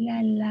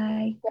 Leila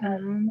like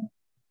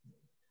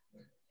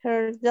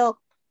Her dog.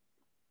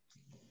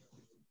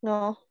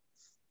 No.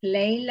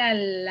 Leila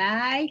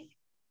like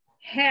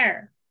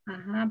her.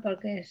 Ajá,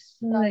 porque es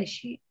su de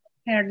she.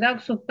 Her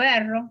dog, su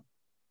perro.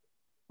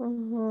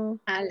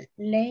 A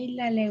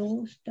Leila le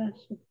gusta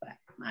su perro.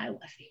 Algo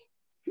así.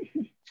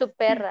 Su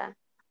perra.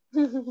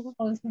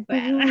 O su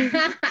perra.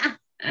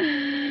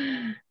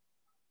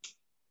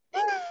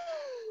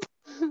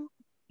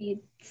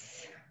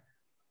 It's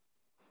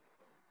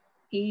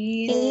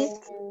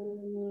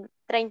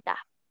 30.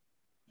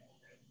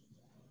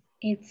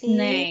 Its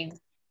name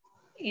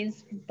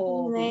is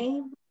Bobby.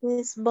 Name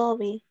is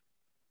Bobby.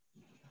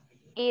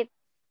 It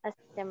as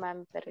the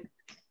man perro.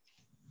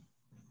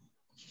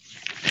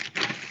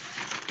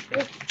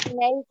 Its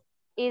name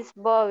is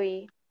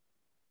Bobby.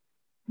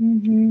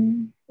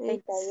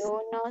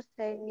 31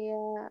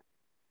 sería.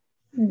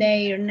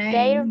 Their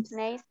names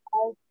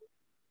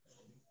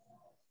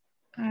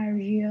are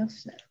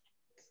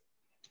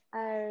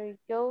are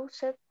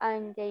Joseph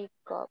and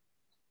Jacob.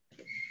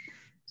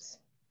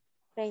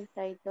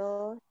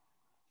 32.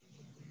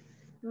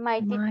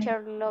 My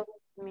teacher loves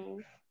me.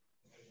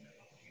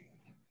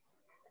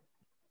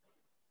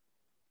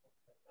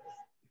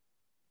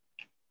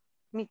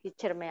 Mi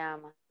teacher me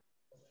ama.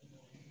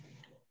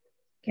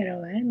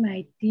 Quiero ver,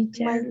 my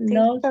teacher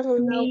loves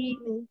me.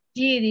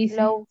 G dice.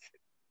 Love.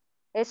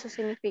 Eso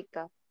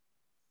significa.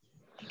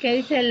 ¿Qué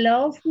dice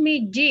love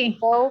me G?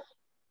 Love,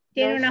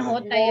 tiene una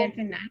J ahí al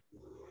final.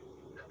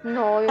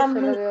 No, yo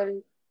solo veo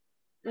el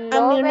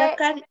A mí una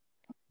carita.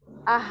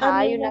 Ajá,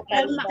 hay una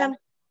carita.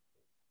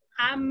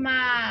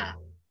 Ama,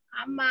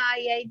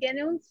 y ahí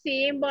tiene un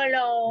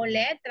símbolo o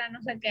letra,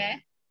 no sé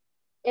qué.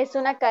 Es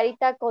una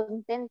carita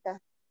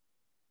contenta.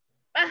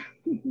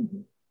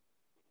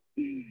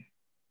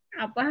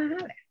 Pues a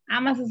ver,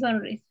 ama su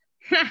sonrisa.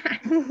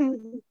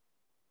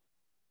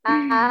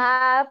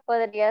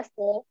 Podría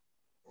ser.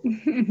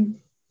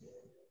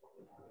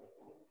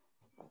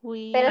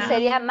 Pero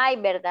sería my,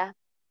 ¿verdad?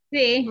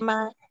 Sí.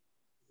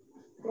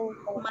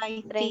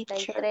 My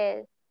teacher.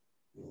 33.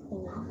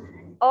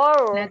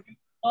 Or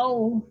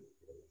Oh,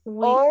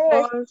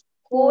 our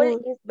school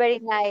is very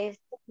nice.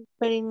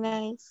 Very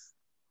nice.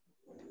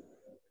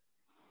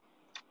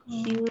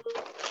 Your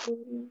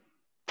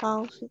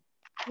house is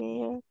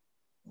there.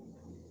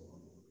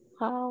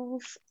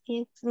 House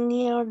is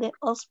near the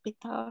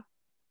hospital.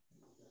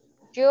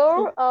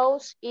 Your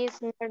house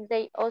is near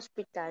the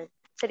hospital.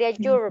 Sería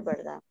your,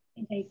 ¿verdad?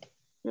 34.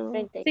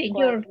 Sí,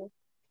 34. your.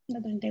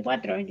 No,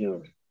 34,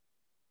 your.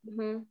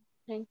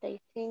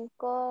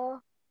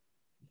 35.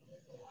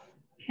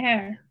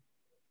 Her.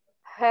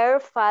 Her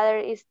father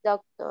is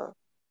doctor.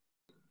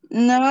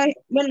 No,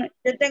 bueno,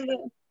 yo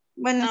tengo.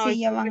 Bueno, No, sí,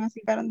 ya yo van a sí.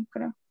 sacar,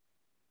 creo.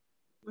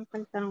 Me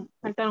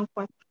faltaron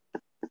 4.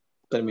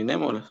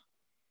 Terminémoslas.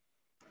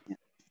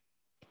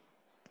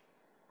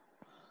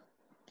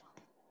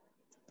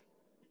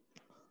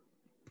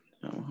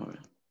 Vamos a ver.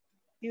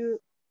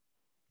 You,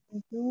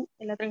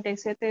 en la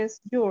 37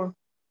 es your.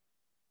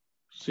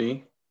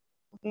 Sí.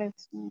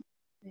 Let's,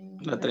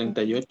 La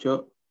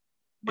 38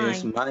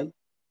 es mine. my.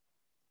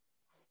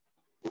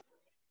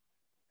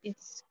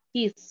 It's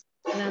his.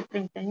 La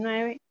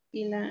 39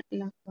 y la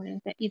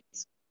 40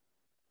 it's.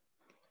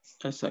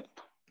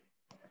 Exacto.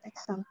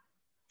 Excellent.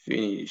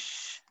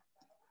 Finish.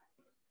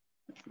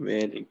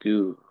 Very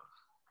good.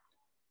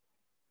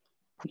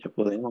 Ya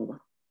podemos.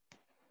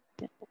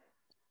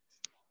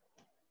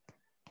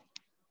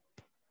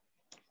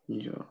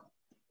 Yo.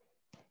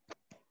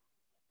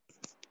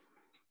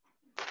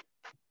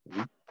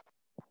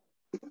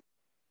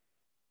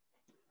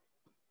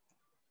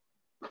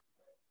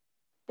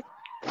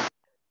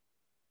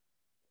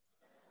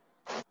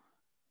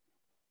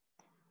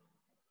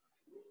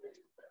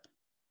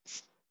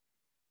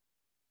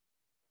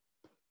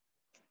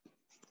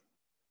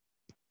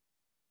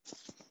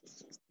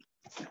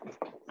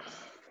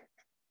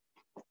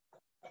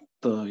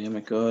 Todavía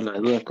me quedo la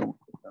duda como.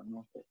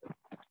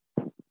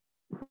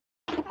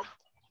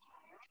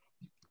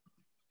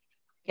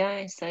 Ya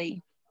está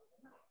ahí.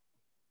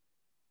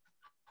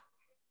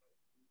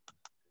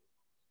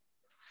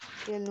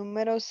 Y el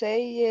número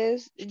 6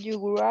 es you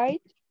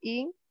write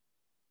in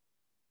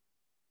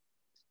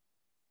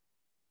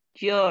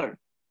Your.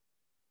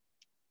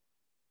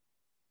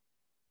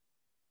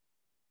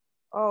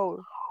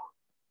 our.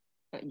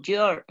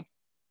 Your.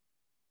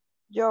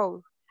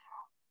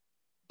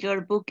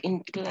 Your book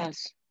in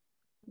class.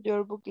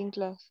 your book in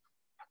class.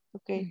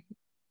 Ok.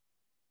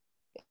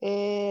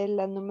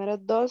 La número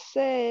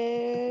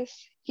 12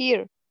 es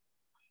here.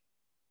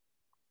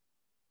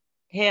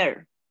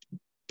 Here.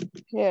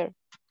 Here.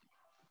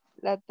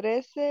 La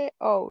 13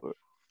 our.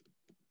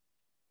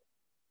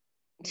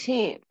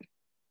 Sí.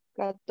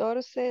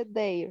 14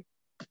 there.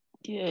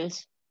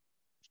 Yes.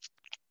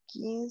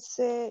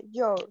 15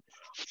 your.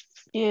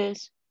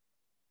 Yes.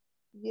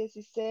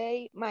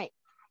 16 my.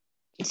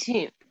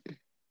 Sí.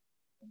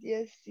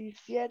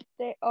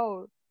 17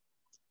 our.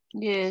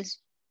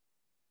 Yes.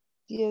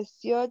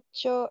 18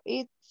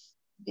 it's.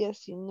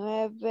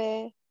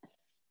 19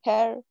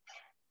 her.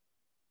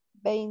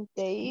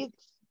 20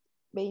 it's.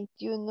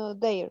 21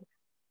 there.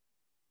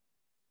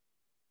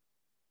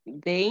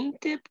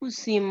 20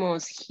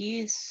 pusimos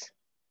his.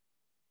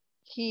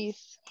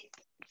 His.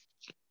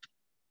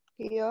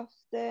 He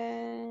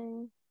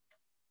often.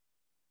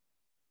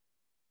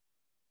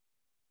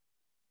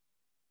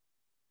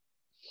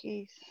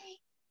 His.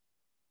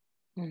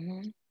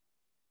 Ujú.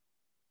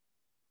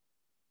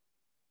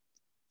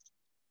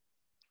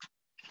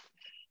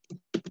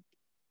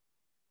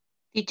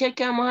 Teacher,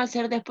 ¿qué vamos a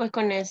hacer después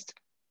con esto?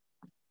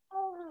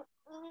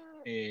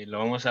 Lo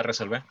vamos a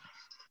resolver.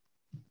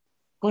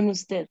 Con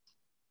usted.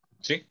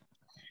 Sí.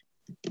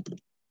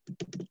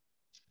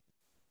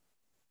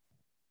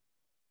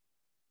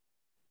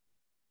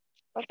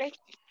 Ok.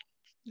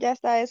 Ya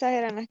está, esas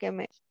eran las que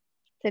me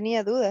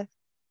tenía dudas.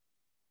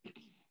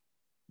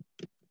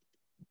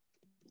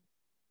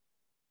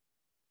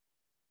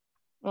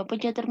 No,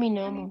 pues ya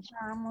terminamos.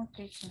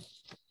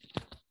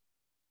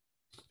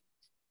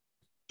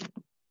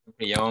 Ok,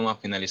 ya vamos a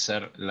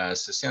finalizar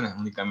las sesiones.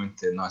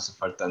 Únicamente nos hace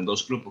falta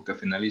 2 grupos que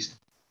finalicen.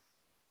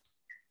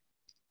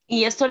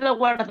 ¿Y esto lo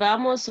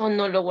guardamos o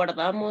no lo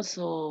guardamos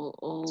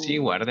o... Sí,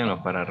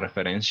 guárdenlo para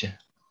referencia.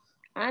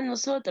 Ah,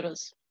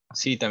 nosotros.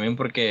 Sí, también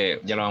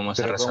porque ya lo vamos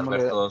a Pero ¿cómo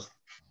resolver le...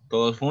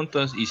 todos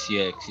juntos y si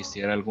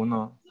existiera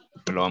alguno,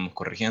 pues lo vamos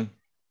corrigiendo.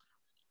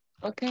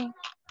 Ok.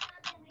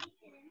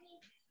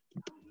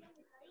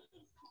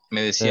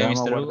 Me le decía,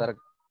 vamos a Mr. Hugo. guardar?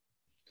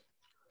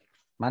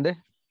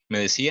 ¿Mande? Me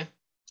decía.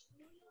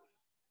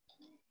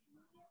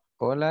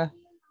 Hola.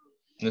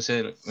 No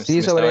sé, Sí, me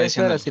estaba sobre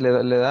eso diciendo. era, si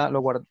le da, lo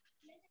guard...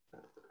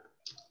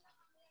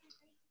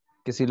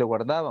 que si lo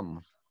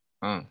guardábamos.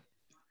 Ah,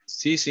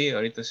 sí,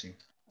 ahorita sí.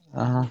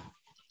 Ajá.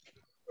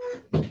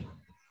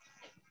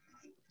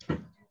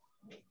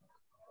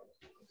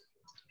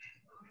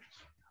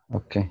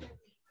 Ok.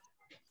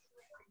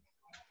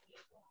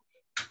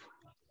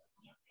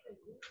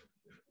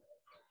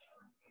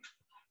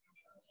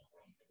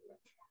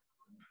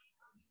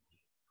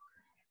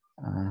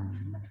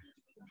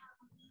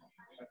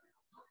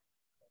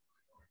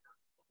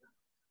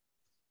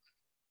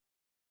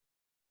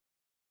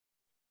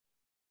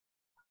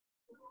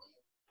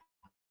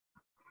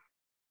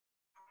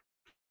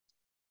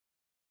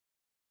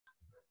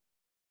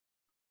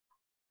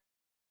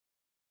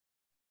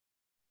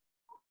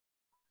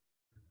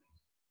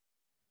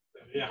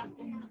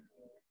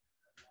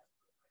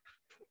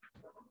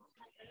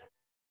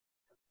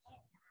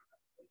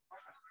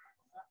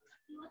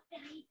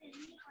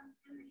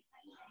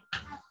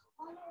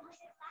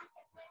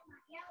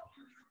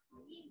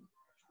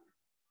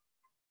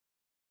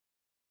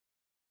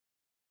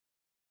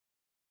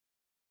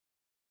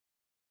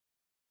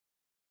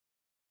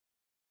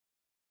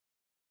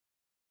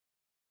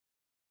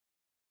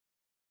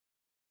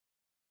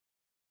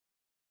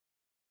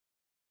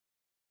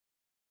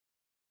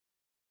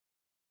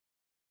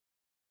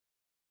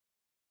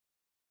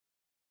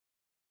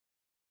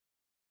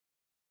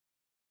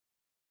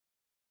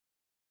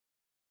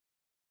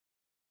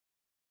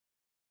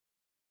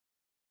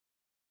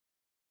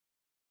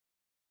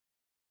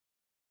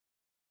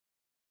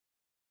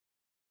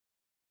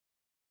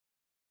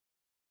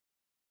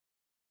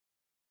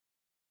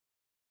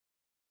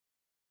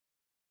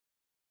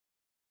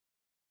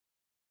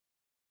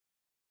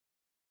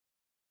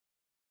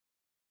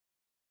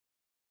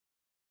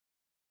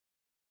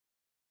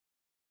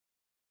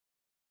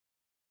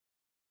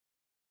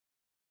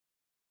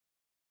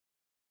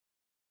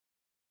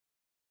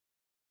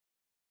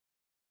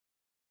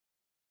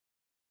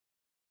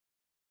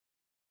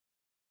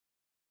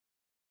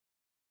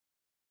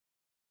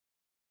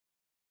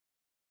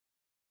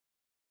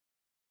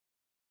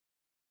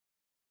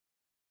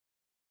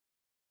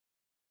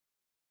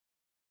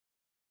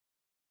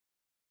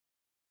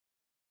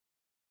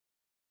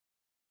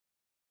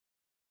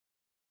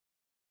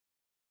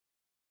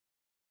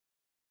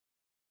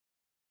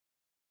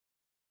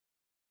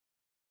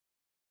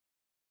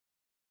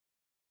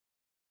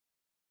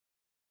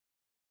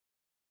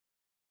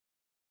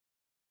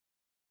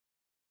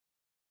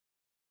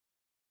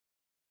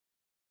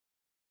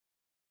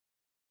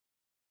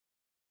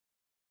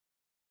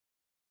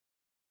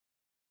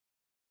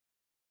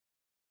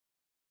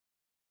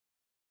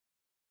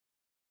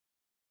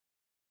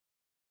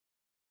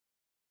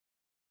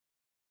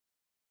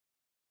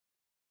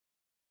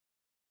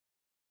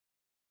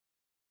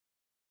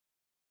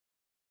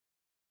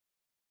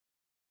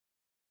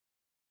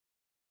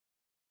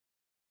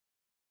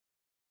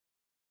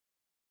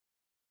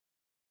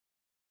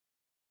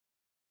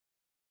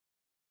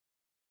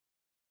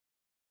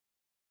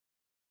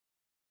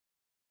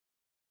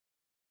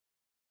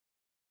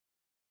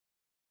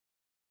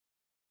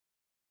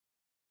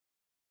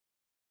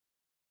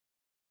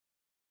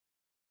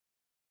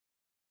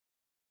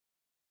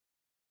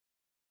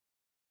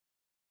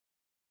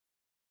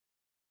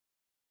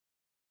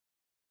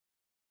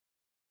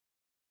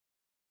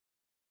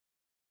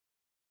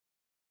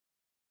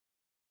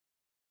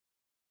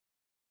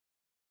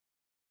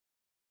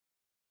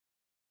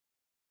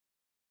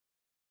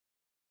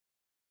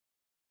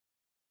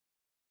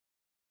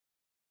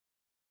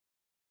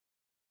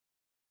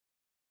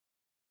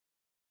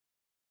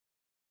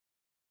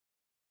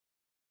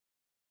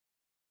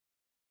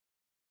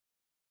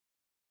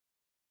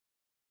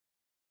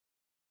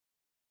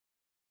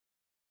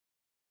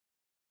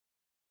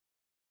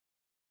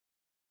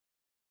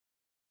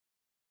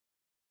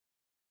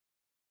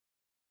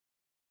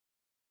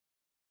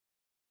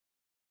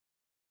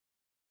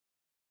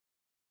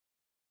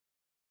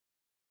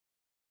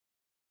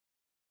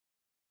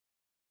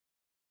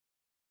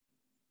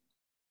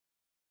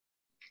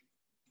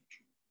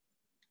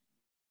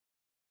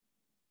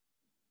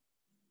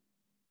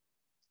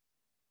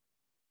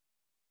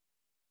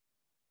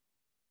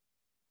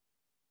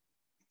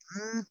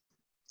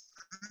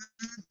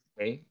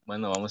 Okay.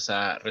 Bueno, vamos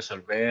a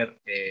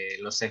resolver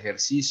los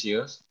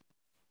ejercicios.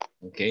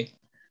 Ok.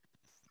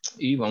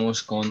 Y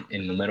vamos con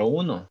el número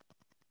 1.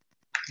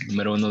 El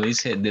número 1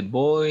 dice, the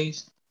boy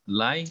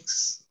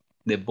likes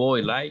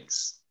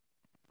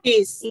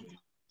his.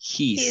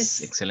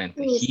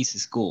 Excelente. His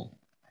school.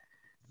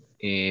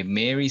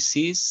 Mary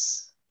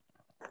sees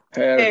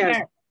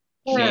Hair.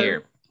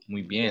 hair.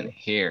 Muy bien,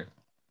 hair.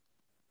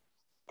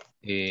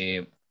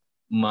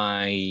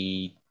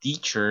 My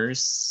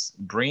teacher's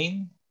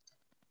brain.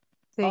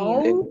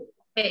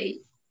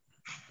 Hey.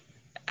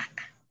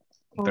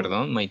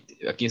 Perdón,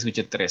 aquí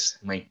escuché 3.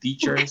 My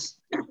teacher's.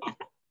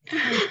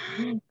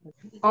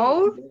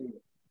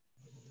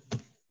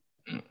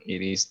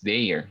 It is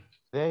their.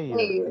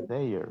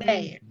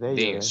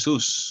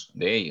 Sus,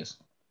 de ellos.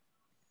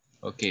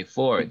 Okay,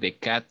 4. The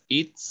cat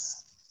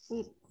eats.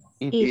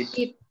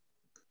 Eat.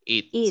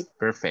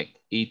 Perfect.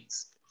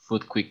 Eats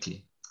food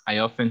quickly. I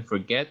often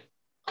forget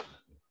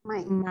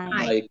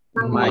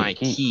my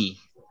key.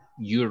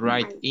 You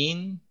write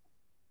in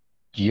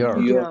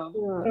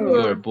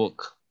your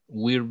book.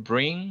 We'll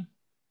bring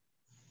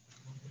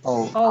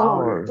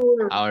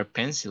our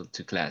pencil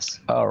to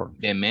class.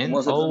 The men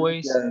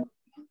always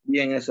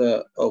Bien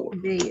esa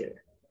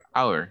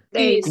our.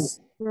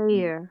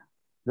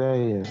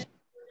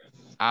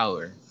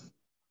 Our.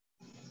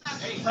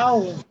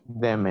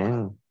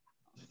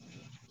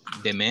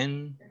 The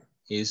men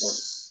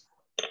is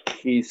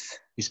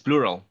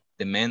plural.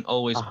 The men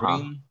always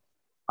bring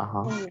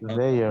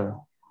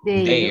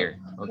their.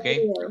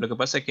 Okay. Lo que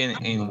pasa es que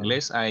en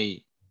inglés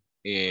hay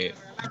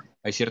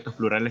ciertos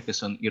plurales que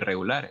son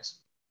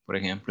irregulares. Por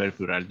ejemplo, el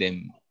plural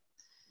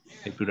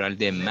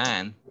de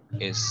man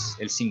es,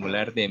 el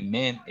singular de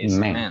man es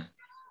man.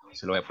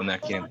 Se lo voy a poner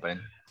aquí en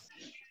paréntesis.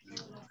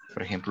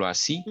 Por ejemplo,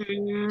 así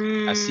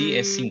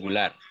es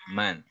singular,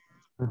 man.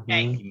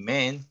 Y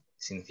men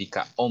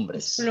significa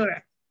hombres.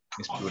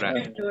 Es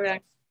plural.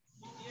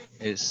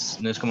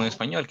 No es como en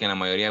español, que en la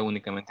mayoría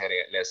únicamente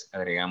les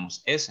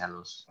agregamos S a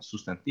los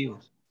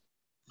sustantivos.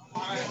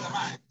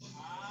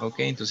 Ok,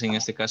 entonces en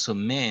este caso,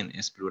 men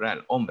es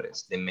plural,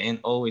 hombres. The men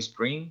always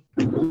bring.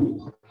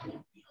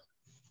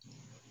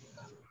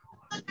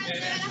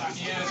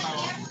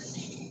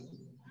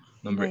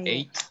 Number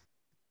 8.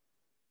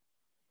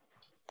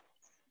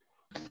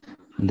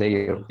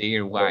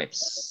 Their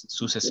wives,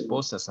 sus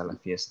esposas a la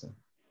fiesta.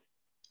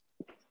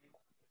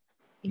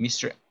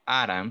 Mr.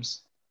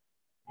 Adams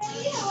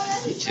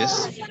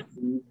teaches.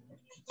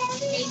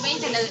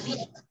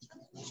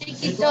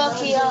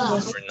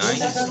 Number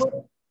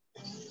 9.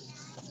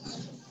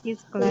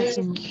 His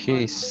classroom.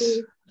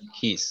 His.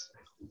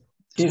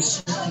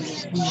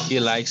 He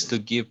likes to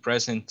give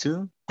present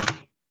to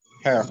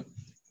Her.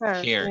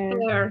 Here.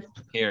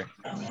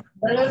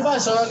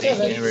 They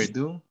never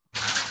do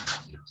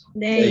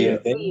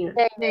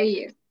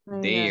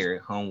their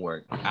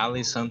homework.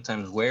 Ali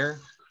sometimes wear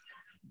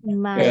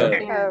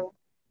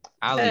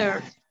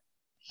Ali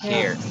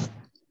hair.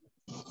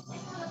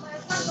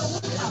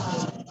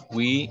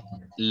 We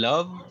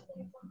love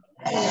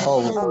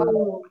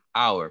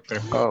our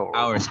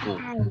school.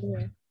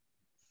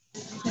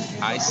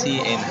 I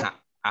see and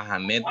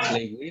Ahmed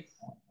play with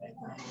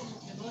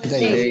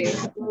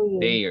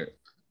their.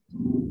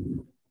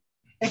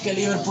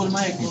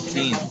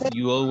 15.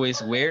 You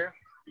always wear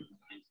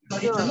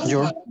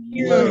your.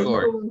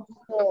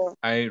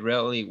 I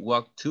rarely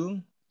walk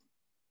to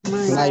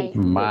my.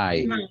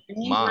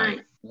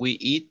 We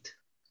eat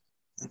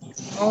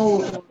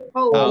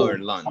our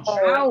lunch.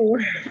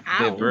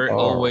 The bird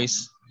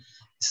always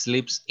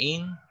sleeps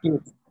in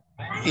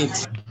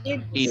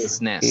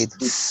its nest.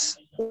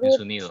 En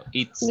su nido,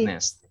 its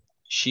nest.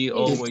 She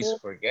always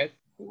forgets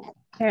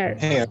her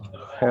hair.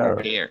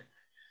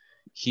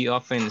 He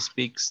often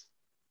speaks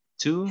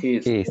to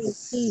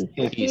his.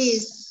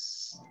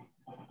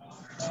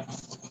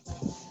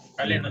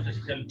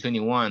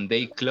 21.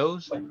 They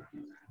close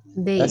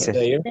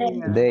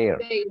There.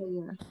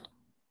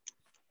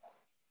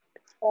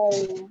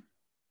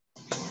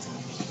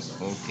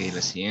 Ok,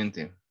 la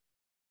siguiente.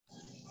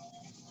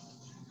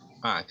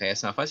 Acá ya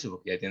está fácil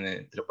porque ya tiene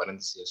entre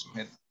paréntesis el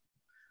sujeto.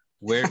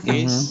 Where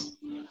is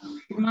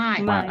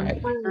My.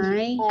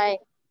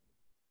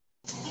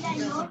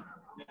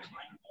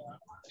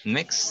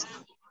 next?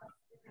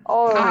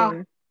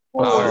 Or.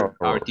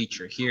 Our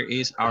teacher. Here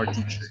is our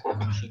teacher.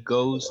 She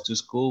goes to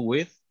school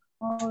with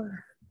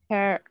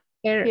Her.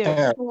 hair.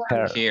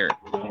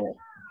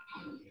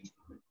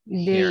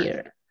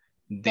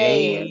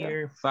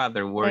 Their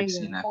father works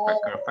in a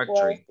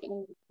factory.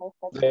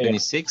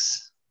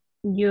 26.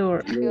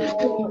 Your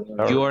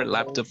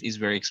laptop is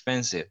very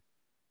expensive.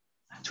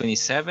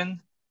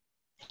 27.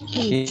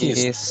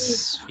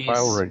 His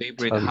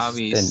favorite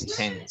hobby is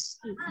tennis.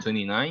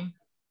 29.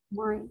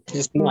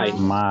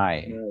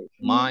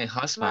 My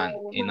husband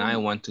and I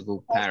want to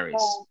go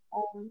Paris.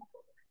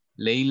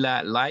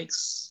 Leila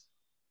likes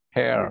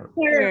her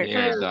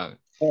dog.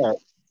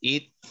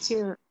 It's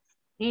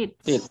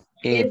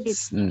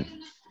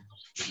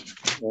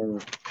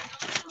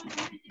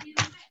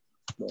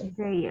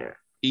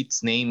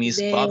its name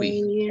is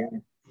Bobby.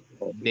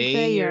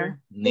 Their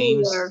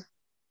names.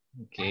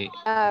 Okay.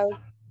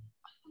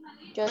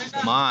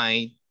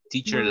 My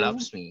teacher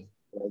loves me.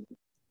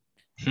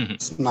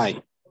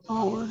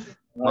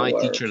 My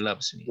teacher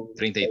loves me.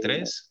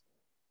 33.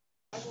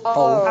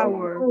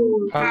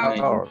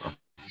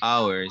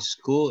 Our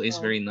school is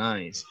very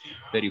nice.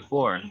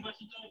 34.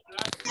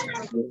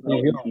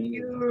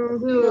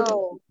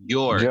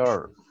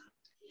 Your.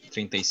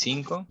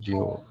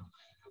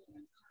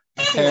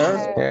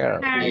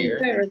 35.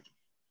 Hair.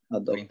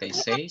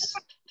 36.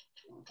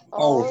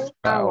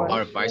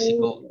 Our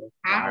bicycle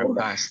are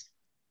fast.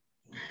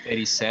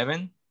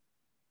 37.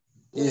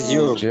 Is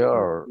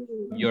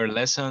your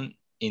lesson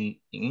in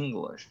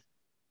English.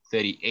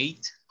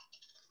 38.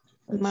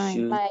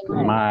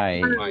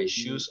 My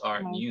shoes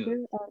are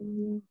new.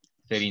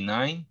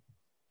 39.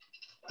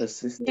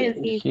 his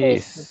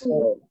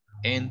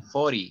And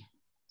 40.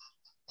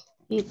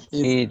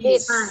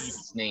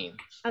 Its name.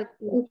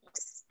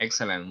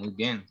 Excellent, muy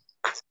bien.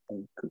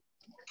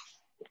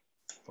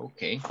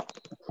 Ok.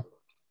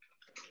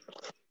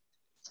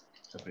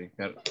 Vamos a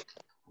aplicar un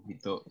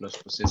poquito los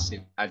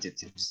possessive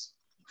adjectives.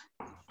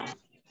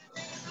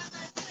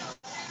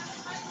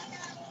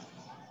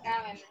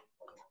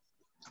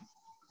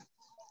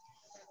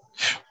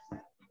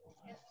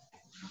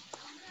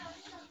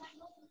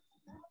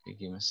 Okay,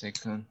 give me a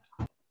second.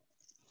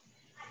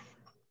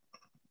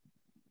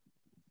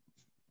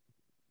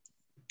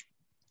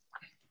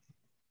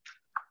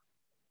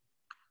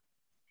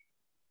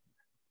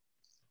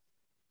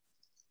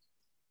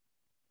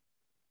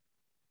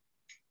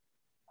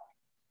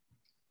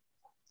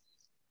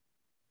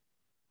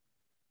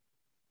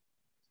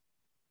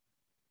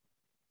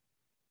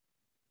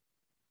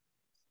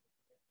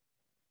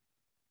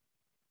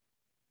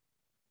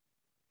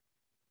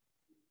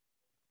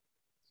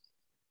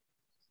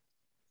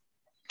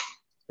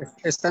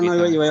 Esta no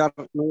iba a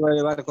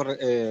llevar,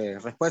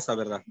 respuesta,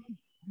 ¿verdad?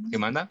 ¿Qué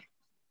manda?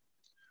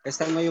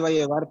 Esta no iba a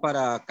llevar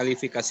para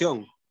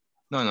calificación.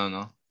 No, no,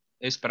 no.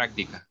 Es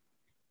práctica.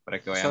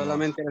 Para que vayamos.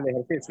 Solamente el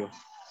ejercicio.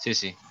 Sí,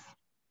 sí.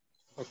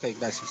 Ok,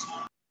 gracias.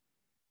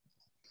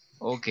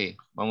 Ok,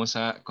 vamos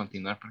a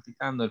continuar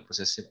practicando el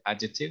possessive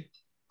adjective.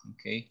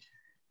 Ok.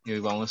 Y hoy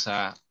vamos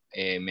a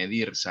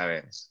medir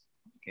saberes.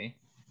 Ok.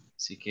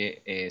 Así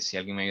que si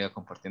alguien me ayuda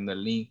compartiendo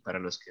el link para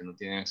los que no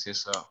tienen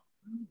acceso,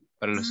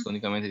 para los que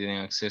únicamente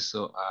tienen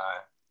acceso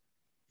a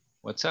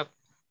WhatsApp.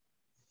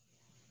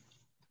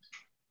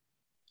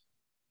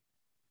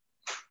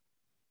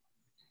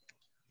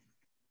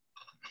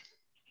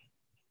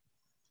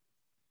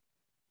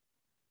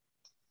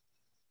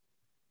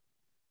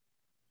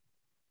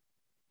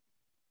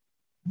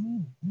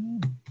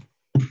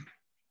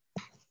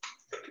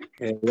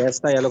 Ya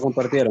está, ya lo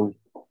compartieron.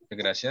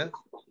 Gracias.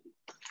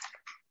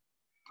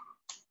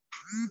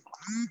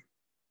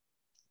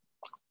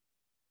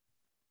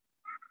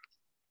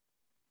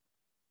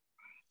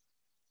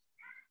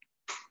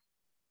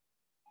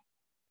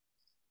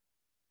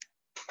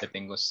 Ya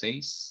tengo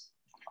 6.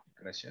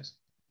 Gracias.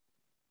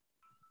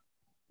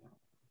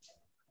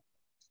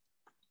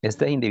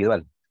 Este es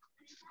individual.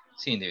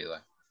 Sí,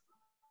 individual.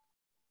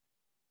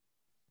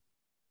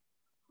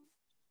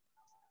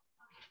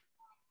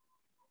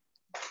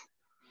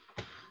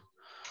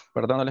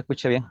 Perdón, no lo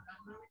escuché bien.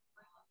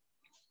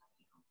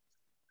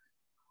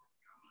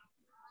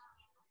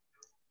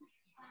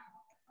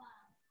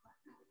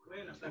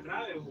 Bueno, está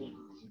grave.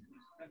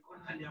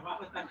 Allá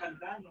abajo está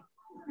cantando.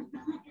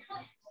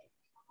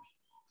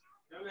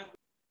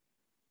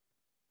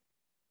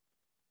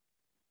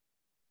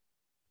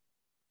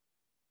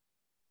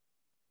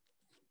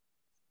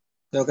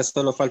 Creo que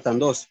solo faltan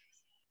 2.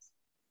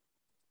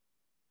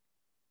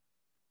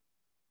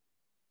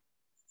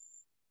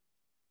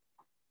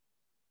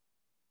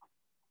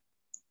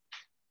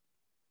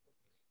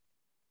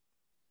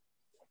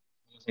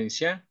 Vamos a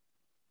iniciar.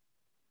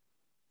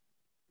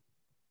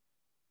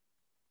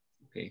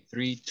 Ok,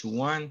 3, 2,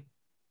 1.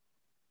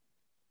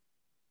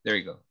 There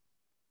you go.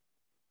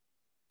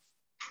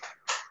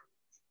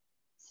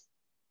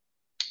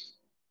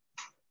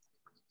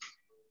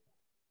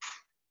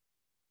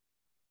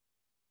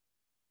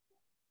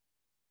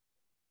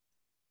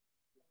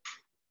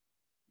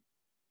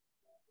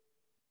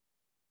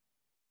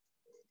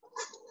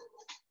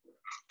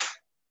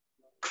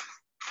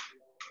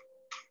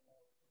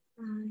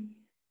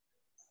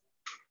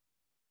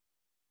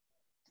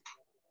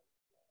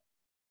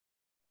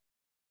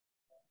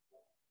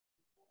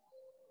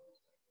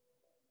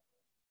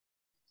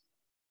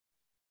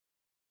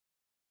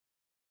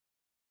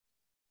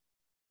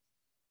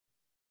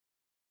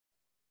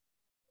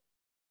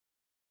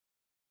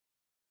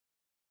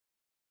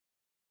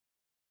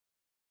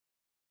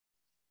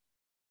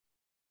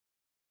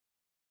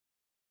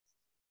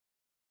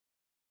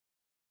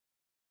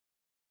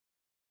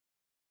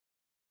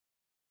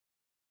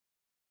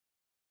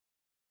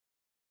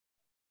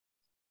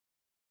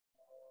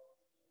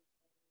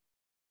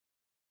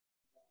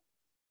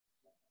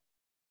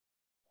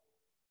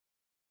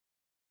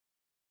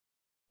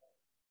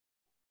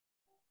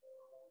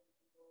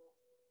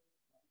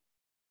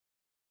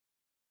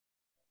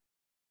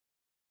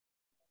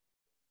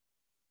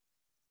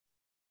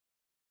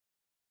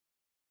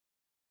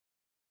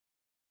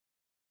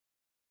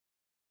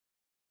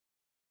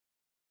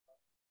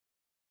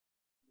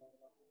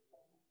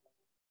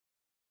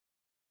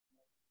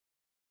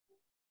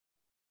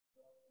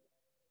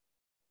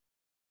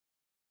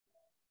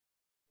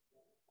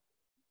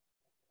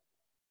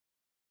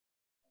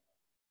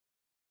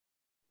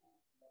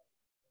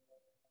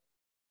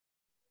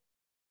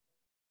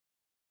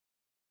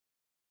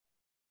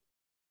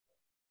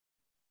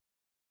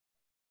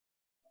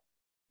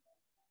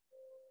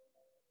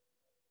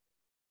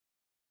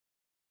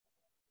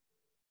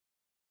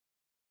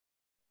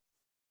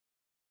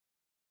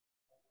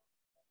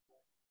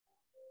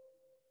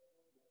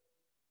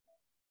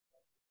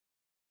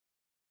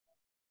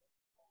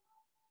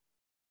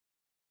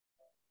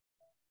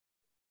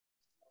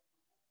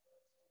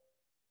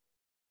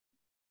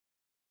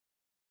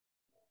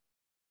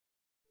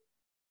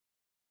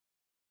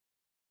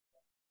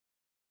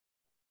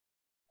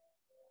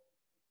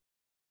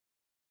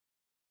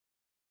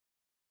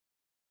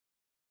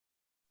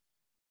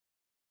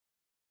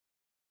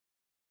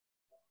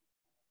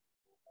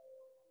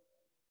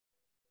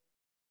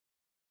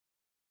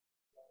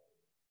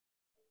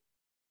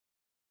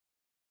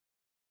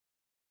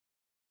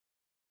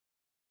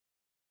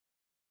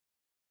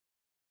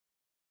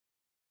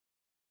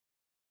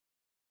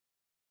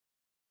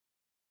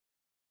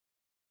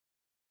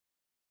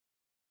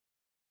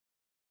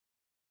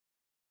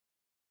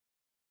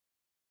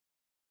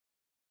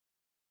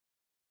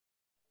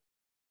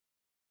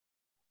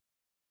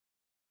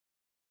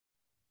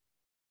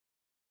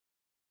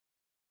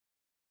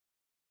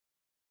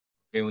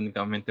 Que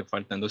únicamente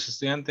faltan 2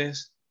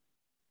 estudiantes.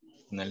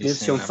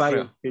 Finalicen la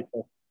prueba.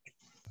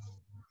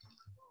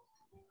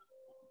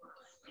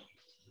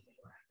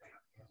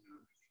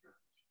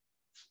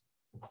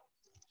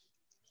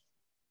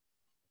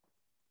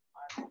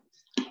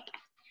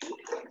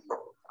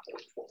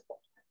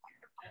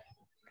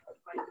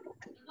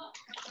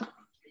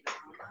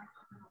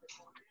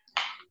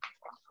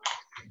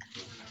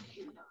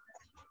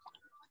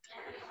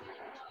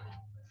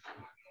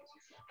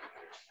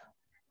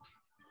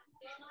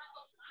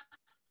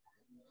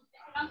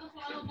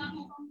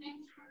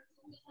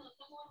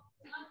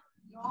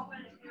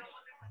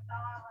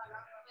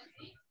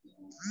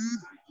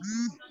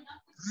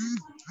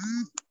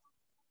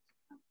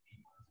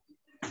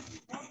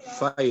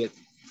 Five.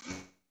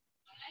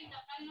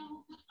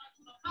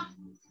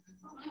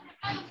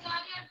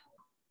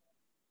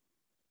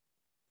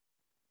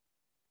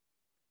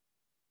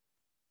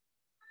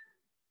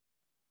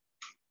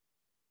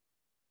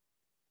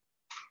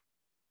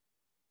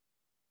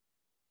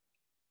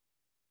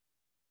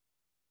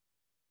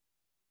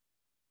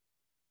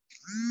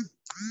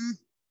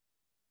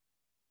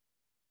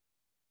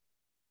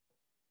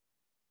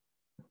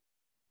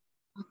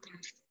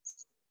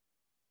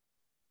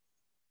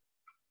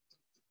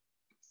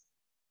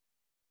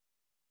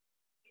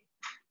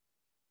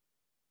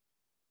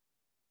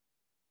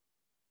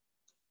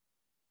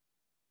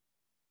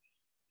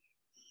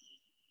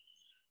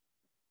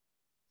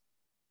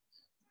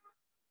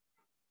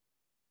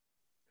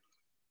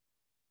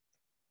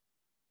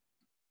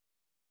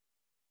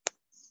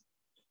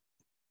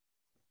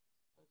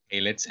 Okay,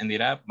 let's end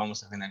it up.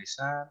 Vamos a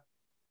finalizar.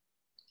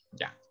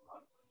 Ya.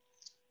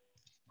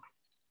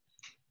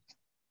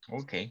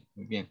 Ok,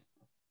 muy bien.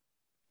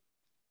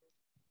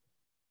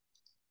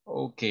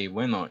 Ok,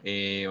 bueno,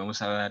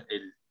 vamos a dar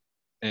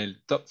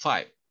el top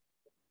 5.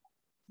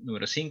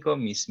 Número 5,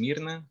 Miss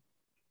Mirna.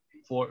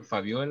 4,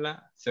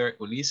 Fabiola. 3,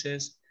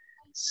 Ulises.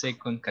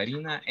 2nd,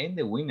 Karina. And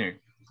the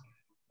winner,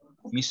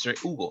 Mr.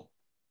 Hugo.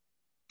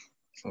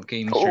 Ok,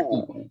 Mr.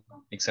 Hugo.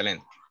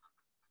 Excelente.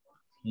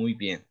 Muy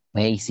bien.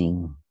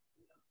 Amazing.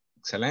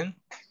 Excelente.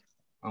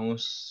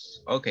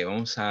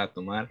 Vamos a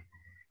tomar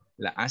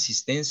la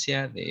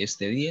asistencia de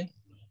este día.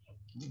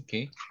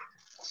 Ok.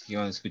 Si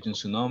van, escuchen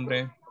su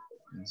nombre.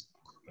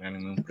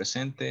 Hagan un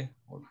presente.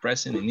 O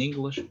present in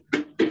English.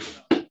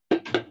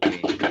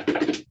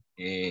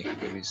 Okay.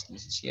 Jueves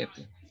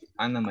 17.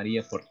 Ana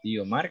María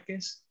Portillo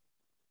Márquez.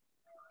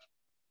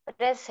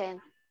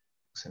 Present.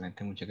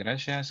 Excelente, muchas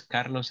gracias.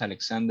 Carlos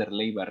Alexander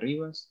Leiva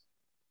Rivas.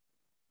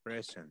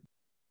 Present.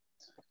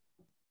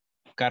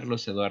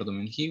 Carlos Eduardo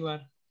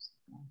Mengíbar.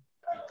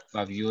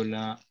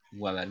 Fabiola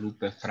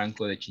Guadalupe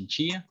Franco de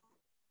Chinchilla.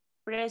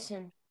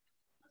 Present.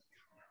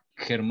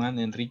 Germán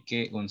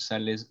Enrique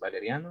González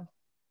Valeriano.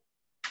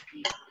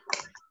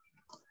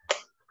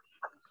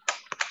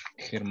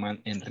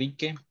 Germán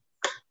Enrique.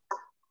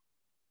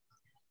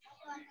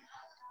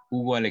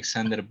 Hugo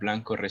Alexander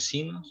Blanco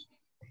Recinos.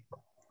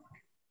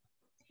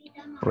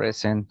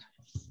 Present.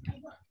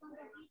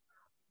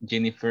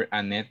 Jennifer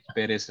Annette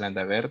Pérez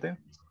Landaverde.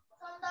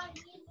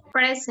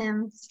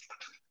 Present.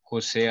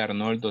 José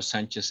Arnoldo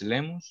Sánchez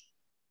Lemos.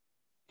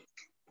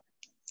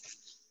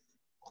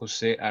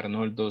 José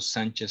Arnoldo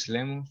Sánchez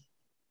Lemos.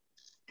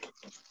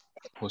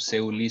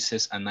 José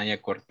Ulises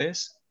Anaya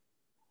Cortés.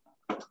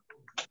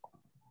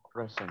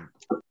 Present.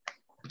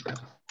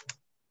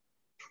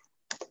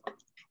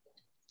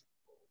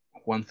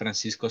 Juan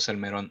Francisco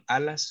Salmerón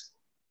Alas.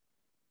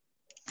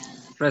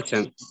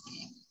 Present.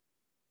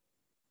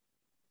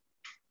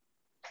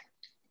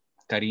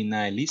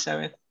 Karina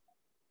Elizabeth.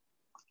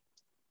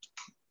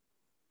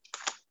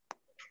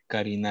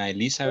 Karina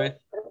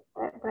Elizabeth.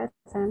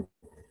 Present.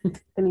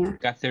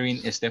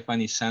 Catherine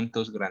Stephanie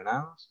Santos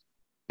Granados.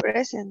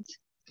 Present.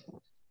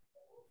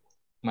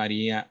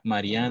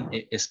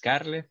 Marianne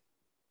Scarlett.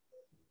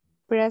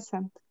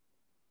 Present.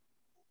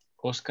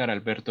 Oscar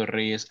Alberto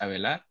Reyes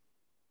Avelar.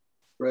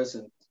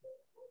 Present.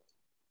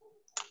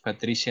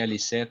 Patricia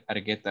Lisette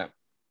Argueta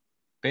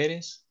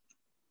Pérez.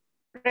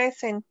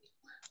 Present.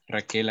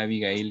 Raquel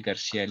Abigail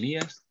García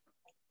Elías.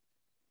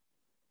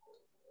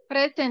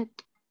 Present.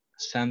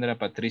 Sandra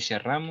Patricia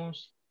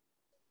Ramos.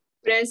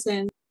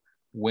 Present.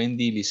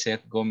 Wendy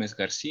Lisette Gómez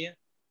García.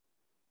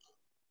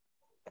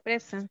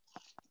 Present.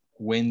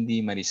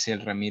 Wendy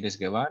Maricel Ramírez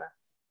Guevara.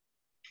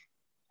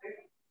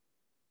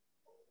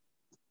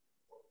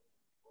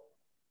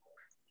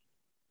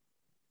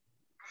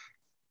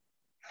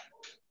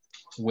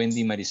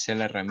 Wendy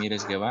Maricela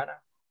Ramírez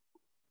Guevara.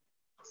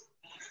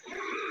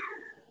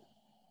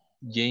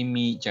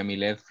 Jamie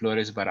Yamilet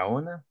Flores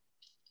Barahona.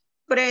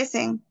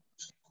 Present.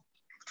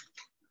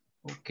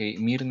 Ok,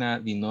 Mirna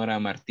Dinora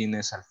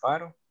Martínez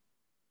Alfaro.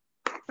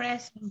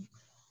 Present.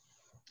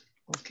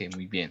 Ok,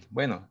 muy bien.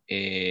 Bueno,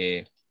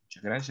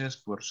 muchas gracias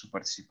por su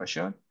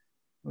participación.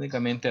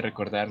 Únicamente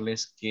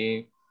recordarles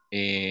que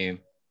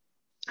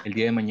el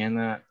día de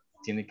mañana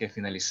tiene que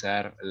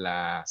finalizar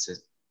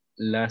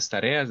las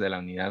tareas de la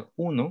unidad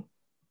 1.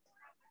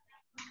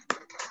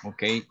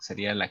 Ok,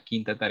 sería la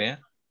 5ª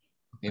tarea.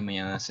 Ok,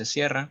 mañana se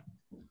cierra.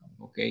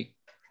 Ok,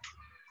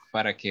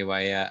 para que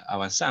vaya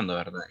avanzando,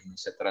 ¿verdad? Y no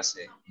se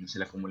atrase, y no se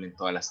le acumulen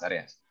todas las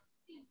tareas.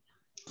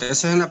 Eso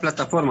es en la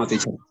plataforma,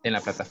 teacher. En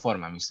la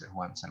plataforma, Mr.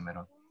 Juan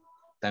Salmerón.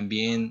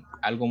 También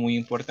algo muy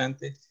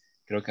importante,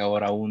 creo que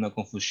ahora hubo una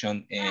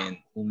confusión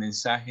en un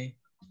mensaje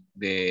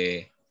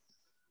de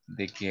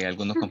que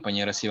algunos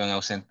compañeros se iban a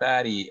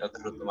ausentar y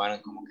otros lo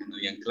tomaron como que no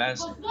habían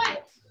clase,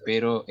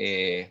 pero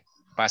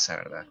pasa,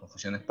 ¿verdad?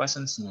 Confusiones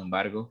pasan, sin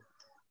embargo,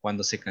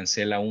 cuando se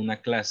cancela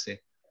una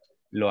clase,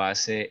 lo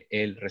hace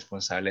el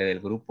responsable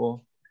del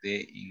grupo de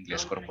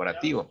inglés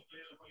corporativo,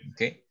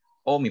 ¿ok?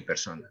 O mi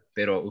persona,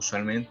 pero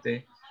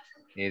usualmente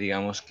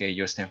digamos que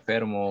yo esté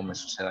enfermo o me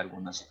suceda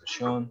alguna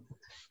situación.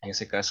 En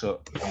ese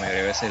caso, la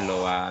mayoría de veces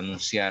lo va a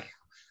anunciar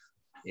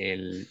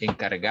el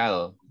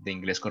encargado de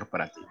inglés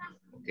corporativo.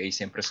 ¿Ok?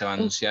 Siempre se va a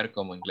anunciar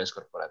como inglés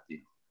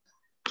corporativo.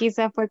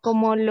 Quizá fue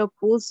como lo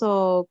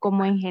puso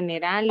como en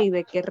general y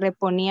de que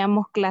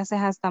reponíamos clases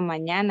hasta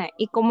mañana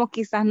y como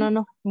quizás no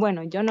nos,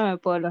 bueno, yo no me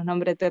puedo los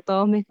nombres de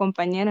todos mis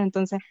compañeros,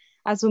 entonces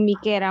asumí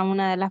que era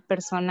una de las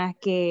personas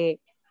que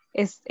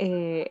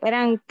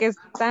que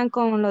están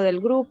con lo del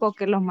grupo,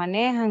 que los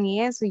manejan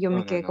y eso, y yo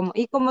me quedé como,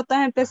 y como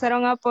todos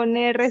empezaron a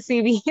poner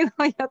recibido,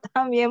 yo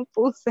también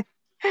puse.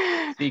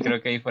 Sí,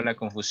 creo que ahí fue la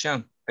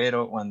confusión,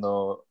 pero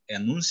cuando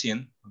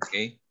anuncien,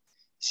 ¿ok?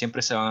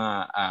 Siempre se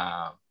van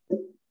a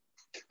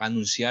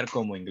anunciar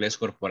como inglés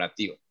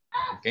corporativo,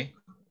 ¿ok?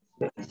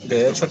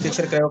 De hecho,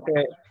 teacher,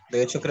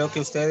 creo que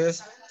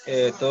ustedes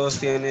todos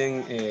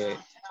tienen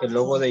el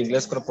logo de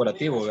inglés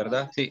corporativo,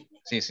 ¿verdad? Sí,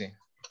 sí, sí.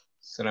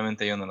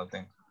 Solamente yo no lo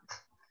tengo.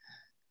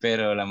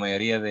 Pero la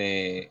mayoría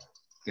de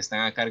que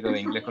están a cargo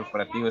de inglés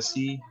corporativo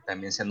sí,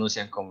 también se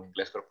anuncian como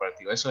inglés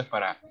corporativo. Eso es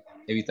para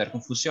evitar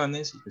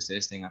confusiones y que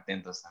ustedes estén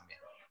atentos también.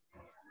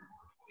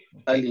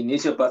 Al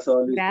inicio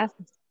pasó.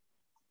 Gracias.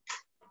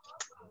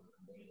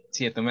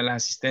 Sí, tomé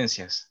las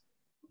asistencias.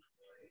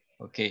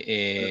 Ok,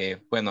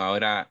 bueno,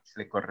 ahora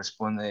le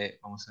corresponde,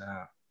 vamos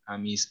a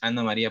Miss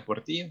Ana María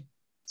Portillo.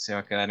 Se va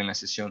a quedar en la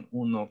sesión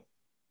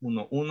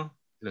 111.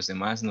 Los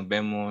demás nos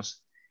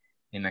vemos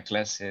en la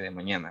clase de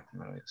mañana,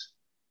 primero Dios.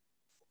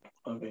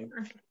 Okay.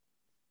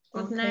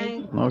 Good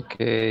night. Ok,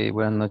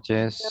 buenas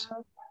noches.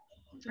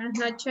 Buenas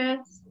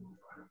noches.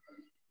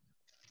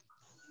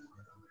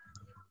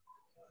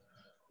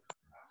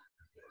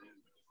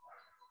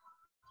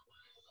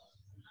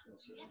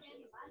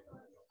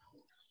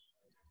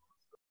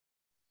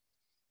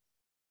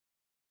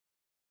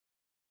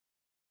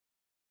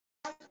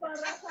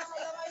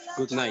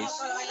 Good night.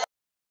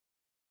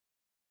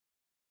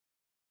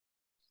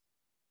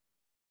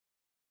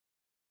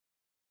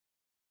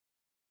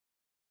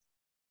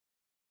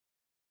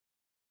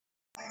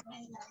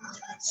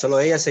 Solo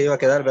ella se iba a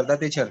quedar, ¿verdad,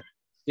 teacher?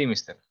 Sí,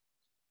 mister.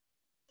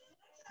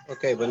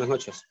 Ok, buenas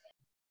noches.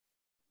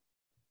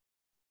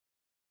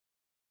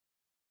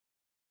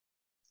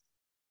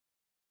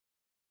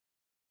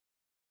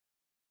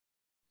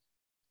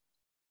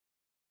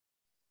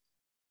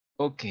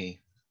 Ok,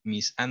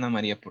 Miss Ana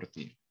María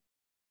Portillo.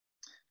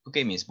 Ok,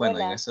 Miss, bueno,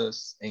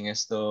 en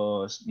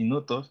estos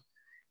minutos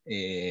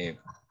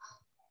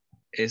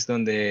es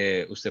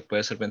donde usted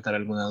puede solventar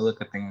alguna duda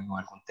que tenga con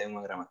algún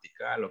tema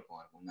gramatical o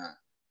con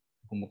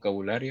un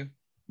vocabulario,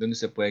 donde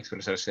usted puede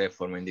expresarse de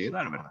forma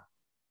individual, ¿verdad?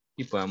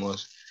 Y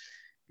podamos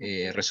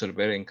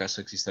resolver en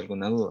caso exista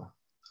alguna duda.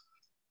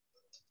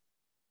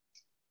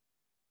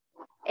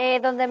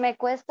 Donde me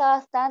cuesta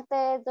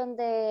bastante es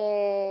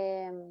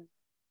donde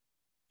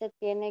se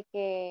tiene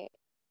que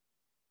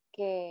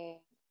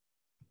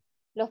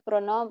los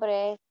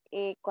pronombres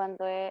y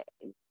cuando se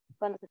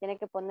tiene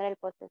que poner el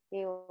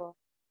posesivo.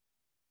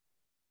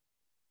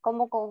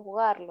 ¿Cómo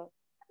conjugarlo?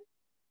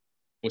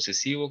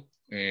 Posesivo,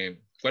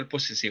 ¿cuál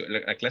posesivo?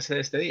 ¿La clase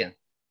de este día?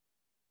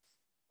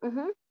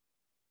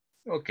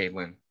 Ok,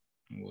 bueno,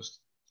 un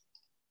gusto.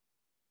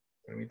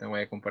 Permítanme,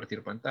 voy a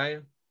compartir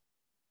pantalla.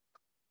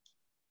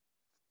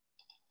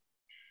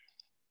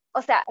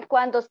 O sea,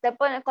 cuando usted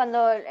pone,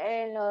 cuando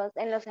en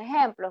los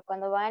ejemplos,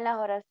 cuando va en las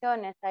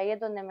oraciones, ahí es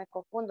donde me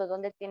confundo,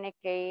 dónde tiene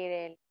que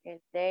ir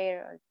el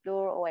there, el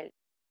your,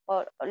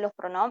 o los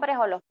pronombres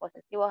o los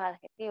posesivos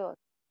adjetivos.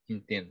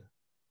 Entiendo.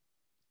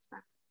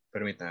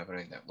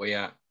 Permítame. Voy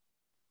a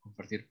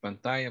compartir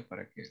pantalla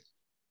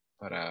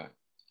para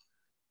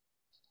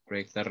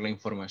proyectar la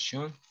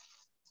información.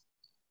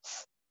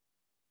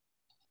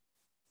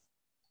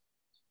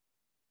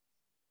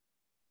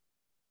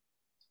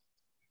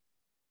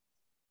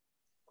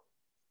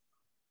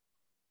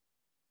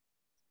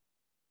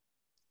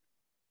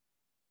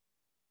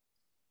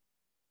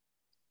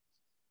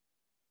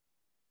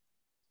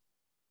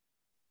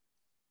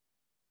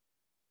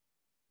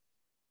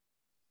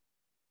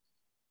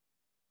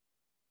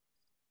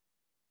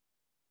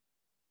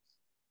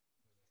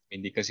 ¿Me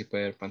indica si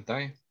puede ver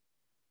pantalla?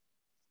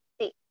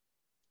 Sí.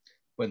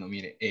 Bueno,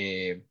 mire,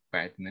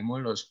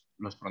 tenemos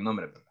los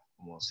pronombres, ¿verdad?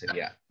 Como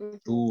sería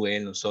tú,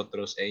 él,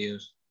 nosotros,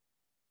 ellos,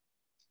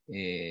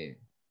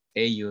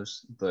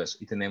 ellos, todo eso.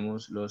 Y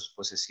tenemos los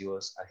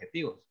posesivos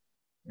adjetivos.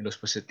 En los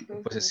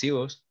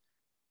posesivos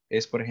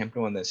es, por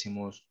ejemplo, cuando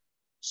decimos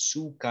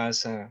su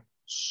casa,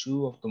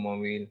 su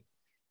automóvil,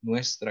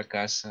 nuestra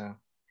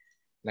casa,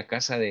 la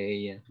casa de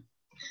ella.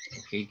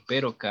 ¿Okay?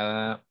 Pero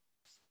cada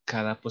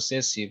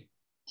possessive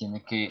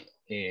tiene que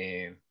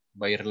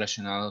va a ir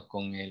relacionado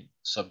con el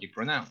subject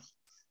pronoun.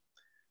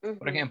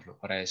 Por ejemplo,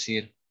 para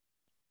decir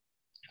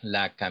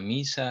la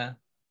camisa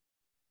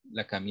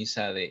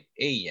de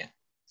ella.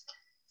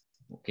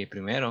 Ok,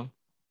 primero,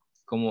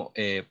 como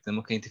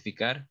tenemos que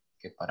identificar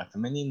que para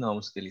femenino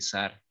vamos a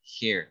utilizar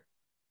hair.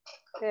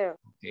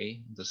 Ok,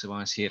 entonces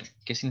vamos a decir,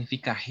 ¿qué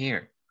significa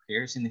hair?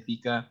 Hair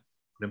significa,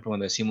 por ejemplo,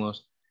 cuando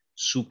decimos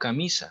su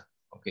camisa,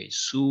 ok,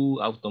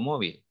 su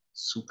automóvil,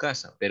 su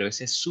casa, pero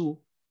ese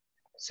su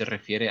se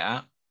refiere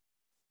a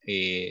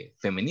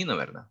femenino,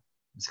 ¿verdad?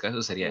 En este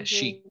caso sería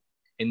she.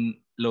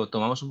 Lo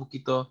tomamos un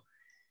poquito,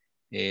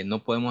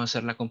 no podemos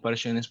hacer la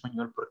comparación en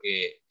español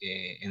porque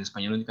en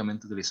español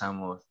únicamente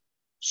utilizamos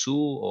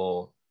su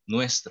o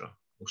nuestro,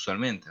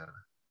 usualmente,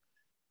 ¿verdad?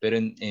 Pero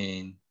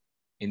en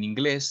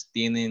inglés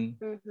tienen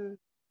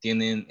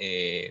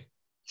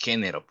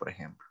género, por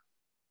ejemplo,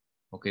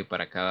 ¿ok?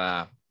 Para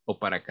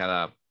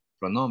cada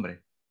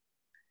pronombre.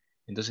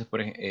 Entonces,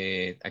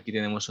 aquí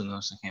tenemos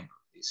unos ejemplos.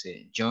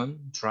 Dice,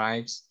 John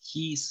drives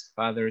his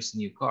father's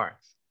new car.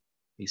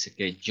 Dice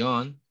que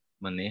John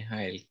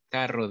maneja el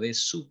carro de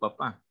su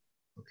papá.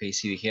 Ok,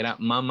 si dijera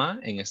mamá,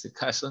 en este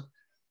caso,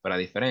 para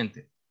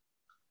diferente.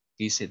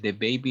 Dice, the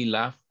baby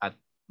laughed at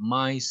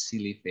my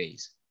silly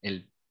face.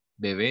 El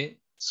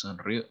bebé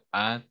sonrió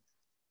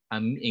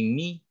en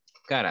mi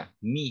cara,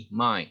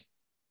 my.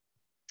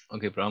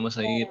 Ok, pero vamos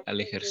a ir al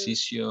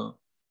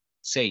ejercicio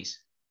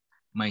 6.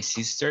 My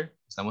sister,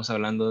 estamos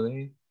hablando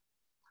de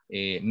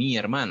mi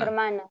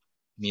hermana.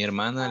 Mi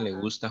hermana le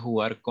gusta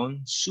jugar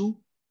con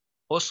su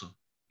oso.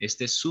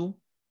 Este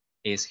su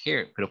es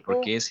hair, pero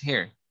 ¿por qué es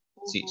hair?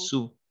 Sí,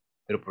 su,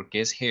 pero ¿por qué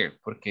es hair?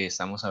 Porque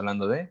estamos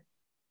hablando de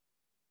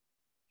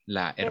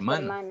la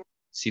hermana.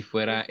 Si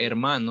fuera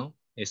hermano,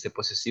 este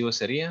posesivo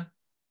sería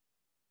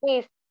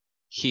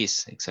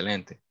his,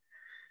 excelente.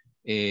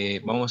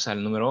 Vamos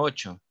al número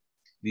 8.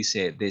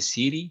 Dice, the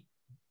city,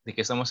 ¿de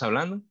qué estamos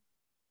hablando?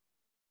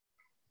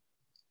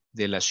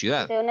 De la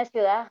ciudad. De una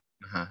ciudad.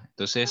 Ajá.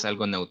 Entonces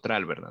algo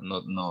neutral, ¿verdad?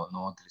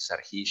 No utilizar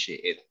he, she,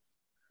 it.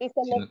 Y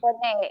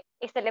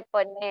se le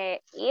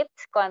pone it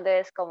cuando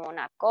es como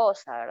una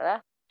cosa,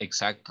 ¿verdad?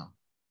 Exacto.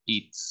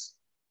 It's.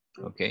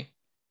 Ok.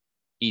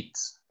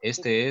 It's.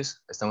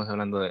 Estamos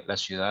hablando de la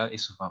ciudad y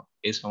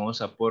es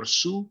famosa por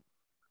su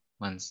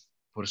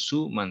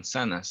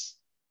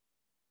manzanas.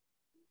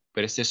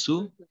 Pero este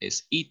su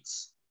es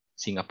it's,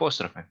 sin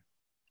apóstrofe,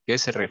 que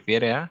se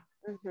refiere a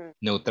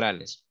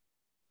neutrales.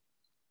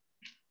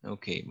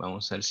 Ok,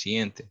 vamos al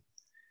siguiente.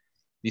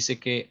 Dice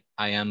que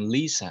I am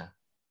Lisa.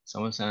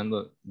 Estamos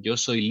hablando, yo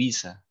soy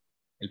Lisa.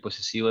 El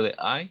posesivo de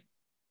I.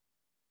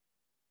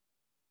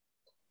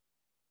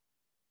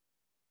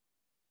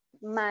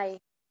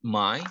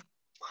 My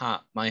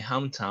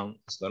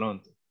hometown es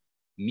Toronto.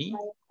 Mi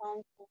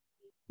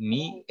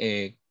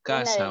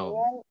casa.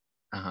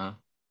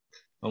 Ajá.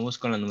 Vamos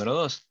con la número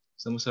 2.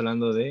 Estamos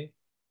hablando de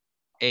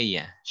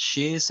ella.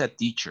 She is a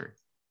teacher.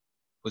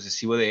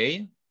 Posesivo de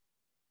ella.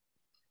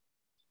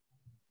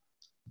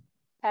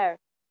 Her.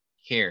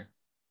 Here.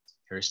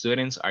 Her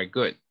students are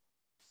good.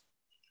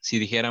 Si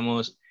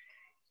dijéramos,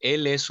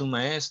 él es un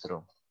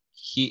maestro.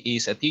 He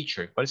is a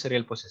teacher. ¿Cuál sería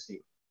el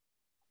posesivo?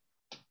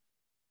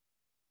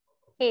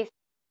 His.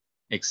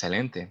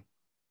 Excelente.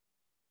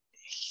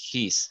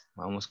 His.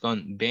 Vamos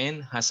con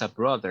Ben has a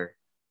brother.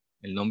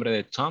 El nombre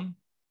de Tom.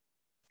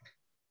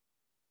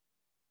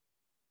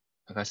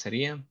 Acá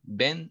sería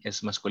Ben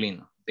es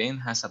masculino. Ben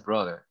has a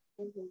brother.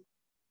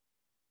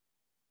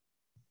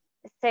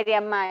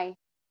 Sería my.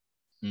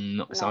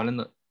 No, estamos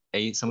hablando,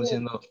 ahí estamos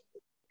diciendo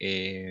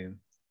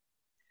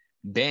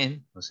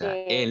Ben, o sea,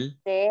 él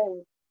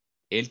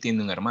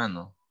tiene un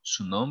hermano.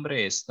 Su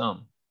nombre es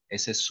Tom.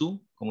 Ese es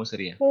su, ¿cómo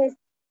sería?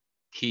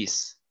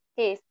 His.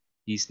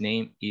 His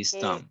name is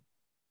Tom.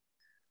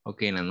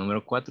 Ok, en la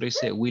número 4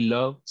 dice, we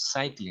love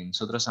cycling.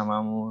 Nosotros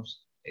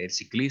amamos el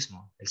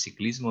ciclismo. El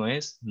ciclismo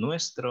es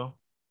nuestro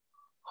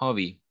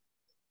hobby.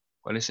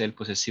 ¿Cuál es el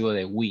posesivo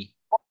de we?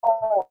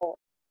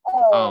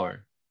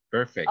 Our.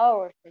 Perfect.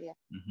 Our sería.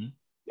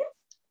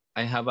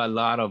 I have a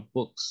lot of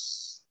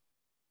books.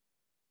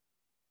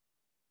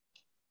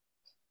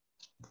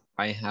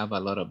 I have a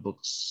lot of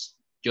books.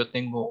 Yo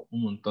tengo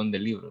un montón de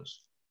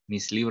libros.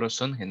 Mis libros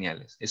son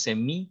geniales. Ese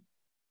mi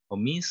o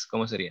mis,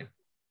 ¿cómo sería?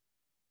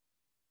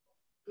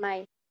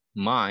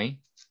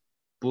 My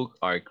books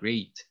are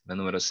great. La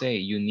número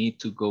 6, you need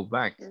to go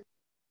back.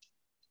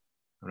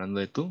 Hablando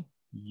de tú,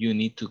 you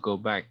need to go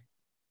back.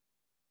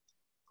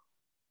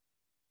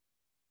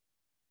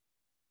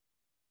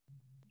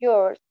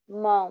 Your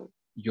mom.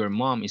 Your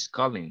mom is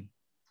calling.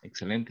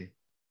 Excelente.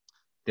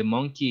 The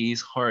monkey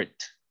is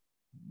hurt.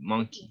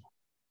 Monkey.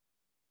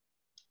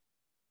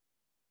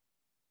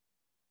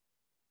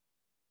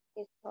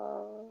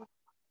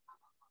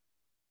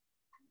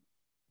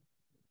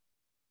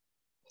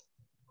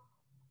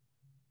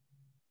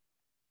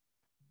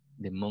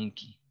 The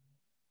monkey.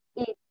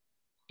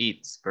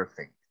 It's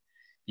perfect.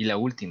 Y la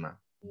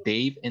última,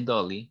 Dave and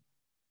Dolly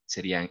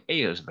serían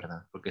ellos,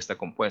 ¿verdad? Porque está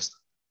compuesto.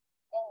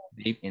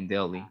 Dave and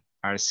Dolly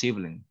are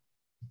siblings.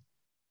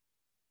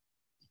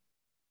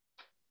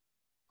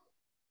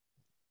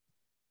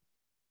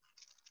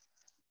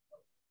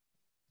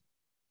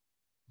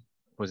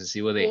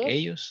 Posesivo de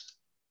ellos,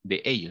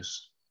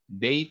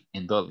 Dave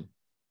and Dolly.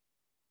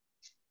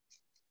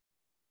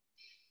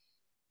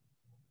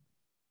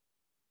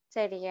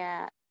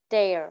 Sería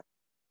their.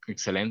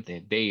 Excelente,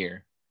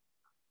 their.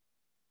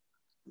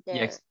 Y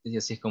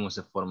así es como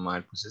se forma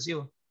el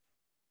posesivo.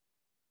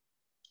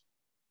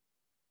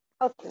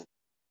 Ok.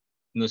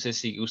 No sé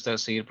si gusta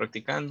seguir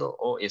practicando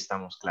o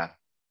estamos claros.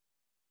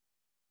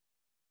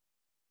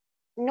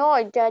 No,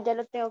 ya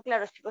lo tengo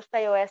claro. Si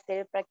gusta, yo voy a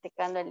seguir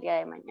practicando el día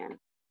de mañana.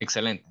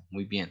 Excelente,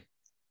 muy bien.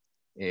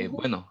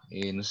 Bueno,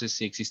 no sé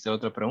si existe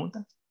otra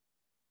pregunta.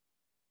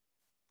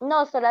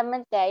 No,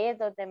 solamente ahí es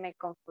donde me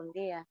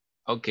confundía.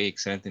 Ok,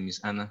 excelente,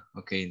 Miss Ana.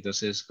 Ok,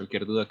 entonces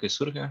cualquier duda que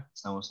surja,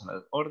 estamos a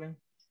la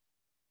orden.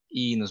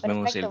 Y nos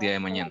vemos el Perfecto, día de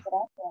muchísimas mañana.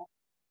 gracias.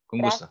 Con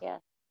gusto.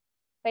 Gracias.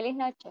 Feliz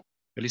noche.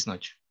 Feliz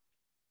noche.